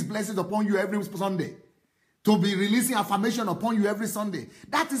to release blessings upon you every Sunday? To be releasing affirmation upon you every Sunday?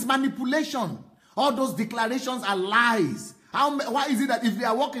 That is manipulation. All those declarations are lies. Why is it that if they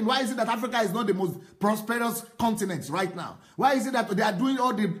are working, why is it that Africa is not the most prosperous continent right now? Why is it that they are doing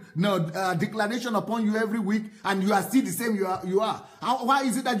all the declaration upon you every week and you are still the same you are? Why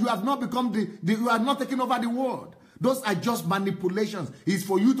is it that you have not become you are not taking over the world? Those are just manipulations. It's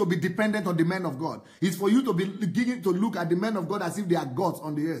for you to be dependent on the men of God. It's for you to be beginning to look at the men of God as if they are gods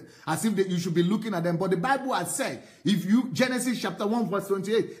on the earth, as if you should be looking at them. But the Bible has said, Genesis chapter 1 verse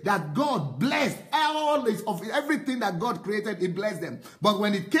 28, that God blessed all of everything that God created, he blessed them. But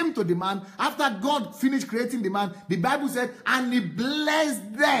when it came to the man, after God finished creating the man, the Bible said, and he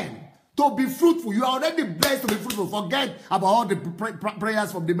blessed them to be fruitful. You are already blessed to be fruitful. Forget about all the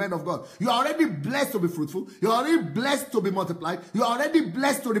prayers from the men of God. You are already blessed to be fruitful. You are already blessed to be multiplied. You are already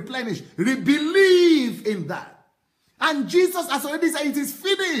blessed to replenish. Believe in that. And Jesus has already said it is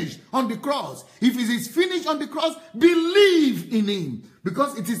finished on the cross. If it is finished on the cross, believe in him.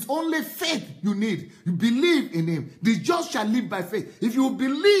 Because it is only faith you need. You believe in him. The just shall live by faith. If you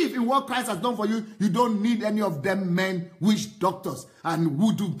believe in what Christ has done for you, you don't need any of them men, witch doctors, and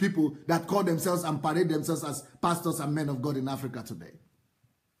voodoo people that call themselves and parade themselves as pastors and men of God in Africa today.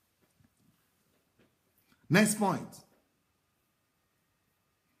 Next point.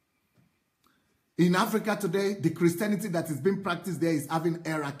 In Africa today, the Christianity that is being practiced there is having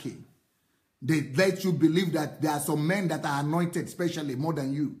hierarchy. They let you believe that there are some men that are anointed, especially more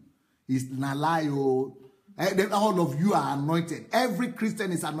than you. It's Nalayo. All of you are anointed. Every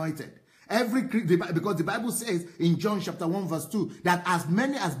Christian is anointed. Because the Bible says in John chapter 1 verse 2 that as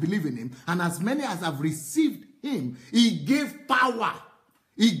many as believe in him and as many as have received him, he gave power.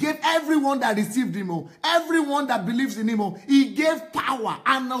 He gave everyone that received him, everyone that believes in him, he gave power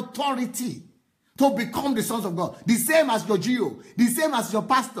and authority to become the sons of God. The same as your GO, the same as your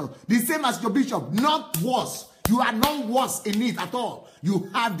pastor, the same as your bishop, not worse. You are not worse in it at all. You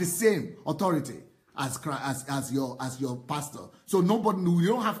have the same authority as your pastor. So you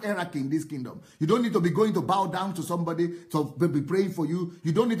don't have hierarchy in this kingdom. You don't need to be going to bow down to somebody to be praying for you.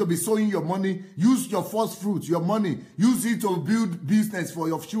 You don't need to be sowing your money. Use your first fruits, your money. Use it to build business for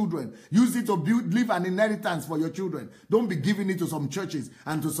your children. Use it to leave an inheritance for your children. Don't be giving it to some churches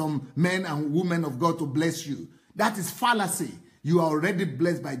and to some men and women of God to bless you. That is fallacy. You are already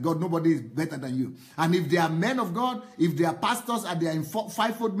blessed by God. Nobody is better than you. And if they are men of God, if they are pastors and they are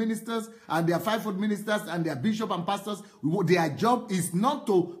fivefold ministers, and they are fivefold ministers and they are bishop and pastors, their job is not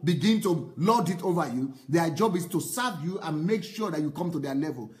to begin to lord it over you. Their job is to serve you and make sure that you come to their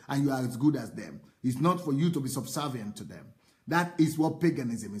level and you are as good as them. It's not for you to be subservient to them. That is what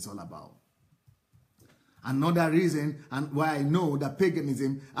paganism is all about. Another reason and why I know that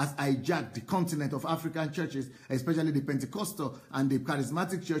paganism has hijacked the continent of African churches, especially the Pentecostal and the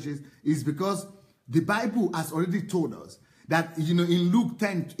charismatic churches, is because the Bible has already told us that, in Luke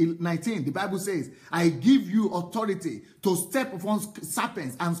 10:19, the Bible says, I give you authority to step upon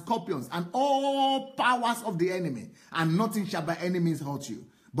serpents and scorpions and all powers of the enemy, and nothing shall by any means hurt you.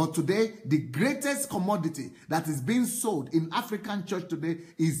 But today, the greatest commodity that is being sold in African church today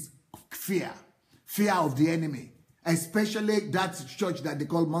is fear. Fear of the enemy, especially that church that they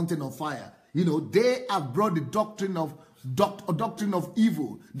call Mountain of Fire. They have brought the doctrine of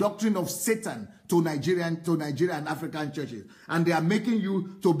evil, doctrine of Satan to Nigeria and African churches. And they are making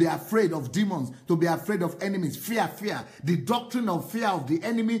you to be afraid of demons, to be afraid of enemies. Fear. The doctrine of fear of the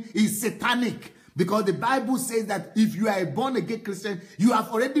enemy is satanic. Because the Bible says that if you are a born-again Christian, you have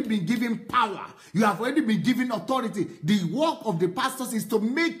already been given power. You have already been given authority. The work of the pastors is to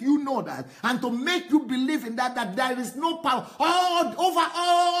make you know that and to make you believe in that there is no power over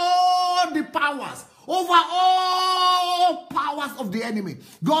all the powers, over all powers of the enemy.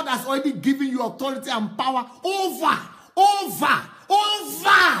 God has already given you authority and power over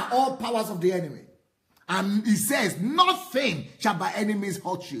all powers of the enemy. And he says, nothing shall by any means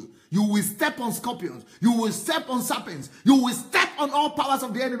hurt you. You will step on scorpions. You will step on serpents. You will step on all powers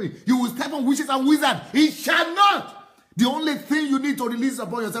of the enemy. You will step on witches and wizards. It shall not. The only thing you need to release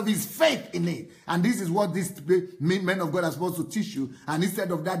upon yourself is faith in it. And this is what these men of God are supposed to teach you. And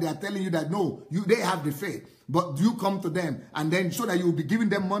instead of that, they are telling you that no, they have the faith. But you come to them, and then so that you will be giving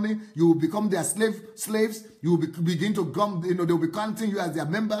them money, you will become their slaves. You will begin to come, they will be counting you as their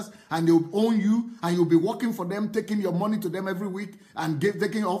members, and they will own you, and you'll be working for them, taking your money to them every week, and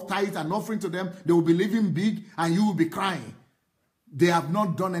taking off tithes and offering to them. They will be living big, and you will be crying. They have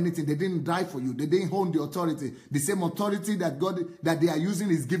not done anything. They didn't die for you. They didn't own the authority. The same authority that they are using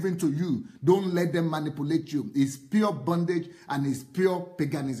is given to you. Don't let them manipulate you. It's pure bondage and it's pure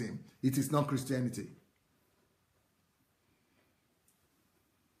paganism. It is not Christianity.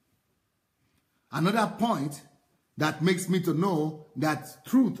 Another point that makes me to know that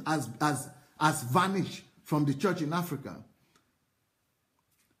truth has vanished from the church in Africa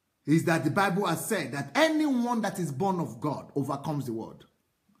is that the Bible has said that anyone that is born of God overcomes the world.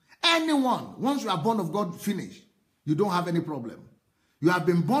 Anyone. Once you are born of God, finish. You don't have any problem. You have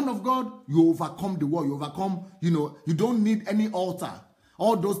been born of God, you overcome the world. You overcome, you don't need any altar.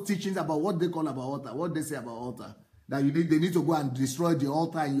 All those teachings about what they call about altar, what they say about altar. That they need to go and destroy the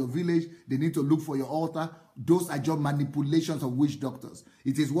altar in your village. They need to look for your altar. Those are just manipulations of witch doctors.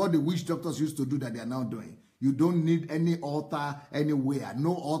 It is what the witch doctors used to do that they are now doing. You don't need any altar anywhere.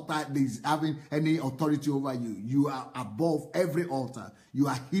 No altar is having any authority over you. You are above every altar. You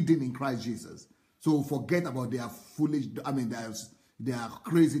are hidden in Christ Jesus. So forget about their foolish, their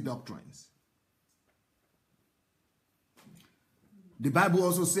crazy doctrines. The Bible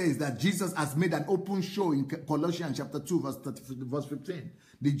also says that Jesus has made an open show in Colossians chapter 2, verse 15.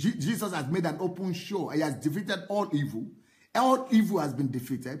 Jesus has made an open show. He has defeated all evil. All evil has been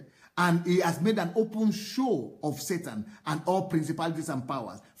defeated. And he has made an open show of Satan and all principalities and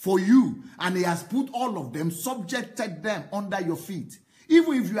powers for you. And he has put all of them, subjected them under your feet.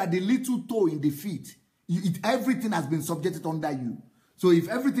 Even if you are the little toe in the feet, everything has been subjected under you. So if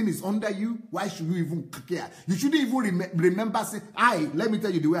everything is under you, why should you even care? You shouldn't even remember, say, let me tell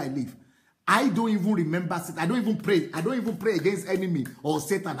you the way I live. I don't even remember Satan. I don't even pray. I don't even pray against enemy or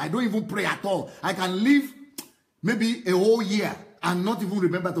Satan. I don't even pray at all. I can live maybe a whole year and not even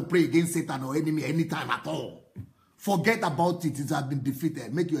remember to pray against Satan or enemy anytime at all. Forget about it. It has been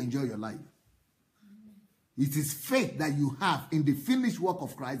defeated. Make you enjoy your life. It is faith that you have in the finished work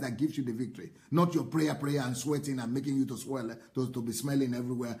of Christ that gives you the victory. Not your prayer and sweating and making you to swell, to be smelling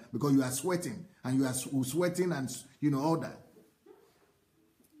everywhere because you are sweating and you are sweating and all that.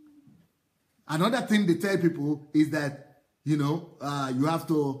 Another thing they tell people is that you have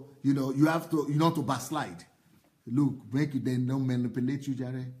to to backslide. Look, make you then don't manipulate you,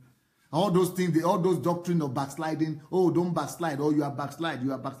 Jerry. All those things, all those doctrine of backsliding. Oh, don't backslide. Oh, you are backslide.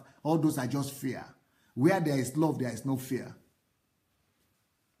 You are back. All those are just fear. Where there is love, there is no fear.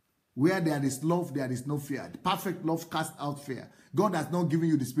 Where there is love, there is no fear. Perfect love casts out fear. God has not given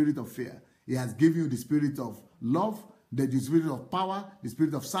you the spirit of fear. He has given you the spirit of love, the spirit of power, the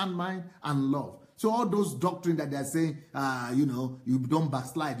spirit of sound mind, and love. So all those doctrine that they are saying, you don't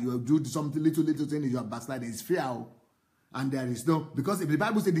backslide. You do something little thing, you are backsliding. It's fear. And there is no, because the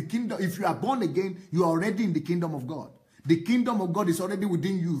Bible says the kingdom, if you are born again, you are already in the kingdom of God. The kingdom of God is already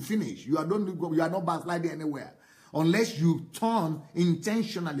within you. Finish. You are not backsliding anywhere. Unless you turn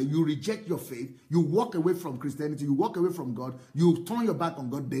intentionally, you reject your faith, you walk away from Christianity, you walk away from God, you turn your back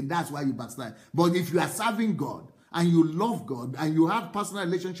on God, then that's why you backslide. But if you are serving God and you love God and you have personal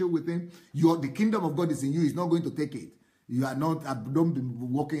relationship with Him, the kingdom of God is in you. He's not going to take it. You are not, don't be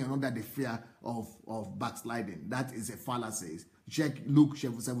walking under the fear of backsliding. That is a fallacy. Check Luke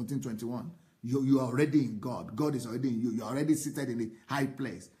 17:21. You are already in God. God is already in you. You are already seated in the high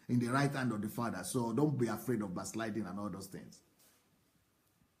place, in the right hand of the Father. So don't be afraid of backsliding and all those things.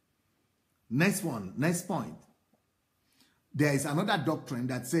 Next point. There is another doctrine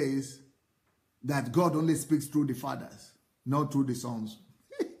that says that God only speaks through the fathers, not through the sons.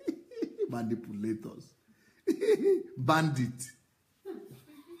 Manipulators. Bandit.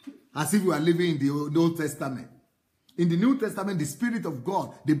 As if we are living in the Old Testament. In the New Testament, the Spirit of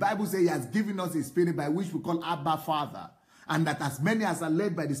God, the Bible says He has given us a Spirit by which we call Abba Father. And that as many as are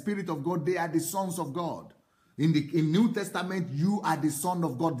led by the Spirit of God, they are the sons of God. In New Testament, you are the son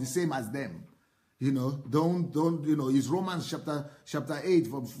of God, the same as them. It's Romans chapter 8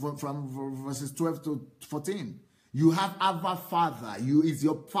 from verses 12 to 14. You have Abba Father. Is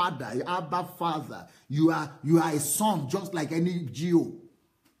your father, Abba Father. You are a son, just like any Geo.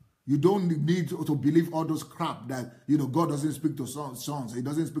 You don't need to believe all those crap that, God doesn't speak to sons. He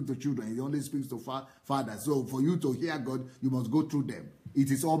doesn't speak to children. He only speaks to fathers. So for you to hear God, you must go through them.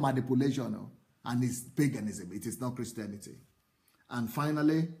 It is all manipulation, and it's paganism. It is not Christianity. And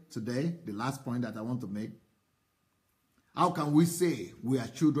finally, today, the last point that I want to make. How can we say we are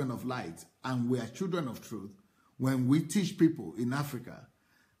children of light and we are children of truth when we teach people in Africa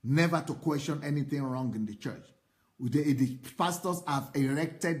never to question anything wrong in the church? The pastors have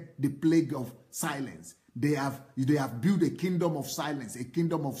erected the plague of silence. They have built a kingdom of silence, a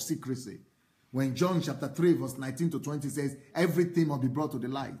kingdom of secrecy. When John chapter 3 verse 19 to 20 says, everything must be brought to the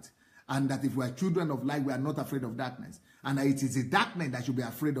light. And that if we are children of light, we are not afraid of darkness. And that it is the darkness that should be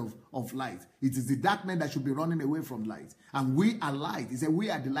afraid of light. It is the darkness that should be running away from light. And we are light. He said,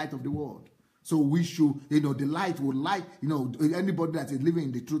 we are the light of the world. So we should, the light will light, anybody that is living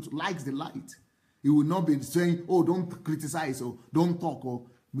in the truth likes the light. He will not be saying, oh, don't criticize or don't talk. Or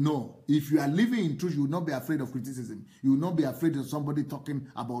no, if you are living in truth, you will not be afraid of criticism. You will not be afraid of somebody talking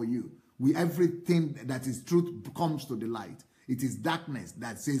about you. Everything that is truth comes to the light. It is darkness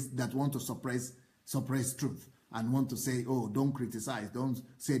that want to suppress truth. and want to say, oh, don't criticize, don't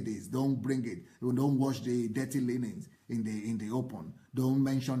say this, don't bring it, don't wash the dirty linens in the open, don't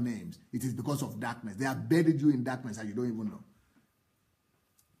mention names. It is because of darkness. They have buried you in darkness and you don't even know.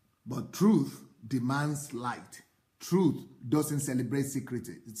 But truth demands light. Truth doesn't celebrate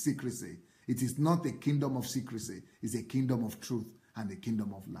secrecy. It is not a kingdom of secrecy. It's a kingdom of truth and a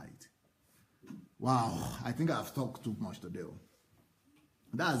kingdom of light. Wow, I think I've talked too much today.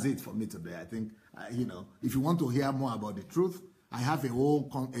 That's it for me today. I think, if you want to hear more about the truth, I have a whole,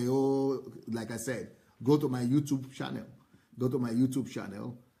 like I said, go to my YouTube channel. Go to my YouTube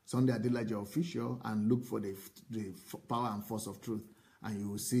channel, Sunday Adelaja Official, and look for the power and force of truth. And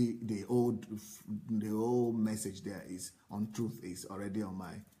you will see the whole message there is on truth is already on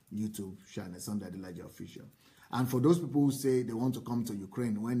my YouTube channel, Sunday Adelaja Official. And for those people who say they want to come to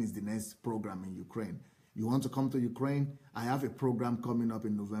Ukraine, when is the next program in Ukraine? You want to come to Ukraine? I have a program coming up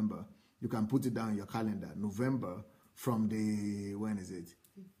in November. You can put it down in your calendar. November from the, when is it?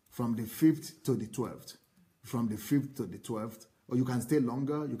 From the 5th to the 12th. From the 5th to the 12th. Or you can stay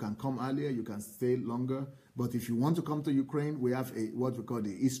longer. You can come earlier. You can stay longer. But if you want to come to Ukraine, we have what we call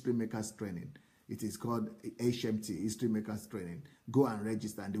the History Makers Training. It is called HMT, History Makers Training. Go and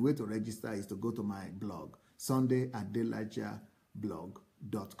register. And the way to register is to go to my blog,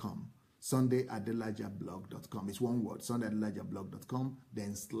 SundayAdelajablog.com. SundayAdelajablog.com. It's one word, SundayAdelajablog.com,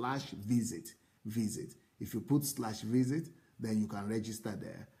 then /visit. Visit. If you put /visit, then you can register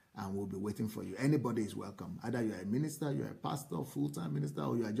there and we'll be waiting for you. Anybody is welcome. Either you're a minister, you're a pastor, full-time minister,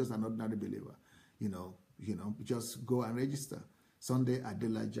 or you are just an ordinary believer. Just go and register.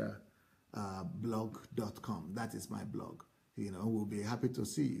 SundayAdelajablog.com. That is my blog. We'll be happy to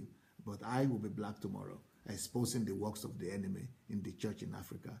see you. But I will be black tomorrow, exposing the works of the enemy in the church in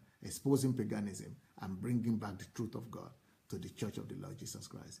Africa, exposing paganism, and bringing back the truth of God to the church of the Lord Jesus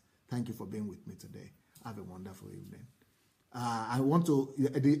Christ. Thank you for being with me today. Have a wonderful evening. I want to,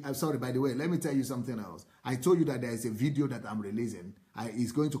 sorry, by the way, let me tell you something else. I told you that there is a video that I'm releasing.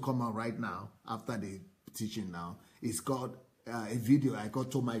 It's going to come out right now after the teaching now. It's called a video I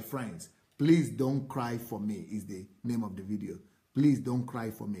got to my friends. Please don't cry for me is the name of the video. Please don't cry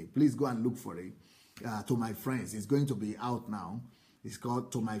for me. Please go and look for it. To my friends. It's going to be out now. It's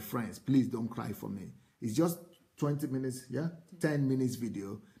called To My Friends. Please don't cry for me. It's just 20 minutes, 10 minutes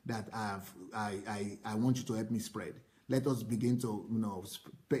video that I want you to help me spread. Let us begin to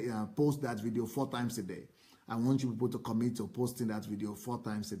post that video 4 times a day. I want you people to commit to posting that video 4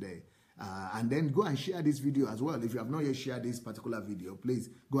 times a day. And then go and share this video as well. If you have not yet shared this particular video, please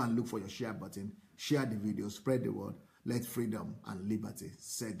go and look for your share button. Share the video, spread the word. Let freedom and liberty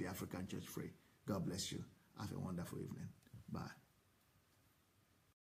set the African church free. God bless you. Have a wonderful evening. Bye.